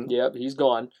gone. Yep, he's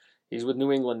gone. He's with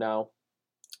New England now.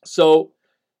 So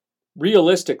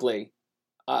realistically,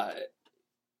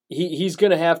 he's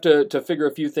going to have to figure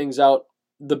a few things out.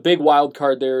 The big wild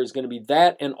card there is going to be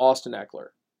that and Austin Eckler.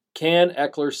 Can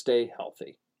Eckler stay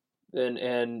healthy?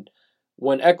 And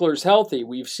when Eckler's healthy,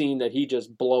 we've seen that he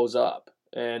just blows up.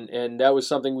 And that was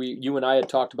something you and I had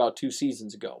talked about 2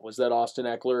 seasons ago, was that Austin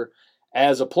Eckler,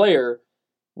 as a player,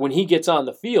 when he gets on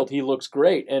the field, he looks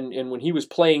great. And when he was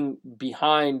playing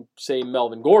behind, say,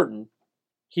 Melvin Gordon,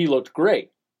 he looked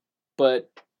great.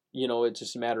 But, it's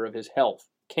just a matter of his health.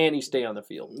 Can he stay on the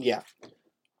field? Yeah.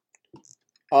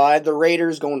 The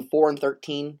Raiders going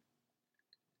 4-13.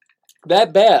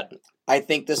 That bad? I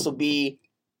think this will be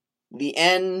the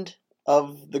end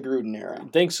of the Gruden era. I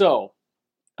think so.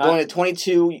 Going to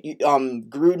 22,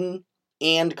 Gruden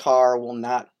and Carr will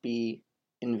not be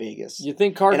in Vegas. You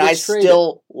think Carr and gets traded? I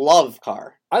still love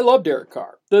Carr. I love Derek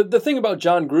Carr. The thing about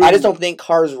John Gruden... I just don't think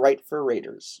Carr's right for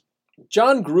Raiders.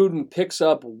 John Gruden picks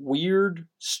up weird,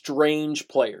 strange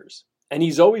players. And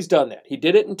he's always done that. He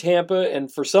did it in Tampa, and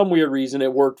for some weird reason,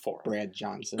 it worked for him. Brad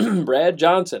Johnson. Brad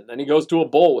Johnson. Then he goes to a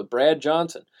bowl with Brad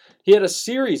Johnson. He had a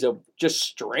series of just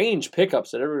strange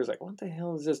pickups that everybody's like, what the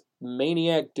hell is this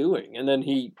maniac doing? And then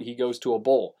he goes to a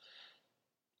bowl.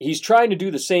 He's trying to do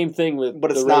the same thing with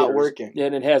but it's the Raiders, not working.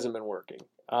 And it hasn't been working.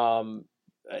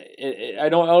 I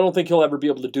don't think he'll ever be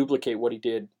able to duplicate what he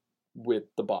did with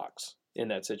the Bucs in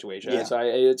that situation. Yeah. So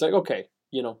it's like, okay,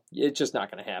 it's just not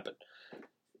going to happen.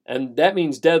 And that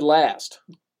means dead last.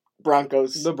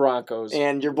 Broncos. The Broncos.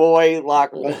 And your boy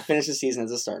Locke won't finish the season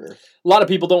as a starter. A lot of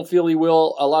people don't feel he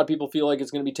will. A lot of people feel like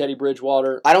it's going to be Teddy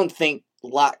Bridgewater. I don't think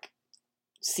Locke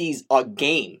sees a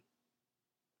game.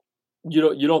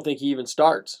 You don't think he even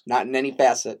starts? Not in any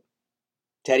facet.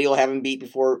 Teddy will have him beat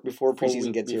before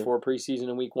preseason gets here. Before preseason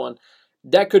in week 1.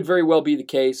 That could very well be the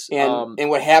case. And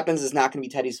what happens is not going to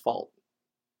be Teddy's fault.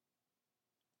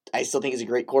 I still think he's a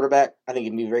great quarterback. I think he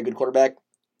can be a very good quarterback.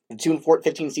 The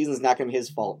 2-15 season is not going to be his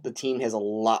fault. The team has a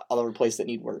lot of other places that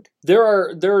need work. There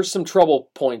are some trouble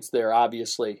points there.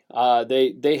 Obviously,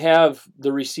 they have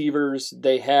the receivers.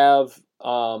 They have.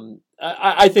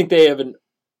 I think they have an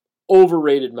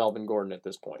overrated Melvin Gordon at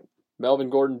this point. Melvin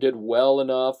Gordon did well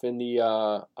enough in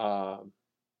the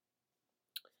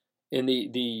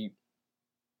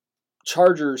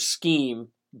Chargers scheme,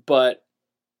 but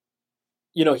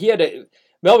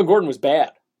Melvin Gordon was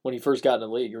bad when he first got in the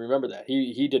league. You remember that.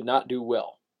 He did not do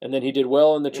well. And then he did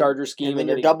well in the Chargers scheme. And then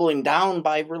you're doubling down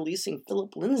by releasing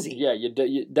Philip Lindsay. Yeah,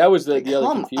 that was the other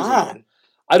confusing one.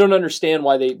 I don't understand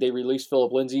why they released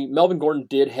Philip Lindsay. Melvin Gordon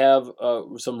did have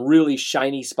some really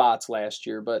shiny spots last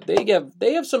year, but they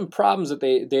have some problems that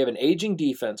they have an aging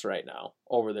defense right now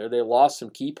over there. They lost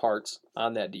some key parts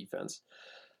on that defense.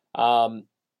 Von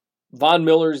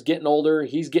Miller's getting older.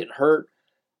 He's getting hurt.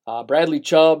 Bradley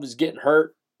Chubb is getting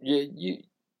hurt.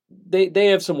 They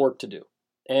have some work to do.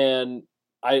 And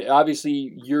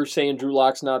obviously you're saying Drew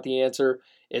Lock's not the answer.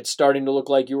 It's starting to look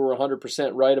like you were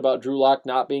 100% right about Drew Lock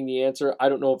not being the answer. I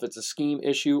don't know if it's a scheme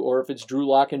issue or if it's Drew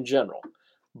Lock in general.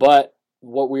 But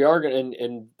what we are going to,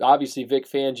 and obviously Vic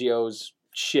Fangio's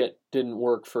shit didn't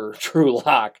work for Drew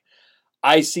Lock.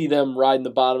 I see them riding the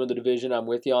bottom of the division. I'm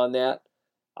with you on that.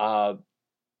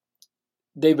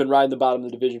 They've been riding the bottom of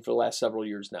the division for the last several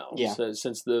years now,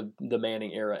 since the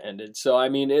Manning era ended. So, I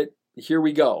mean, here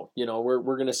we go. We're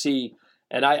going to see,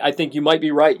 and I think you might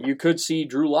be right. You could see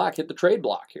Drew Lock hit the trade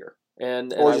block here.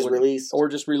 Or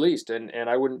just released. And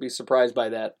I wouldn't be surprised by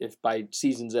that if by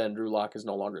season's end Drew Lock is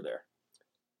no longer there.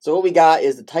 So what we got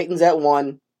is the Titans at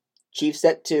 1, Chiefs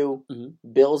at 2,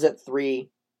 Bills at 3,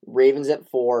 Ravens at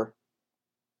 4,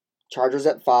 Chargers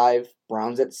at 5,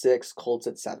 Browns at 6, Colts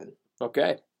at 7.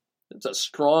 Okay. It's a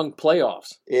strong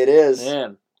playoffs. It is.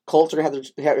 Man. Colts are going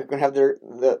to have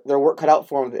their work cut out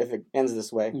for them if it ends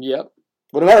this way. Yep.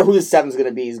 But no matter who the 7's going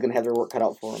to be, he's going to have their work cut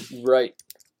out for him. Right.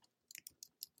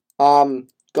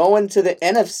 Going to the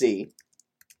NFC.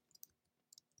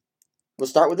 We'll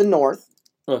start with the North.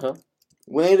 Uh-huh.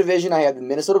 Winning the division, I have the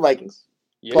Minnesota Vikings.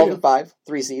 12-5,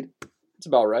 3 seed. That's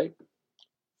about right.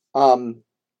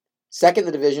 Second in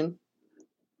the division,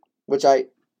 which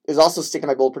is also sticking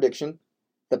my bold prediction,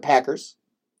 the Packers.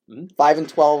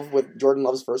 5-12 with Jordan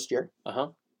Love's first year. Uh-huh.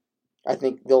 I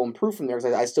think they'll improve from there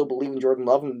because I still believe in Jordan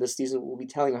Love, and this season will be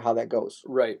telling how that goes.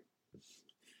 Right.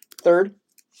 Third,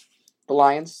 the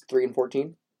Lions,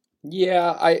 3-14.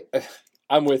 Yeah,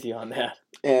 I'm with you on that.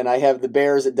 And I have the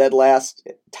Bears at dead last,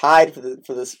 tied for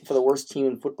the worst team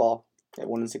in football at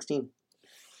 1-16.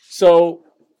 So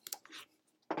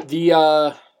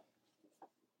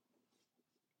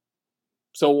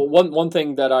one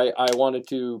thing that I wanted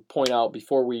to point out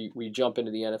before we jump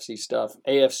into the NFC stuff,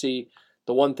 AFC,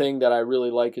 The one thing that I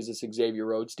really like is this Xavier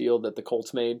Rhodes deal that the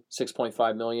Colts made,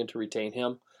 $6.5 million to retain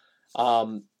him.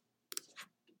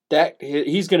 That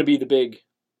he's going to be the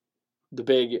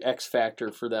big X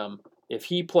factor for them. If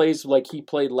he plays like he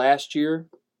played last year,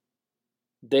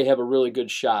 they have a really good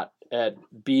shot at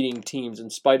beating teams in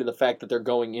spite of the fact that they're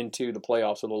going into the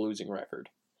playoffs with a losing record.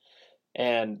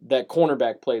 And that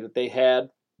cornerback play that they had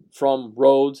from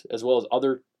Rhodes, as well as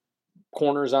other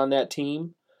corners on that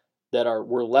team that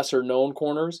were lesser known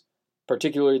corners,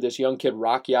 particularly this young kid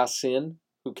Rock Ya-Sin,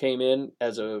 who came in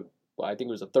as I think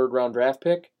it was a 3rd round draft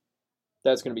pick.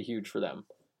 That's going to be huge for them.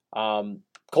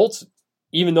 Colts,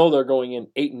 even though they're going in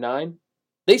 8-9,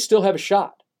 they still have a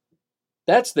shot.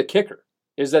 That's the kicker,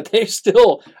 is that they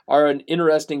still are an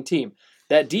interesting team.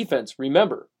 That defense,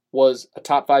 remember, was a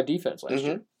top 5 defense last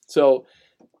year. So,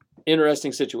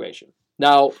 interesting situation.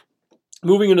 Now,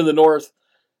 moving into the North,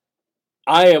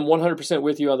 I am 100%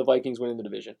 with you on the Vikings winning the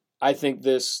division. I think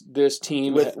this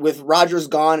team with Rodgers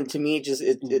gone, to me,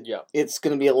 it's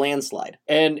going to be a landslide.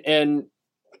 And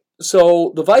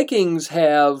so the Vikings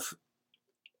have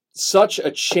such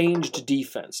a changed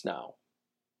defense now.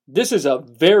 This is a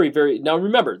very, very... Now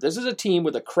remember, this is a team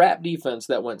with a crap defense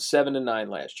that went 7-9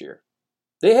 last year.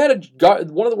 They had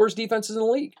one of the worst defenses in the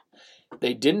league.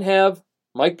 They didn't have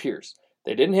Mike Pierce.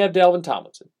 They didn't have Dalvin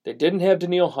Tomlinson. They didn't have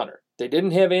Danielle Hunter. They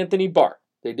didn't have Anthony Barr.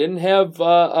 They didn't have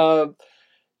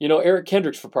Eric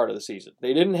Kendricks for part of the season.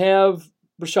 They didn't have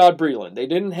Rashad Breeland. They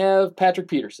didn't have Patrick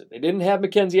Peterson. They didn't have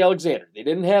Mackenzie Alexander. They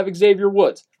didn't have Xavier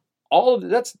Woods.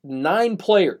 That's 9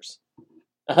 players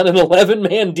on an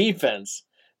 11-man defense.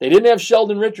 They didn't have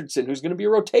Sheldon Richardson, who's going to be a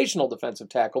rotational defensive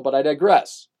tackle, but I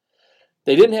digress.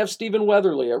 They didn't have Stephen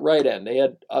Weatherly at right end. They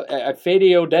had Fede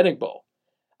Odenigbo.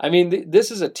 I mean,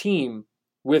 this is a team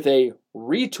with a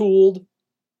retooled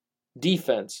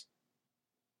defense,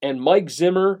 and Mike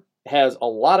Zimmer has a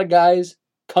lot of guys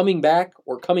coming back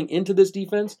or coming into this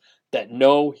defense that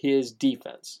know his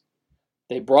defense.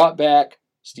 They brought back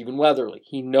Stephen Weatherly.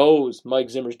 He knows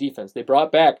Mike Zimmer's defense. They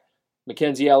brought back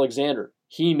Mackenzie Alexander.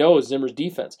 He knows Zimmer's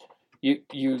defense.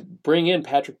 You bring in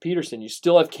Patrick Peterson. You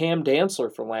still have Cam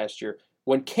Dantzler from last year.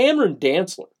 When Cameron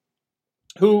Dantzler,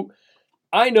 who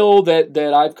I know that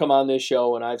I've come on this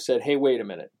show and I've said, hey, wait a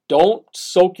minute. Don't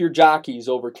soak your jockeys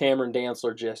over Cameron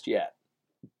Dantzler just yet.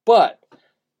 But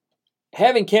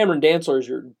having Cameron Dantzler as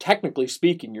technically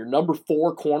speaking, your number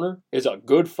 4 corner is a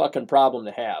good fucking problem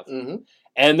to have. Mm-hmm.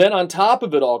 And then on top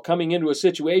of it all, coming into a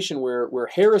situation where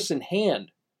Harrison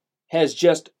Hand has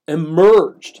just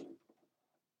emerged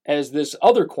as this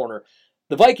other corner,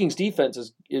 the Vikings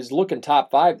defense is looking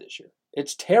top 5 this year.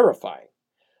 It's terrifying.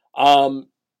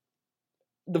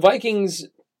 The Vikings,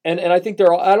 and I think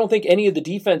I don't think any of the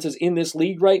defenses in this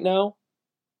league right now,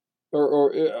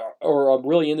 or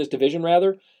really in this division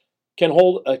rather, can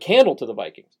hold a candle to the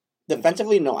Vikings.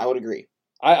 Defensively, no, I would agree.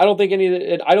 I don't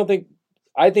think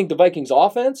I think the Vikings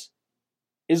offense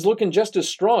is looking just as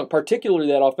strong. Particularly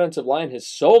that offensive line has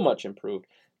so much improved.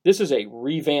 This is a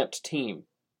revamped team,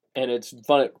 and it's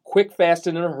fun, quick, fast,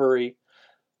 and in a hurry,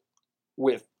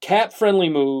 with cap-friendly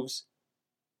moves.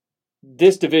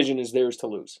 This division is theirs to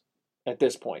lose at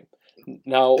this point.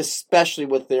 Now, especially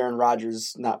with Aaron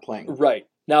Rodgers not playing. Right.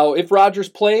 Now, if Rodgers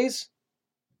plays,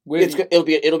 it'll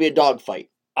be a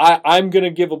dogfight. I'm going to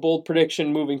give a bold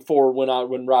prediction moving forward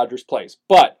when Rodgers plays.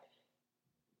 But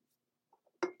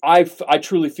I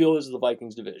truly feel this is the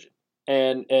Vikings division.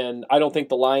 And I don't think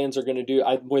the Lions are going to do.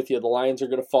 I'm with you. The Lions are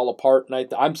going to fall apart.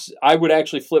 And I would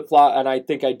actually flip-flop, and I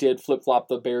think I did flip-flop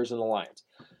the Bears and the Lions.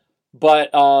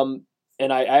 But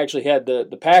and I actually had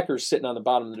the Packers sitting on the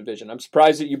bottom of the division. I'm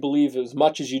surprised that you believe as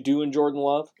much as you do in Jordan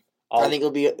Love. I think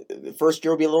the first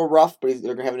year will be a little rough, but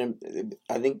they're going to have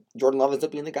I think Jordan Love ends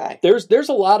up being the guy. There's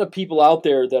a lot of people out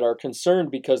there that are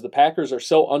concerned because the Packers are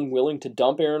so unwilling to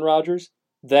dump Aaron Rodgers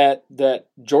that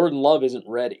Jordan Love isn't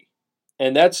ready.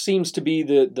 And that seems to be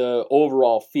the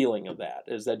overall feeling of that,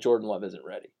 is that Jordan Love isn't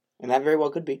ready. And that very well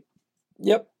could be.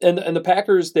 Yep. And the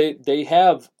Packers, they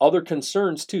have other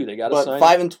concerns too. They got to sign.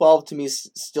 5-12 to me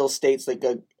still states like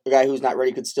a guy who's not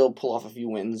ready could still pull off a few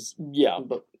wins. Yeah.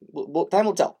 But time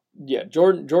will tell. Yeah,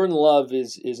 Jordan Love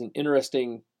is an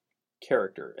interesting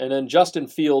character. And then Justin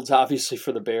Fields, obviously,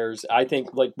 for the Bears. I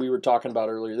think, like we were talking about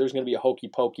earlier, there's going to be a hokey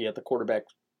pokey at the quarterback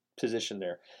position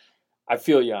there. I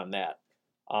feel you on that.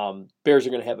 Bears are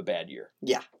going to have a bad year.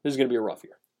 Yeah. This is going to be a rough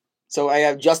year. So I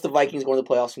have just the Vikings going to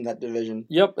the playoffs from that division.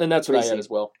 Yep, and that's what I had as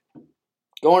well.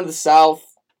 Going to the South.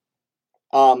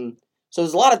 So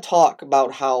there's a lot of talk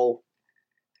about how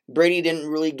Brady didn't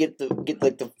really get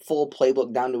the full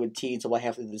playbook down to a T until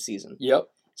half of the season. Yep.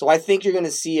 So I think you're going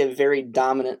to see a very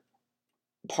dominant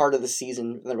part of the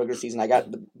season, the regular season, I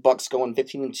got the Bucks going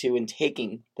 15-2 and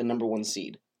taking the number 1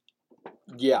 seed.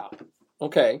 Yeah.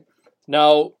 Okay.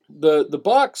 Now the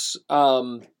Bucks,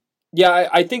 I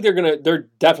think they're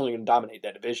definitely gonna dominate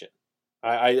that division.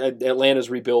 Atlanta's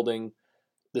rebuilding.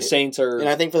 The Saints are, and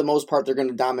I think for the most part they're going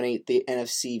to dominate the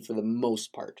NFC for the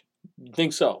most part.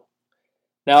 Think so.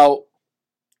 Now,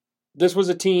 this was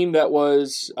a team that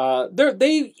was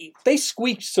they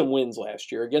squeaked some wins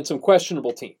last year against some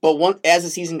questionable teams. But as the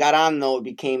season got on, though, it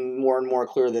became more and more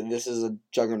clear that this is a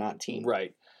juggernaut team.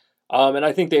 Right. And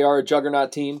I think they are a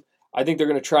juggernaut team. I think they're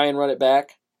going to try and run it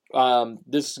back.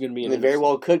 This is going to be they very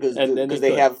well could because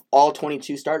they have all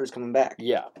 22 starters coming back.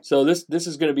 Yeah. So this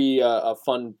is going to be a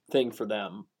fun thing for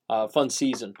them. Fun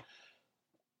season.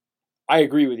 I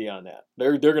agree with you on that.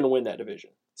 They're going to win that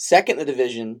division. Second in the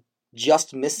division,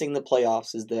 just missing the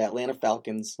playoffs, is the Atlanta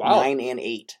Falcons. Wow.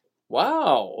 9-8.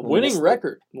 Wow. Winning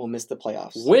record. We'll miss the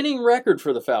playoffs. Winning record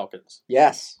for the Falcons.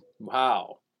 Yes.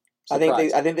 Wow.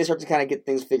 Surprised. I think they start to kind of get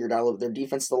things figured out. Their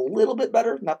defense is a little bit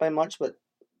better, not by much, but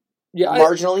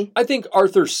marginally. I think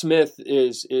Arthur Smith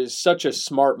is such a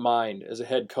smart mind as a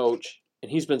head coach, and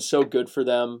he's been so good for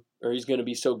them, or he's going to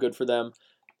be so good for them.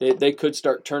 They could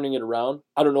start turning it around.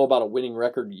 I don't know about a winning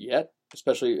record yet,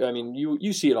 especially, I mean,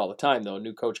 you see it all the time, though. A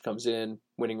new coach comes in,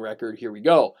 winning record, here we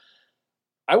go.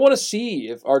 I want to see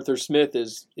if Arthur Smith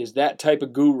is that type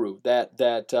of guru, that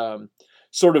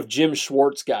sort of Jim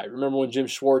Schwartz guy. Remember when Jim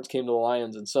Schwartz came to the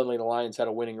Lions and suddenly the Lions had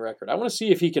a winning record? I want to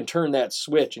see if he can turn that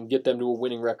switch and get them to a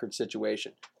winning record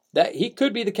situation. That he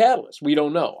could be the catalyst. We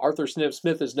don't know. Arthur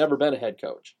Smith has never been a head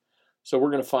coach, so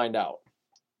we're going to find out.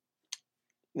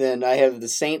 Then I have the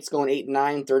Saints going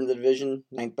 8-9, third in the division,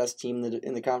 9th best team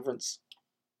in the conference.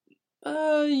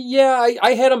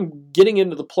 I had them getting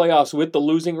into the playoffs with the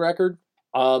losing record.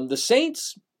 The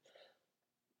Saints,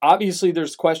 obviously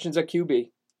there's questions at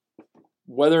QB.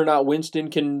 Whether or not Winston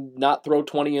can not throw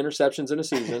 20 interceptions in a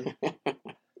season.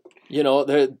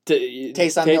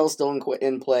 Taysom Hill's still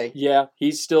in play. Yeah,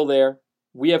 he's still there.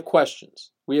 We have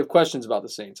questions. We have questions about the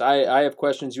Saints. I have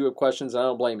questions. You have questions. I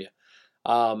don't blame you.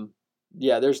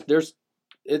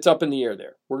 It's up in the air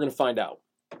there. We're going to find out.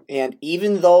 And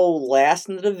even though last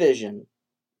in the division,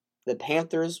 the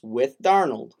Panthers with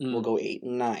Darnold will go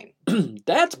 8-9.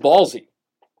 That's ballsy.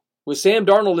 With Sam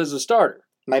Darnold as a starter.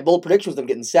 My bold prediction was them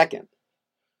getting second.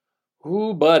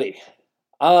 Ooh, buddy.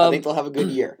 I think they'll have a good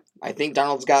year. I think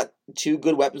Darnold's got 2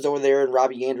 good weapons over there, and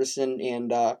Robbie Anderson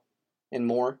and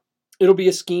more. It'll be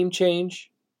a scheme change.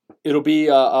 It'll be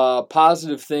a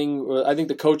positive thing. I think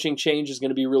the coaching change is going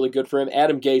to be really good for him.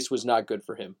 Adam Gase was not good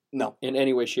for him. No. In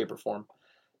any way, shape, or form.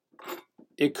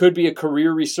 It could be a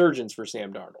career resurgence for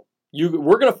Sam Darnold.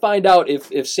 We're going to find out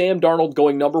if Sam Darnold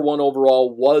going number 1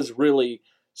 overall was really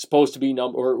supposed to be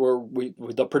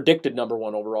the predicted number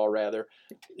 1 overall, rather,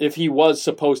 if he was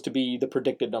supposed to be the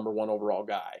predicted number 1 overall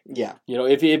guy. Yeah.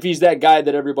 If he's that guy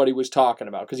that everybody was talking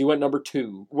about, because he went number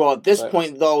 2. Well, at this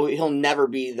point, though, he'll never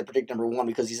be the predicted number 1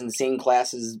 because he's in the same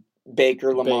class as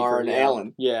Baker, Lamar, and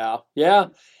Allen. Yeah.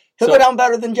 He'll go down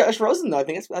better than Josh Rosen, though. I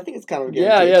think it's kind of a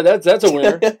guarantee. Yeah, that's a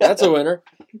winner. That's a winner.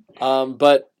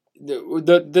 But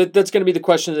that's going to be the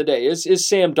question of the day. Is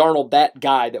Sam Darnold that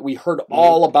guy that we heard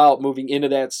all about moving into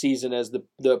that season as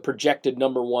the projected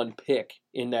number 1 pick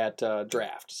in that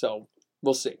draft? So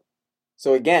we'll see.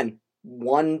 So again,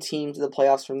 1 team to the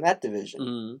playoffs from that division.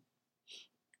 Mm-hmm.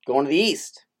 Going to the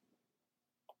East.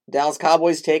 Dallas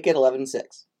Cowboys take it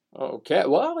 11-6. Okay.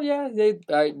 Well, yeah,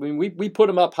 we put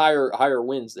them up higher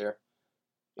wins there.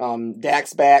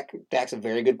 Dak's back. Dak's a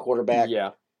very good quarterback.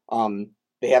 Yeah.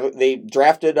 They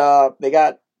drafted they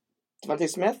got Devontae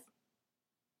Smith?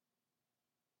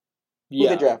 Yeah.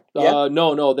 Who they draft? Yeah?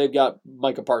 No, they've got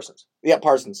Micah Parsons. Yeah,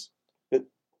 Parsons. But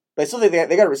I still think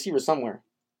they got a receiver somewhere.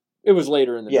 It was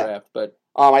later in the draft, but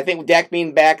I think Dak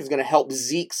being back is going to help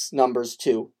Zeke's numbers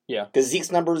too. Yeah. Because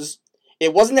Zeke's numbers,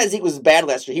 it wasn't that Zeke was bad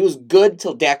last year. He was good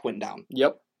till Dak went down.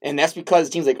 Yep. And that's because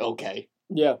the team's like, okay.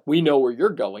 Yeah, we know where you're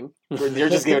going. They're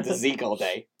just giving it to Zeke all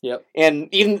day. Yep. And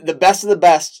even the best of the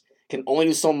best can only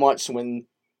do so much when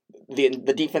the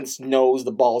defense knows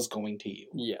the ball's going to you.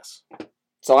 Yes.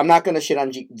 So I'm not going to shit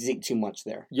on Zeke too much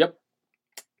there. Yep.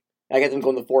 I get them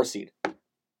going to the 4 seed.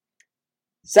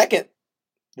 Second,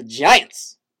 the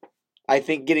Giants. I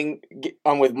think getting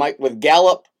with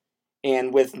Gallup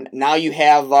and with now you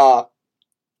have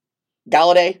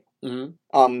Galladay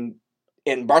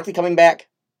and Barkley coming back.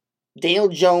 Daniel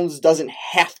Jones doesn't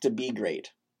have to be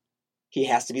great. He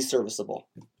has to be serviceable.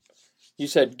 You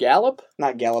said Gallup?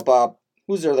 Not Gallup.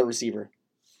 Who's their other receiver?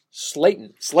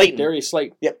 Slayton. Darius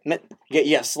Slayton. Yep.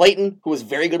 Yeah, Slayton, who was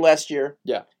very good last year.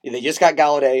 Yeah. They just got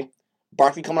Galladay.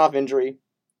 Barkley coming off injury.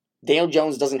 Daniel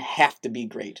Jones doesn't have to be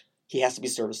great. He has to be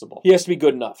serviceable. He has to be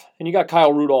good enough. And you got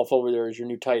Kyle Rudolph over there as your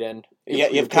new tight end. Yeah,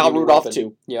 you have Kyle Rudolph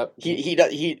too. Yep.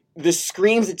 This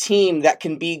screams a team that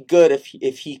can be good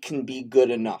if he can be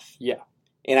good enough. Yeah.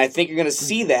 And I think you're going to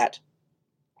see that,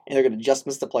 and they're going to just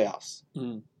miss the playoffs.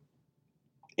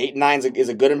 8-9 is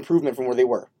a good improvement from where they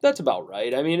were. That's about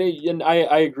right. I mean, and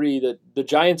I agree that the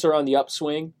Giants are on the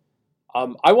upswing.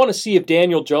 I want to see if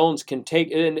Daniel Jones can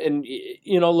take and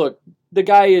look, the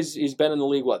guy he's been in the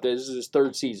league. What, this is his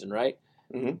third season, right?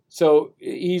 Mm-hmm. So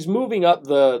he's moving up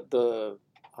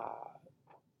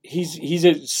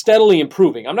he's steadily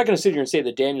improving. I'm not going to sit here and say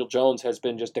that Daniel Jones has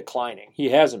been just declining. He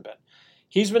hasn't been.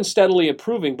 He's been steadily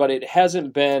improving, but it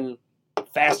hasn't been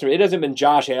faster. It hasn't been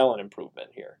Josh Allen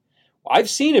improvement here. I've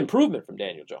seen improvement from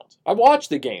Daniel Jones. I've watched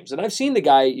the games, and I've seen the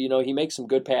guy, he makes some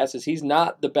good passes. He's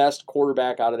not the best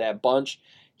quarterback out of that bunch.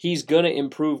 He's going to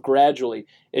improve gradually.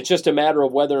 It's just a matter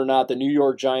of whether or not the New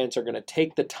York Giants are going to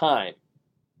take the time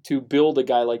to build a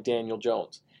guy like Daniel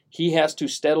Jones. He has to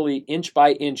steadily, inch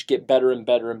by inch, get better and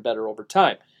better and better over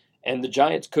time. And the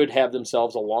Giants could have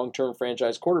themselves a long-term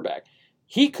franchise quarterback.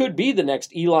 He could be the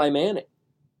next Eli Manning.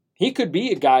 He could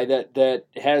be a guy that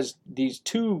has these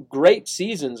 2 great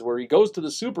seasons where he goes to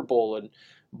the Super Bowl and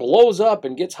blows up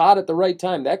and gets hot at the right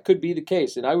time. That could be the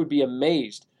case, and I would be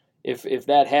amazed if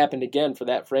that happened again for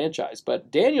that franchise. But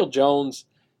Daniel Jones,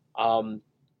 I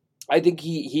think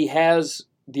he has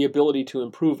the ability to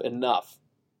improve enough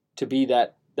to be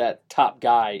that top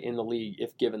guy in the league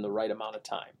if given the right amount of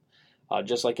time,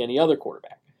 just like any other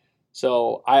quarterback.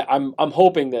 So I'm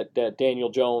hoping that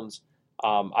Daniel Jones,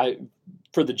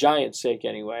 for the Giants' sake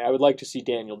anyway, I would like to see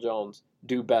Daniel Jones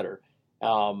do better.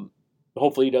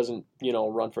 Hopefully he doesn't,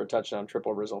 run for a touchdown trip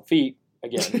over his own feet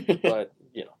again, but,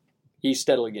 he's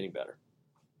steadily getting better.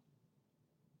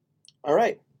 All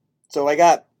right. So I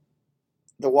got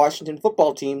the Washington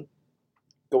football team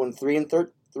going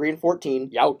 3-14.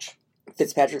 Youch.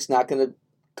 Fitzpatrick's not going to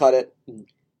cut it.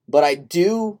 But I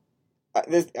do...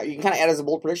 you can kind of add as a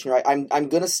bold prediction, right? I'm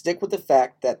going to stick with the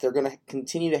fact that they're going to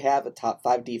continue to have a top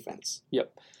 5 defense.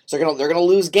 Yep. So they're going to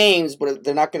lose games, but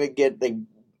they're not going to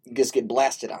get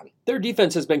blasted on. Their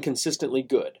defense has been consistently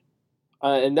good.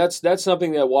 And that's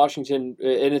something that Washington,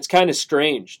 and it's kind of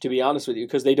strange, to be honest with you,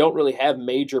 because they don't really have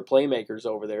major playmakers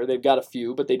over there. They've got a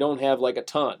few, but they don't have like a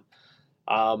ton.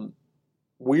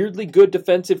 Weirdly good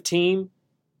defensive team,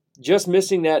 just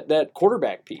missing that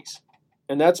quarterback piece.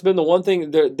 And that's been the one thing.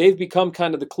 They've become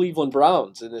kind of the Cleveland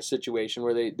Browns in this situation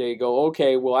where they go,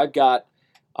 okay, well, I've got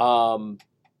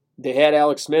they had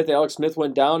Alex Smith. Alex Smith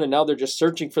went down, and now they're just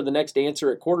searching for the next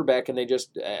answer at quarterback, and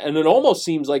it almost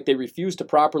seems like they refuse to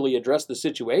properly address the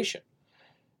situation.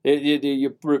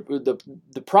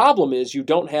 The problem is you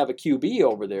don't have a QB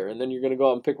over there, and then you're going to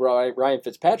go out and pick Ryan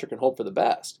Fitzpatrick and hope for the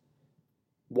best.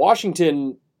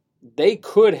 Washington, they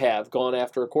could have gone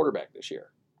after a quarterback this year.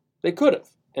 They could have,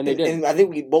 and they didn't. And I think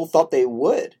we both thought they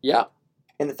would. Yeah.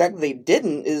 And the fact that they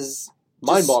didn't is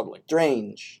mind-boggling.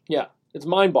 Strange. Yeah, it's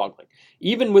mind-boggling.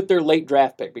 Even with their late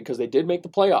draft pick, because they did make the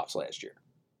playoffs last year.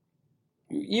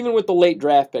 Even with the late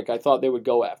draft pick, I thought they would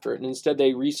go after it. And instead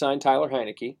they re-signed Tyler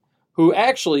Heineke, who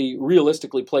actually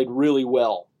realistically played really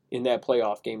well in that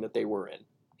playoff game that they were in.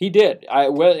 He did.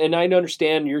 And I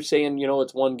understand you're saying,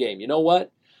 it's one game. You know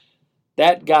what?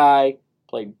 That guy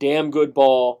played damn good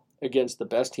ball against the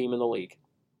best team in the league.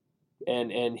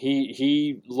 And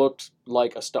he looked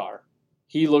like a star.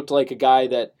 He looked like a guy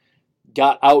that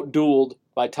got out-dueled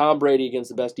by Tom Brady against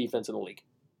the best defense in the league.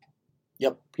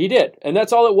 Yep. He did. And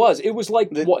that's all it was. It was like...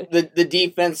 The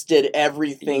defense did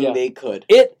everything they could.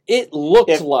 It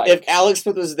looked like... If Alex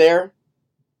Smith was there...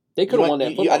 They could have won that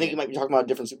football game. I think you might be talking about a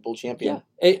different Super Bowl champion.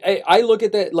 Yeah. I look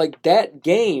at that, like that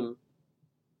game,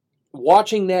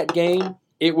 watching that game,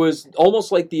 it was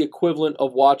almost like the equivalent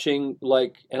of watching,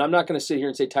 and I'm not going to sit here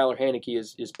and say Tyler Heineke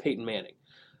is Peyton Manning,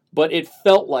 but it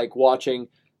felt like watching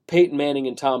Peyton Manning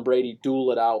and Tom Brady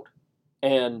duel it out,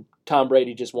 and Tom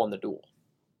Brady just won the duel.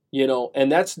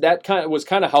 And that was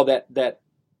kind of how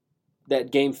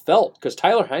that game felt, because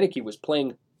Tyler Heineke was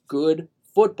playing good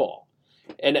football.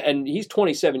 And he's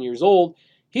 27 years old.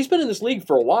 He's been in this league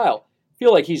for a while. I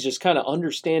feel like he's just kind of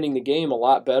understanding the game a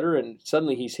lot better, and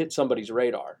suddenly he's hit somebody's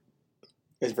radar.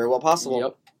 It's very well possible.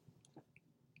 Yep.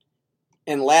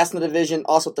 And last in the division,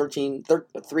 also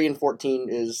 3-14,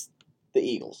 is the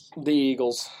Eagles. The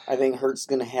Eagles. I think Hurts is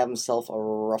going to have himself a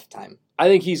rough time. I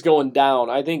think he's going down.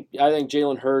 I think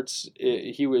Jalen Hurts,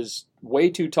 he was way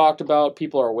too talked about.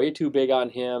 People are way too big on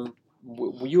him.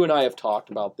 You and I have talked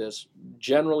about this.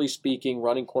 Generally speaking,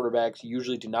 running quarterbacks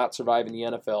usually do not survive in the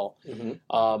NFL.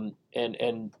 Mm-hmm.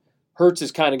 And Hurts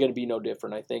is kind of going to be no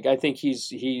different, I think. I think he's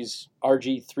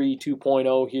RG3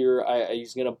 2.0 here.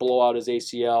 He's going to blow out his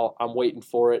ACL. I'm waiting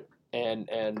for it.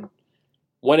 And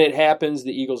when it happens,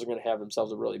 the Eagles are going to have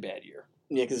themselves a really bad year.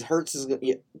 Yeah, because Hurts is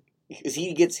because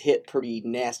he gets hit pretty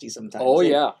nasty sometimes. Oh,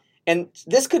 yeah. And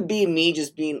this could be me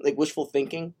just being like wishful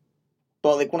thinking.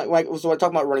 But like when I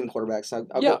talk about running quarterbacks,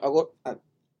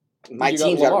 my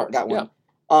team's got one.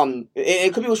 Yeah.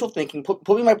 It could be wishful thinking. Put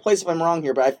me in my place if I'm wrong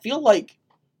here, but I feel like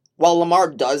while Lamar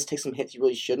does take some hits he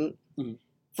really shouldn't,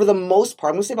 for the most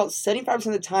part, I'm going to say about 75%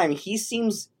 of the time, he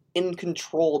seems in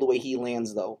control the way he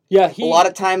lands, though. Yeah, a lot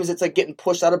of times it's like getting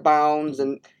pushed out of bounds,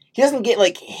 and he doesn't get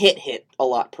like hit a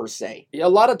lot per se. Yeah, a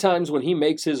lot of times when he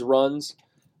makes his runs,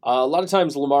 a lot of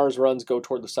times Lamar's runs go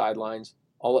toward the sidelines.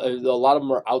 A lot of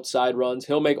them are outside runs.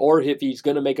 He'll make, or if he's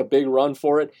going to make a big run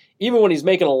for it, even when he's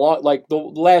making a long, like the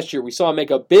last year, we saw him make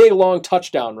a big long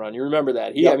touchdown run. You remember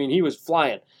that? I mean, he was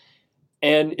flying.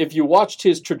 And if you watched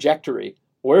his trajectory,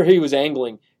 where he was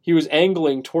angling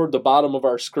toward the bottom of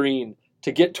our screen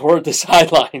to get toward the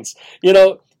sidelines. You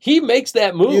know, he makes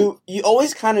that move. You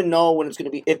always kind of know when it's going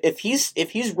to be if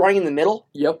he's running in the middle.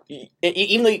 Yep.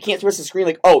 Even though you can't see the rest of the screen,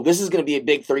 like, oh, this is going to be a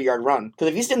big 30-yard run. Because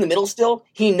if he's in the middle still,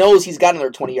 he knows he's got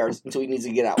another 20 yards until he needs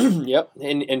to get out. Yep.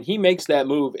 And he makes that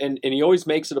move, and he always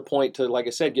makes it a point to, like I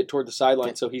said, get toward the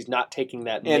sideline, so he's not taking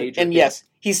that major. And yes,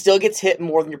 he still gets hit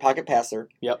more than your pocket passer.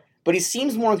 Yep. But he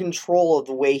seems more in control of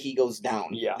the way he goes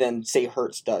down than, say,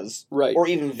 Hurts does. Right. Or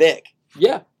even Vic.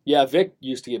 Yeah. Yeah, Vic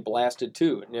used to get blasted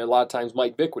too. And a lot of times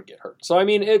Mike Vick would get hurt. So, I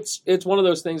mean, it's one of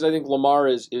those things. I think Lamar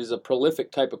is a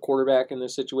prolific type of quarterback in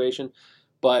this situation.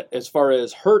 But as far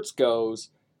as Hurts goes,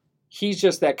 he's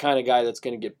just that kind of guy that's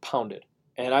going to get pounded.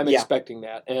 And I'm expecting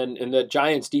that. And the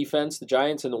Giants defense, the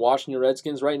Giants and the Washington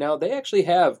Redskins right now, they actually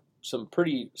have some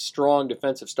pretty strong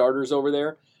defensive starters over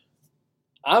there.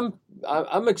 I'm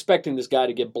expecting this guy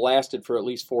to get blasted for at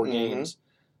least 4 games,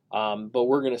 but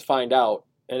we're going to find out.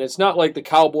 And it's not like the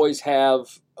Cowboys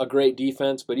have a great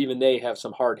defense, but even they have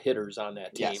some hard hitters on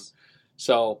that team. Yes.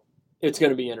 So it's going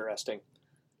to be interesting.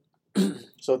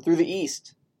 So through the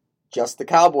East, just the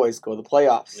Cowboys go to the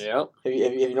playoffs. Yeah. Have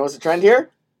you noticed a trend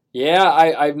here? Yeah,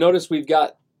 I've noticed we've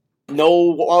got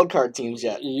no wild card teams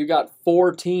yet. You got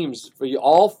 4 teams.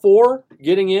 All 4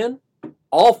 getting in?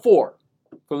 All 4.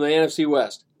 From the NFC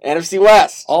West. NFC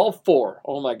West. All 4.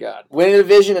 Oh, my God. Winning the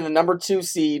division and the number 2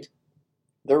 seed,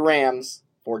 the Rams,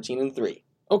 14-3.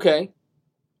 Okay.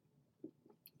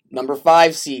 Number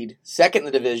 5 seed, second in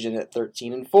the division at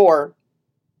 13-4,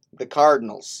 the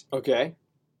Cardinals. Okay.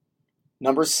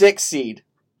 Number 6 seed,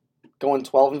 going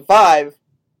 12-5,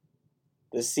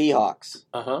 the Seahawks.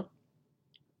 Uh-huh.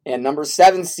 And number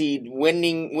 7 seed,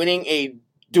 winning a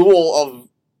duel of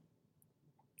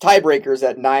tiebreakers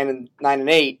at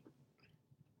 9-8,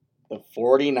 the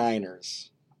 49ers.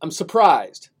 I'm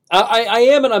surprised. I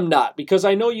am and I'm not, because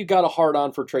I know you got a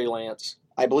hard-on for Trey Lance.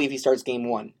 I believe he starts game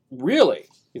 1. Really?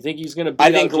 You think he's going to beat I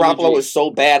think Garoppolo was so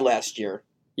bad last year.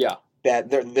 Yeah. That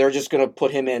they're just going to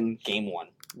put him in game 1.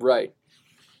 Right.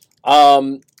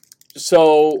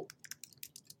 So,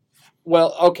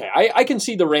 well, okay. I can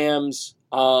see the Rams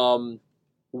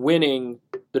winning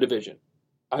the division.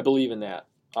 I believe in that.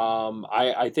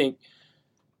 I think,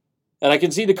 and I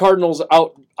can see the Cardinals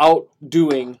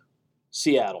outdoing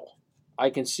Seattle. I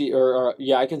can see,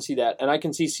 I can see that, and I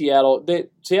can see Seattle.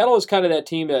 Seattle is kind of that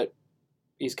team that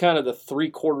is kind of the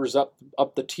 3/4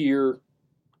 up the tier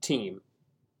team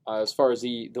as far as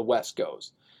the West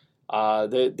goes.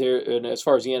 And as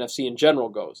far as the NFC in general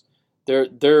goes,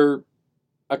 they're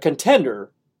a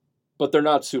contender, but they're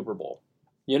not Super Bowl.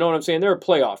 You know what I'm saying? They're a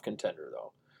playoff contender,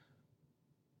 though.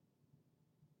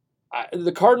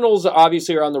 The Cardinals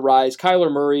obviously are on the rise.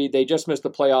 Kyler Murray, they just missed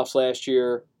the playoffs last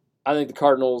year. I think the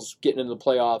Cardinals getting into the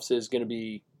playoffs is going to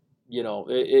be, now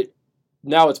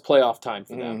it's playoff time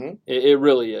for them. Mm-hmm. It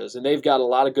really is. And they've got a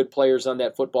lot of good players on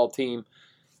that football team.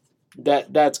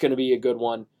 That's going to be a good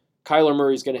one. Kyler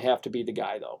Murray's going to have to be the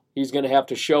guy, though. He's going to have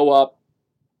to show up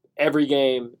every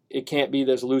game. It can't be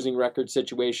this losing record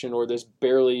situation or this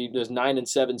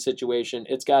 9-7 situation.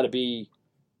 It's got to be,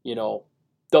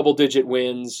 double-digit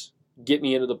wins, get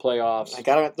me into the playoffs. I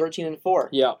got him at 13-4.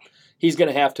 Yeah. He's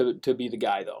going to have to be the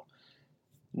guy, though.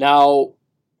 Now,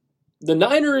 the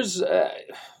Niners,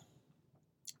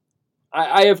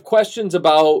 I have questions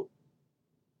about,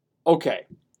 okay,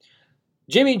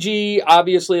 Jimmy G,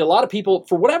 obviously, a lot of people,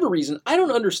 for whatever reason, I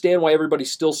don't understand why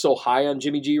everybody's still so high on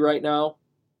Jimmy G right now.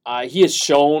 He has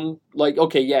shown,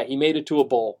 he made it to a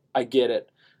bowl. I get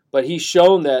it. But he's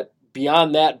shown that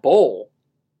beyond that bowl,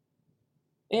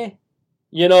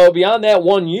 beyond that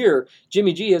 1 year,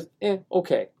 Jimmy G is,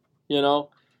 okay.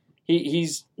 He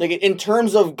He's like in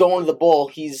terms of going to the bowl,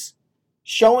 he's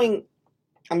showing.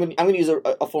 I'm gonna use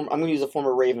a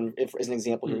former Raven as an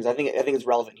example here because I think it's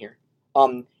relevant here.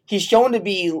 He's shown to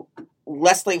be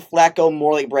less like Flacco,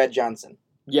 more like Brad Johnson.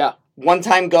 Yeah. One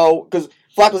time go because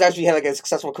Flacco's actually had like a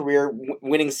successful career,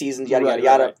 winning seasons, yada yada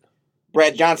yada. Right.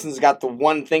 Brad Johnson's got the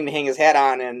one thing to hang his hat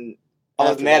on, and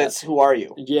other than that, it's who are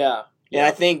you? Yeah. And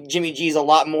I think Jimmy G's a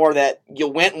lot more that you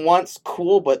went once,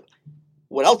 cool, but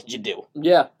what else did you do?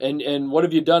 Yeah, and what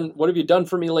have you done? What have you done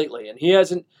for me lately? And he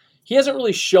hasn't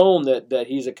really shown that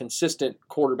he's a consistent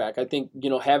quarterback. I think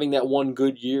having that one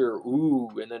good year,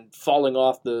 and then falling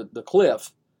off the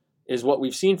cliff, is what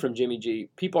we've seen from Jimmy G.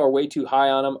 People are way too high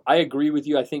on him. I agree with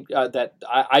you. I think that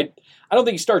I don't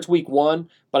think he starts week 1,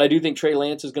 but I do think Trey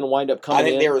Lance is going to wind up coming in. I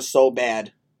think they were so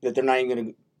bad that they're not even going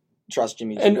to trust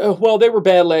Jimmy G. And they were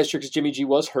bad last year because Jimmy G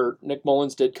was hurt. Nick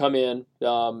Mullins did come in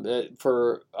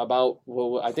for about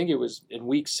I think it was in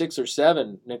week 6 or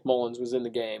 7. Nick Mullins was in the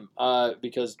game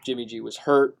because Jimmy G was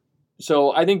hurt.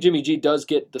 So I think Jimmy G does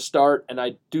get the start, and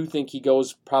I do think he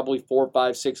goes probably 4,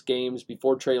 5, 6 games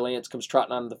before Trey Lance comes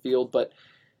trotting onto the field. But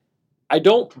I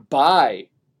don't buy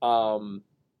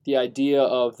the idea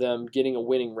of them getting a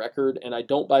winning record, and I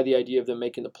don't buy the idea of them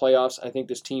making the playoffs. I think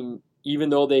this team,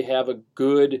 even though they have a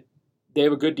good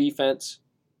defense,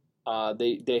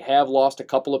 they have lost a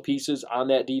couple of pieces on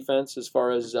that defense as far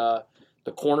as the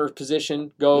corner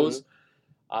position goes.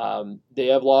 Mm-hmm. They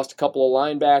have lost a couple of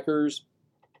linebackers.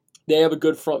 They have a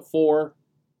good front four.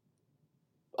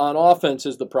 On offense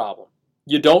is the problem.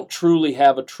 You don't truly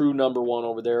have a true number 1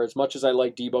 over there. As much as I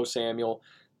like Deebo Samuel,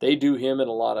 they do him in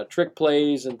a lot of trick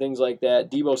plays and things like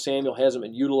that. Deebo Samuel hasn't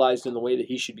been utilized in the way that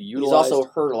he should be utilized. He's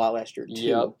also hurt a lot last year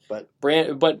too. Yep.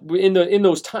 But in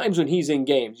those times when he's in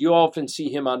games, you often see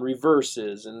him on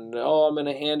reverses and I'm going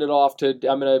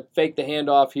to fake the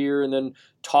handoff here and then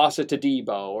toss it to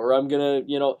Deebo, or I'm going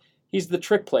to he's the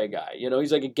trick play guy.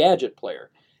 He's like a gadget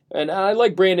player. And I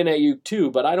like Brandon Ayuk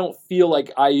too, but I don't feel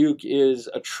like Ayuk is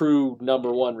a true number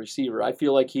 1 receiver. I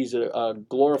feel like he's a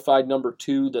glorified number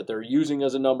 2 that they're using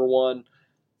as a number 1.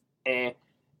 And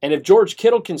if George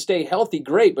Kittle can stay healthy,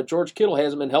 great, but George Kittle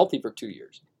hasn't been healthy for 2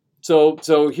 years. So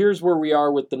here's where we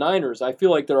are with the Niners. I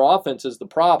feel like their offense is the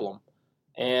problem,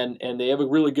 and they have a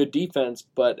really good defense,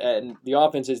 and the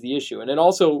offense is the issue. And then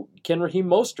also, can Raheem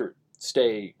Mostert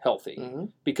stay healthy? Mm-hmm.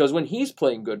 Because when he's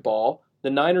playing good ball, the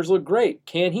Niners look great.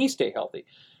 Can he stay healthy?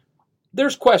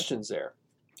 There's questions there.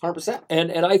 100%.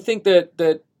 And I think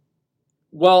that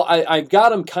I've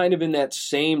got him kind of in that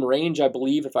same range, I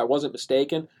believe, if I wasn't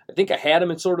mistaken. I think I had him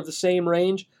in sort of the same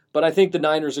range, but I think the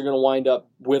Niners are going to wind up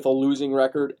with a losing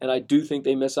record, and I do think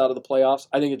they miss out of the playoffs.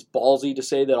 I think it's ballsy to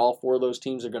say that all 4 of those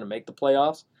teams are going to make the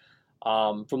playoffs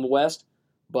from the West,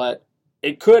 but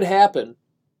it could happen.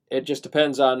 It just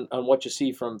depends on what you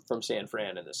see from San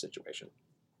Fran in this situation.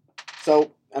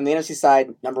 So, on the NFC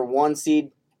side, number 1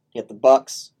 seed, you got the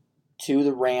Bucks, 2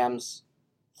 the Rams,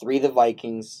 3 the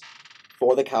Vikings,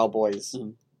 4 the Cowboys,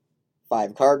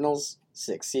 5 Cardinals,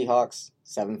 6 Seahawks,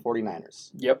 7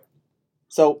 49ers. Yep.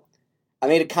 So, I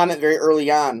made a comment very early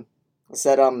on. I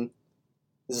said,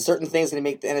 there's a certain thing that's going to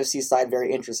make the NFC side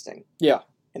very interesting. Yeah.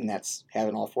 And that's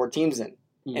having all 4 teams in.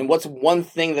 Mm. And what's one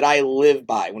thing that I live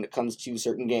by when it comes to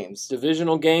certain games?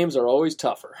 Divisional games are always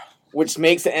tougher. Which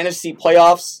makes the NFC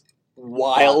playoffs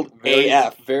wild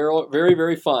AF. Very, very,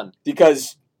 very fun.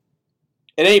 Because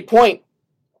at any point,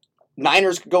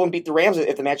 Niners could go and beat the Rams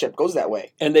if the matchup goes that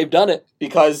way. And they've done it.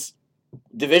 Because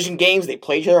division games, they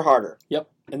play each other harder. Yep.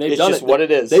 And they've done it. It's just what it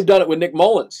is. They've done it with Nick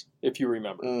Mullins, if you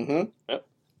remember. Mm-hmm. Yep.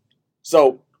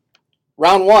 So,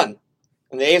 round 1,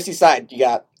 on the AFC side, you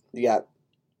got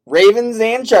Ravens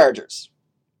and Chargers.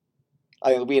 I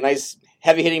think it'll be a nice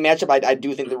heavy-hitting matchup. I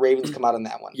do think the Ravens come out on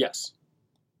that one. Yes.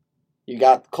 You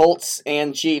got Colts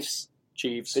and Chiefs.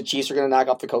 Chiefs. The Chiefs are going to knock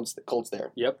off the Colts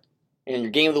there. Yep. And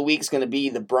your game of the week is going to be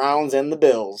the Browns and the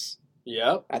Bills.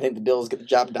 Yep. I think the Bills get the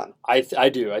job done. I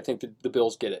do. I think the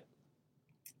Bills get it.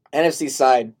 NFC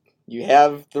side, you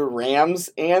have the Rams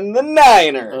and the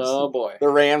Niners. Oh boy. The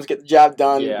Rams get the job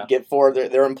done. Yeah. Get 4.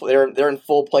 They're in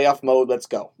full playoff mode. Let's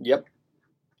go. Yep.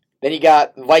 Then you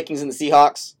got the Vikings and the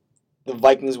Seahawks. The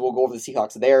Vikings will go over the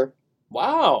Seahawks there.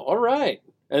 Wow. All right.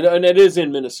 And it is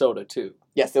in Minnesota, too.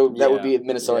 Yes, that would be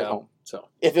Minnesota at home. So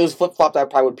if it was flip-flopped, I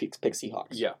probably would pick Seahawks.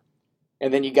 Yeah.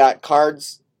 And then you got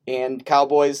Cards and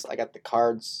Cowboys. I got the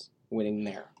Cards winning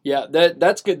there. Yeah,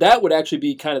 that's good. That would actually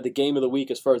be kind of the game of the week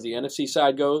as far as the NFC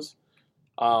side goes.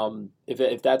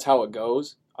 If that's how it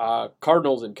goes.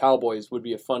 Cardinals and Cowboys would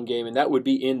be a fun game, and that would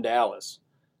be in Dallas.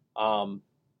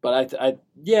 But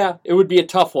it would be a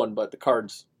tough one, but the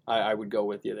Cards, I would go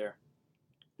with you there.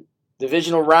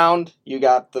 Divisional round, you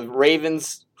got the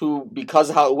Ravens, who, because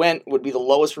of how it went, would be the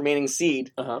lowest remaining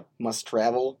seed, must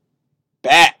travel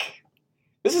back.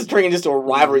 This is turning into a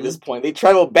rivalry at this point. They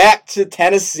travel back to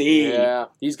Tennessee. Yeah,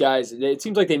 these guys, it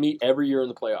seems like they meet every year in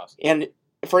the playoffs. And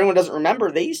for anyone who doesn't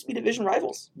remember, they used to be division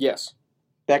rivals. Yes.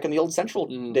 Back in the old Central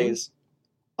days.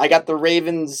 I got the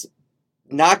Ravens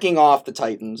knocking off the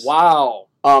Titans. Wow.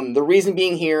 The reason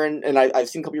being here, and I've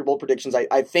seen a couple of your bold predictions,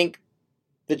 I think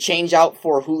the change out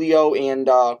for Julio and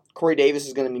Corey Davis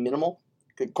is going to be minimal.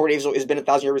 Corey Davis has been a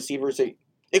 1,000-yard receiver, so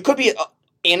it could be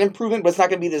an improvement, but it's not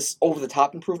going to be this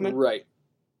over-the-top improvement. Right.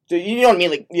 So you know what I mean?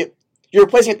 Like you're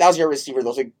replacing a 1,000-yard receiver,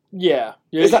 though. So yeah.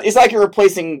 It's not like you're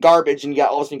replacing garbage and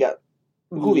all of a sudden you got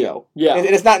Julio. Yeah. And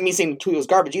it's not me saying Julio's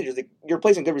garbage either. It's like you're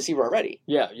replacing a good receiver already.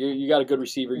 Yeah, you got a good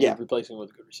receiver. You're replacing with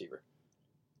a good receiver.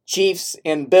 Chiefs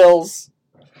and Bills,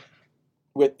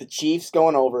 with the Chiefs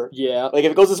going over. Yeah. Like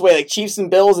if it goes this way, like Chiefs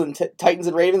and Bills and Titans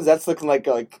and Ravens, that's looking like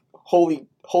holy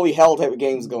hell type of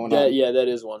games going on. Yeah, that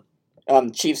is one.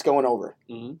 Chiefs going over.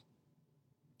 Mm-hmm.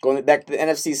 Going back to the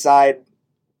NFC side,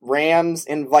 Rams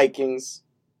and Vikings.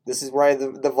 This is where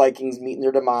the Vikings meet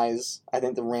their demise. I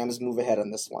think the Rams move ahead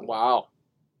on this one. Wow.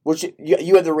 Which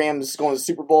you had the Rams going to the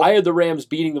Super Bowl. I had the Rams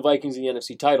beating the Vikings in the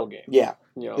NFC title game. Yeah,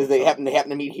 because they happen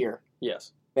to meet here.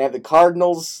 Yes. They have the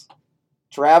Cardinals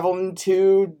traveling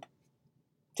to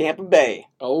Tampa Bay.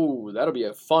 Oh, that'll be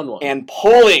a fun one. And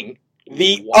pulling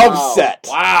the upset.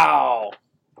 Wow.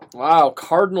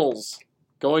 Cardinals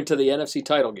going to the NFC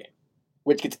title game.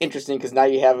 Which gets interesting because now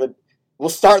you have it. We'll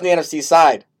start in the NFC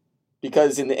side.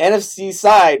 Because in the NFC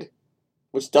side,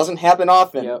 which doesn't happen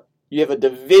often, you have a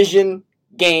division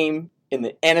game in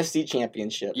the NFC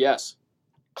Championship. Yes.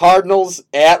 Cardinals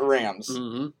at Rams.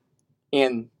 Mm-hmm.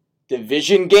 And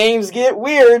division games get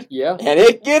weird. Yeah. And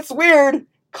it gets weird.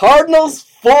 Cardinals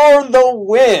for the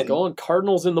win. Going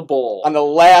Cardinals in the bowl. On the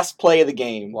last play of the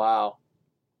game. Wow.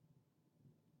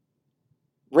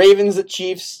 Ravens at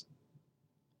Chiefs.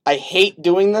 I hate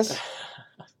doing this.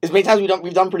 As many times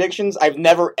we've done predictions, I've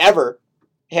never ever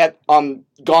had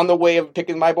gone the way of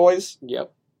picking my boys.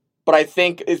 Yep. But I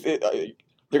think they're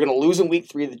going to lose in Week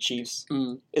 3 of the Chiefs.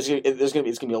 It's going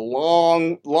to be a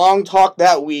long talk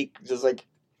that week. Just like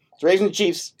it's Ravens and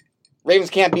Chiefs. Ravens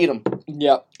can't beat them.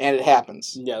 Yep. And it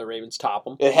happens. Yeah, the Ravens top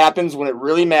them. It happens when it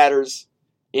really matters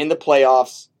in the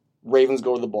playoffs. Ravens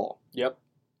go to the ball. Yep.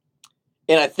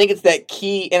 And I think it's that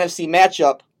key NFC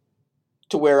matchup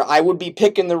to where I would be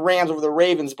picking the Rams over the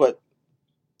Ravens, but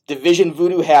division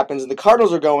voodoo happens, and the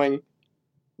Cardinals are going,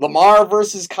 Lamar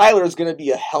versus Kyler is going to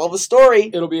be a hell of a story.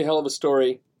 It'll be a hell of a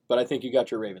story, but I think you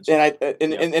got your Ravens. And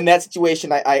in that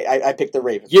situation, I picked the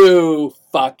Ravens. You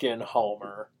fucking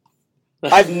homer.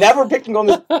 I've never picked them going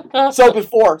this. So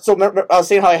before, remember, I was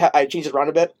saying how I changed it around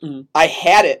a bit. Mm-hmm. I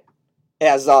had it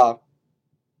as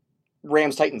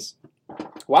Rams-Titans.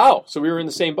 Wow, so we were in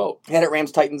the same boat. I had it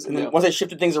Rams-Titans, and then once I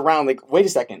shifted things around, like, wait a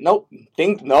second, no,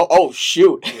 oh,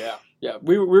 shoot. Yeah,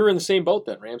 we were in the same boat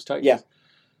then, Rams-Titans. Yeah.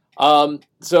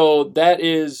 So that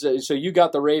is, so you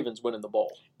got the Ravens winning the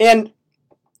bowl. And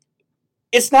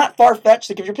it's not far-fetched.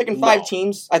 Like, if you're picking 5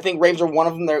 teams, I think Ravens are one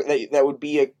of them that would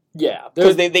be a... Yeah.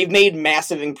 Because they've made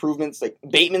massive improvements. Like,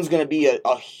 Bateman's going to be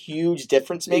a huge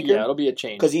difference maker. Yeah, it'll be a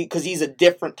change. Because he's a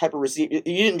different type of receiver. You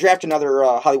didn't draft another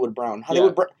Hollywood Brown.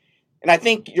 Brown. And I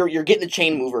think you're getting a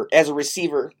chain mover as a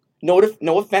receiver. No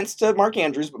offense to Mark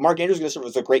Andrews, but Mark Andrews is going to serve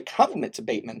as a great compliment to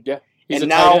Bateman. Yeah, he's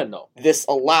and a tight end, though. This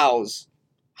allows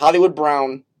Hollywood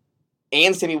Brown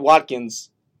and Sammy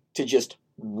Watkins to just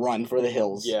run for the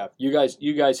hills. Yeah, you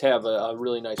guys have a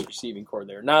really nice receiving core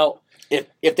there. Now,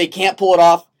 if they can't pull it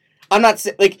off, I'm not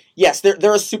saying, like, yes,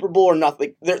 they're a Super Bowl or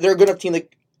nothing. Like, they're a good enough team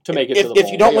to make it to the bowl.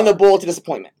 If you don't win the bowl, it's a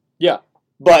disappointment. Yeah,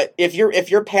 but if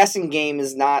your passing game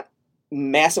is not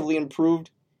massively improved,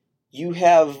 you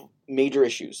have major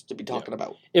issues to be talking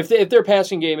about. If their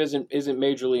passing game isn't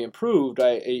majorly improved,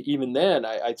 even then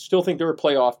I still think they're a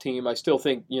playoff team. I still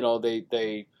think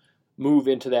they move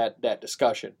into that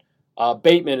discussion.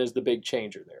 Bateman is the big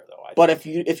changer there, though. But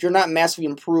if you're not massively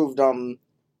improved,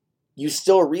 you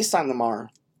still re-sign Lamar,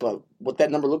 but what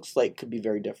that number looks like could be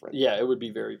very different. Yeah, it would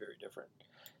be very, very different.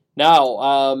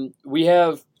 Now we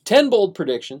have 10 bold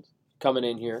predictions coming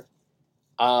in here.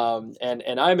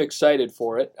 And I'm excited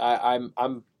for it.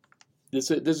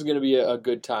 This is going to be a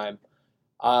good time.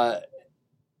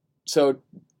 So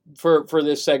for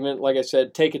this segment, like I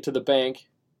said, take it to the bank.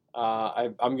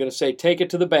 I'm going to say take it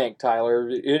to the bank, Tyler.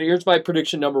 Here's my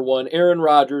prediction number 1. Aaron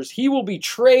Rodgers, he will be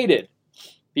traded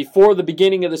before the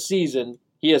beginning of the season.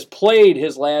 He has played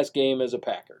his last game as a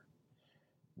Packer.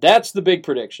 That's the big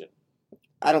prediction.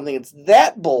 I don't think it's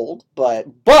that bold, but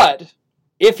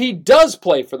if he does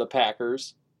play for the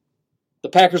Packers, the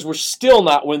Packers will still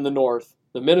not win the North.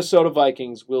 The Minnesota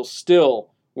Vikings will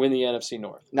still win the NFC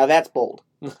North. Now that's bold.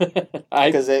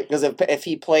 Because if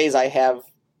he plays, I have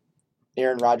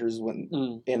Aaron Rodgers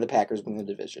win and the Packers win the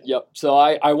division. Yep. So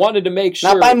I wanted to make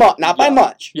sure. Not by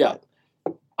much. Yeah.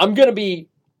 I'm going to be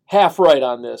half right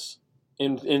on this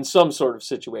in some sort of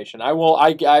situation. I will.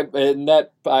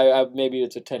 Maybe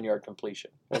it's a 10-yard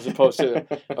completion as opposed to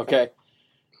okay.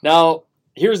 Now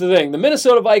here's the thing: the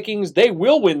Minnesota Vikings, they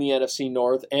will win the NFC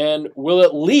North and will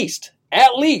at least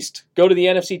go to the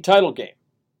NFC title game.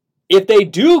 If they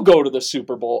do go to the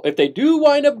Super Bowl, if they do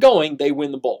wind up going, they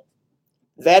win the bowl.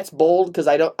 That's bold because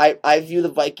I view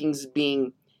the Vikings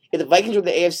being, if the Vikings were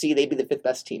the AFC, they'd be the 5th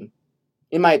best team,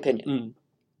 in my opinion.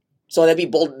 So that'd be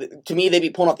bold. To me, they'd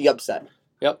be pulling off the upset.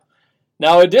 Yep.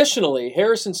 Now, additionally,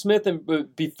 Harrison Smith, and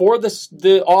before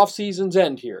the off-season's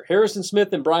end here, Harrison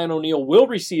Smith and Brian O'Neill will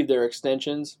receive their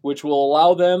extensions, which will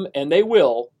allow them, and they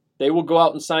will go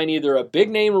out and sign either a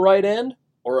big-name right end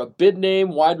or a big-name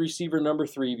wide receiver number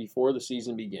 3 before the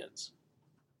season begins.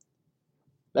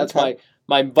 That's my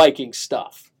Viking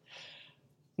stuff.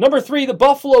 Number 3, the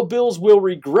Buffalo Bills will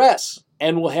regress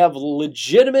and will have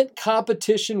legitimate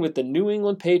competition with the New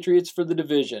England Patriots for the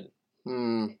division.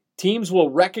 Teams will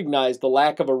recognize the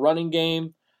lack of a running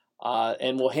game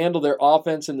and will handle their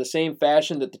offense in the same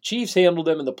fashion that the Chiefs handled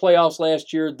them in the playoffs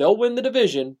last year. They'll win the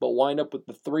division, but wind up with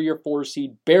the 3 or 4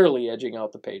 seed barely edging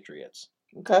out the Patriots.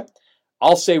 Okay.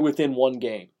 I'll say within 1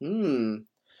 game. Putting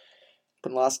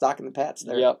a lot of stock in the Pats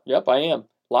there. Yep, I am.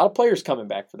 A lot of players coming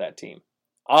back for that team.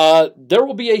 There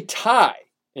will be a tie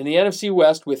in the NFC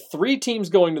West with 3 teams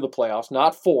going to the playoffs,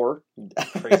 not 4.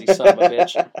 Crazy son of a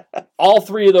bitch. All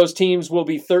 3 of those teams will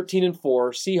be 13-4,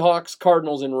 Seahawks,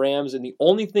 Cardinals, and Rams, and the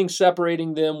only thing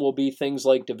separating them will be things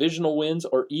like divisional wins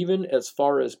or even as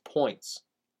far as points.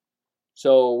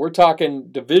 So we're talking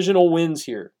divisional wins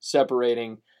here,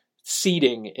 separating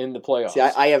seeding in the playoffs. See,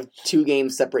 I have 2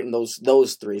 games separating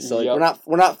those 3, so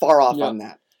we're not far off on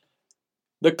that.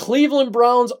 The Cleveland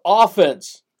Browns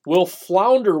offense will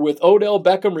flounder with Odell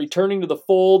Beckham returning to the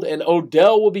fold, and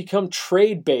Odell will become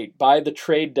trade bait by the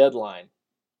trade deadline.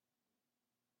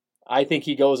 I think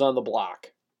he goes on the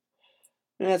block.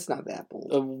 That's not that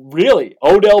bold. Really?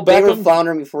 Odell Beckham? They were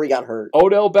floundering before he got hurt.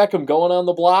 Odell Beckham going on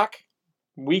the block?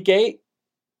 Week 8?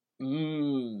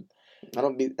 I'm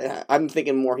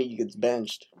thinking more he gets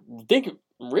benched.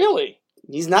 Really?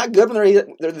 He's not good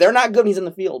when they're not good when he's in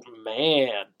the field.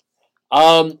 Man.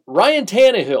 Ryan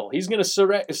Tannehill, he's going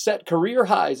to set career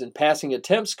highs in passing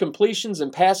attempts, completions,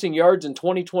 and passing yards in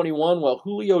 2021, while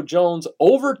Julio Jones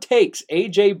overtakes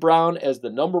A.J. Brown as the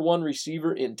number 1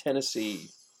 receiver in Tennessee.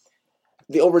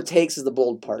 The overtakes is the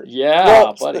bold part.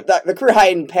 Yeah, buddy. The career high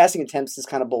in passing attempts is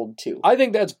kind of bold, too. I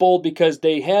think that's bold because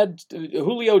they had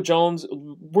Julio Jones.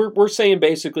 We're saying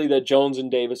basically that Jones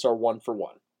and Davis are 1 for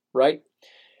 1, right?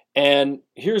 And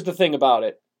here's the thing about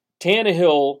it.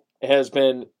 Tannehill has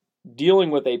been dealing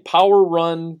with a power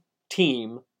run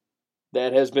team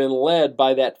that has been led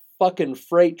by that fucking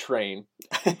freight train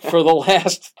for the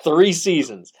last 3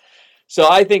 seasons. So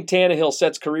I think Tannehill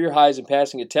sets career highs in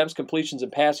passing attempts, completions,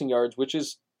 and passing yards, which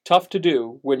is tough to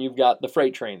do when you've got the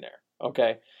freight train there.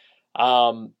 Okay,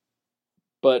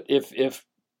 but if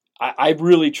I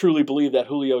really truly believe that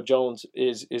Julio Jones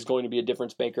is going to be a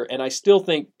difference maker, and I still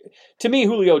think, to me,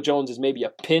 Julio Jones is maybe a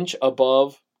pinch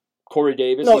above Corey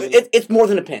Davis. No, it's more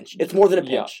than a pinch. It's more than a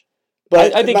pinch. Yeah.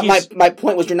 But I think my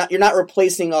point was you're not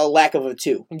replacing a lack of a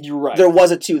 2. You're right. There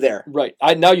was a 2 there. Right.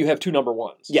 Now you have 2 number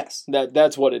 1s. Yes.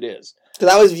 That's what it is. Because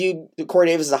I always viewed Corey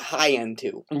Davis as a high end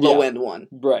 2, low end 1.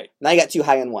 Right. Now you got 2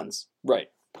 high end 1s. Right.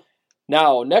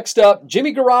 Now, next up,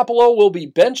 Jimmy Garoppolo will be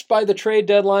benched by the trade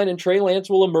deadline, and Trey Lance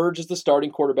will emerge as the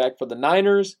starting quarterback for the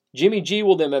Niners. Jimmy G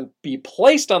will then be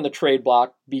placed on the trade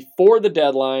block before the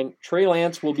deadline. Trey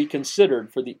Lance will be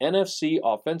considered for the NFC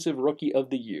Offensive Rookie of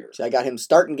the Year. So I got him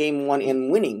starting game 1 and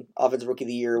winning Offensive Rookie of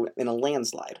the Year in a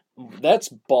landslide. That's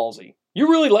ballsy. You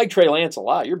really like Trey Lance a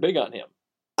lot. You're big on him.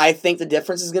 I think the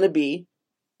difference is going to be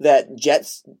that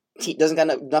Jets doesn't got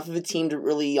enough of a team to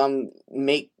really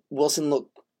make Wilson look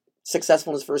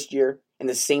successful in his first year, and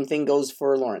the same thing goes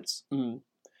for Lawrence.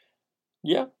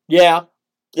 Yeah.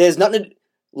 There's nothing.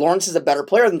 Lawrence is a better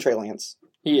player than Trey Lance,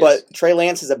 but Trey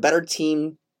Lance is a better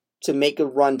team to make a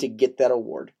run to get that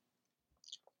award.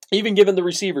 Even given the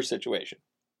receiver situation.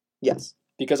 Yes.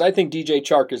 Because I think DJ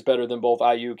Chark is better than both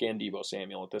Ayuk and Deebo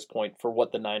Samuel at this point for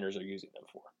what the Niners are using them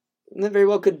for. And that very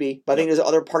well could be, but I think there's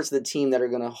other parts of the team that are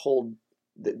going to hold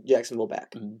Jacksonville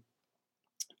back.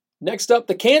 Next up,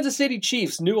 the Kansas City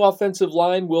Chiefs' new offensive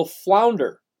line will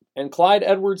flounder, and Clyde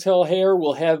Edwards-Helaire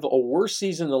will have a worse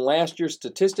season than last year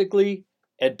statistically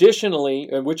Additionally,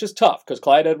 which is tough because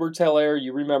Clyde Edwards-Helaire,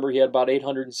 you remember he had about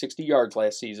 860 yards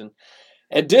last season.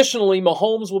 Additionally,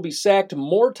 Mahomes will be sacked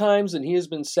more times than he has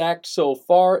been sacked so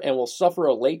far and will suffer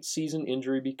a late season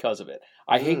injury because of it.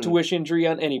 I hate to wish injury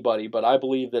on anybody, but I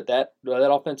believe that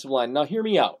offensive line. Now, hear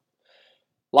me out.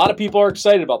 A lot of people are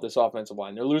excited about this offensive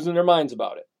line. They're losing their minds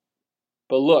about it.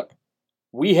 But look,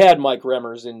 we had Mike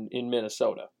Remmers in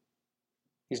Minnesota.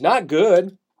 He's not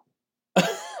good.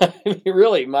 I mean,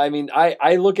 really,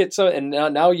 I look at some, and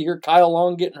now you hear Kyle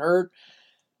Long getting hurt.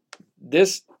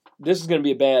 This is going to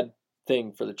be a bad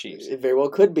thing for the Chiefs. It very well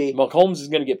could be. Mahomes is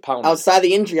going to get pounded. Outside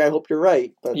the injury, I hope you're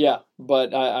right. But. Yeah,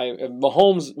 but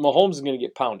Mahomes is going to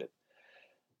get pounded.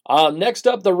 Next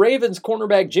up, the Ravens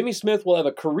cornerback Jimmy Smith will have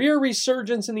a career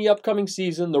resurgence in the upcoming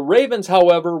season. The Ravens,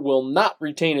 however, will not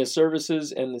retain his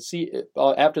services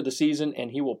after the season, and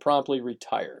he will promptly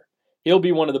retire. He'll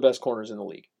be one of the best corners in the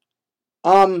league.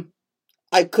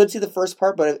 I could see the first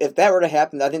part, but if that were to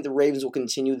happen, I think the Ravens will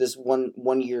continue this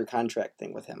one year contract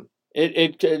thing with him.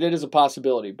 It is a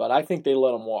possibility, but I think they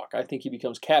let him walk. I think he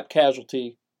becomes cap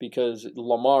casualty because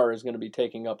Lamar is going to be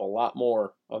taking up a lot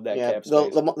more of that cap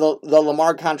space. The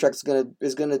Lamar contract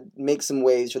is gonna make some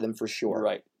waves for them for sure.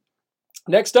 Right.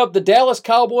 Next up, the Dallas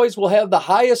Cowboys will have the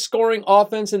highest scoring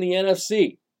offense in the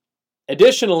NFC.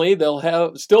 Additionally,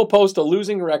 they'll still post a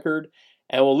losing record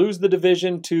and will lose the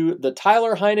division to the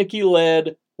Tyler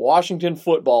Heineke-led Washington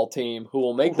football team, who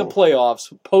will make the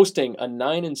playoffs, posting a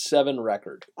 9-7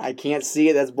 record. I can't see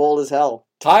it. That's bold as hell.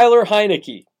 Tyler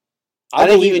Heineke. I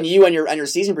think even you on your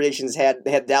season predictions had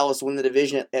Dallas win the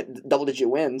division at double-digit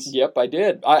wins. Yep, I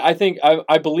did.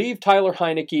 I believe Tyler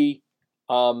Heineke.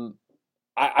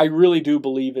 I really do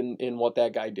believe in what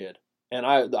that guy did, and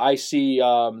I see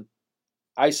a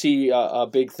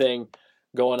big thing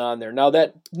going on there. Now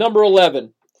that number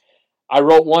 11, I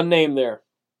wrote one name there,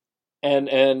 and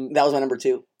that was my number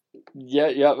 2.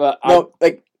 Yeah.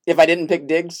 If I didn't pick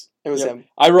Diggs, it was him.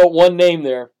 I wrote one name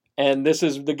there, and this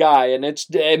is the guy. And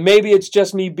maybe it's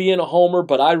just me being a homer,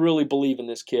 but I really believe in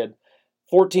this kid.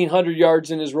 1,400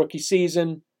 yards in his rookie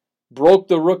season, broke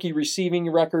the rookie receiving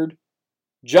record.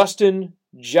 Justin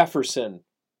Jefferson.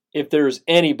 If there's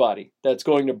anybody that's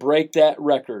going to break that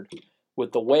record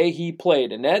with the way he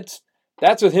played, and that's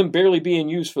with him barely being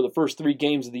used for the first 3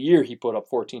 games of the year, he put up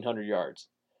 1,400 yards.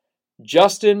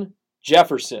 Justin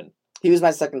Jefferson. He was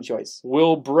my second choice.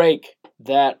 Will break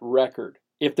that record.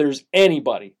 If there's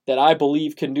anybody that I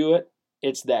believe can do it,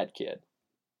 it's that kid.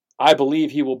 I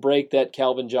believe he will break that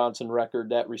Calvin Johnson record,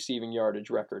 that receiving yardage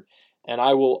record. And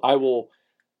I will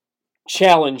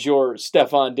challenge your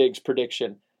Stephon Diggs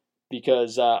prediction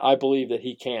because I believe that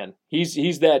he can.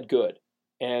 He's that good.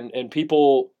 And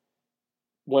people...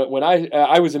 When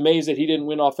I was amazed that he didn't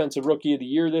win Offensive Rookie of the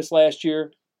Year this last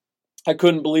year. I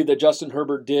couldn't believe that Justin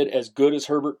Herbert did as good as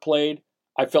Herbert played.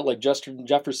 I felt like Justin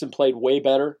Jefferson played way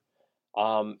better.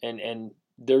 And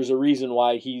there's a reason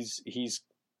why he's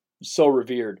so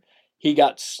revered. He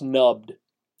got snubbed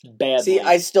badly. See,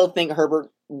 I still think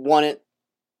Herbert won it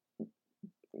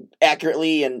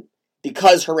accurately, and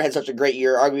because Herbert had such a great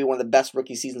year, arguably one of the best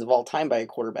rookie seasons of all time by a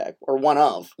quarterback, or one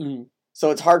of. Mm-hmm. So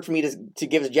it's hard for me to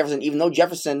give it to Jefferson, even though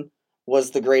Jefferson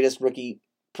was the greatest rookie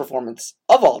performance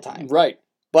of all time. Right.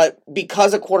 But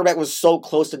because a quarterback was so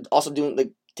close to also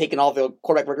taking all the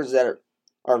quarterback records that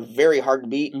are very hard to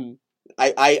beat,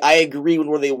 I agree with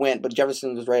where they went, but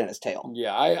Jefferson was right on his tail.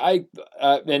 Yeah, I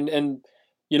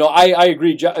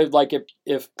agree. Like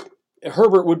if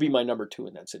Herbert would be my number 2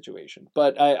 in that situation,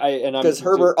 but because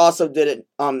Herbert also did it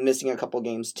missing a couple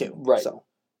games too. Right. So.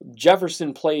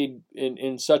 Jefferson played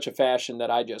in such a fashion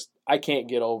that I can't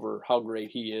get over how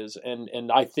great he is,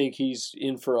 and I think he's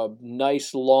in for a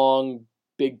nice, long,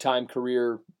 big-time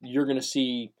career. You're going to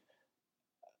see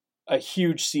a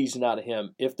huge season out of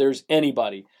him. If there's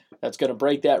anybody that's going to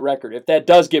break that record, if that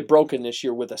does get broken this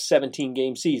year with a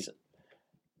 17-game season,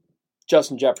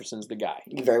 Justin Jefferson's the guy.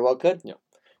 You very well could. Yeah.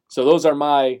 So those are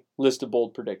my list of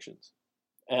bold predictions,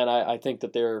 and I think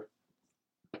that they're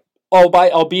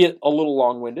albeit a little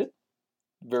long-winded,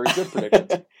 very good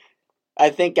predictions. I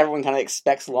think everyone kind of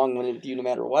expects long-winded with you no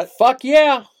matter what. Fuck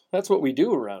yeah. That's what we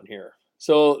do around here.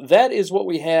 So that is what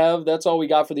we have. That's all we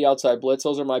got for the Outside Blitz.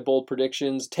 Those are my bold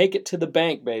predictions. Take it to the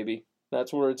bank, baby.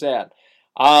 That's where it's at.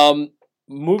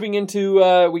 Moving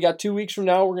into, we got 2 weeks from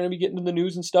now, we're going to be getting to the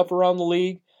news and stuff around the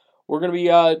league. We're going to be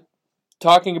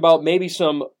talking about maybe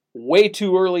some way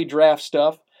too early draft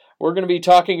stuff. We're going to be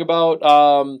talking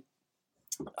about...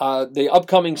 the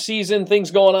upcoming season,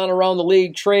 things going on around the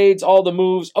league, trades, all the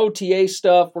moves, OTA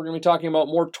stuff. We're going to be talking about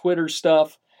more Twitter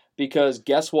stuff because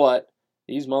guess what?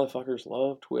 These motherfuckers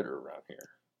love Twitter around here.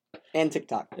 And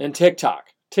TikTok.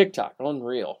 TikTok,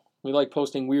 unreal. We like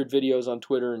posting weird videos on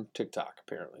Twitter and TikTok,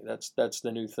 apparently. That's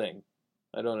the new thing.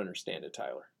 I don't understand it,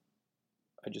 Tyler.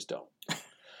 I just don't.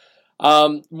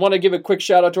 Want to give a quick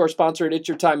shout out to our sponsor at It's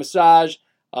Your Time Massage.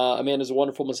 Amanda's a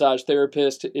wonderful massage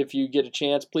therapist. If you get a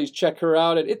chance, please check her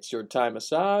out at It's Your Time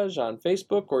Massage on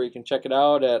Facebook, or you can check it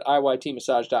out at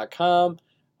iytmassage.com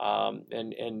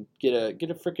and get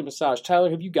a freaking massage.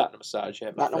 Tyler, have you gotten a massage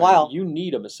yet? Not in a while. You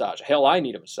need a massage. Hell, I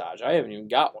need a massage. I haven't even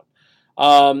got one.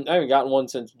 I haven't gotten one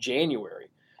since January,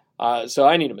 so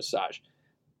I need a massage.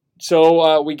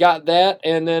 So we got that,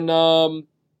 and then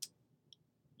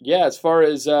as far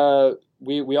as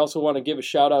we also want to give a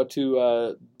shout out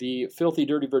to the Filthy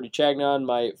Dirty Birdie Chagnon,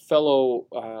 my fellow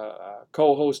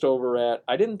co-host over at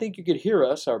I Didn't Think You Could Hear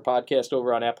Us, our podcast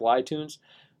over on Apple iTunes.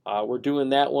 We're doing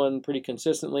that one pretty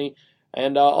consistently,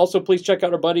 and also please check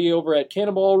out our buddy over at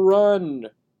Cannonball Run,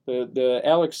 the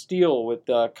Alex Steele with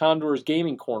Condor's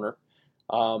Gaming Corner.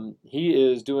 He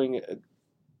is doing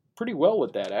pretty well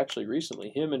with that, actually, recently.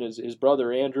 Him and his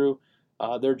brother, Andrew,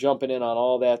 they're jumping in on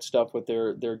all that stuff with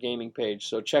their gaming page.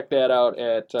 So check that out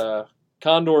at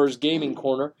Condor's Gaming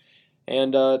Corner.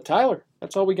 And Tyler,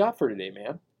 that's all we got for today,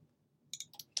 man.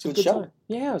 It's a good show. Time.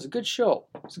 Yeah, it was a good show.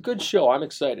 It's a good show. I'm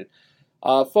excited.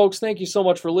 Folks, thank you so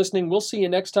much for listening. We'll see you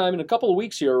next time in a couple of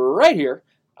weeks here, right here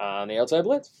on the Outside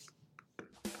Blitz.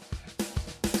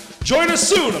 Join us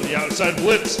soon on the Outside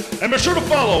Blitz, and be sure to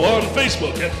follow on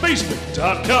Facebook at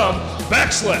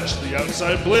facebook.com/The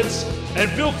Outside Blitz, and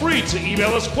feel free to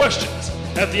email us questions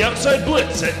at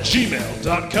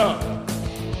theoutsideblitz@gmail.com.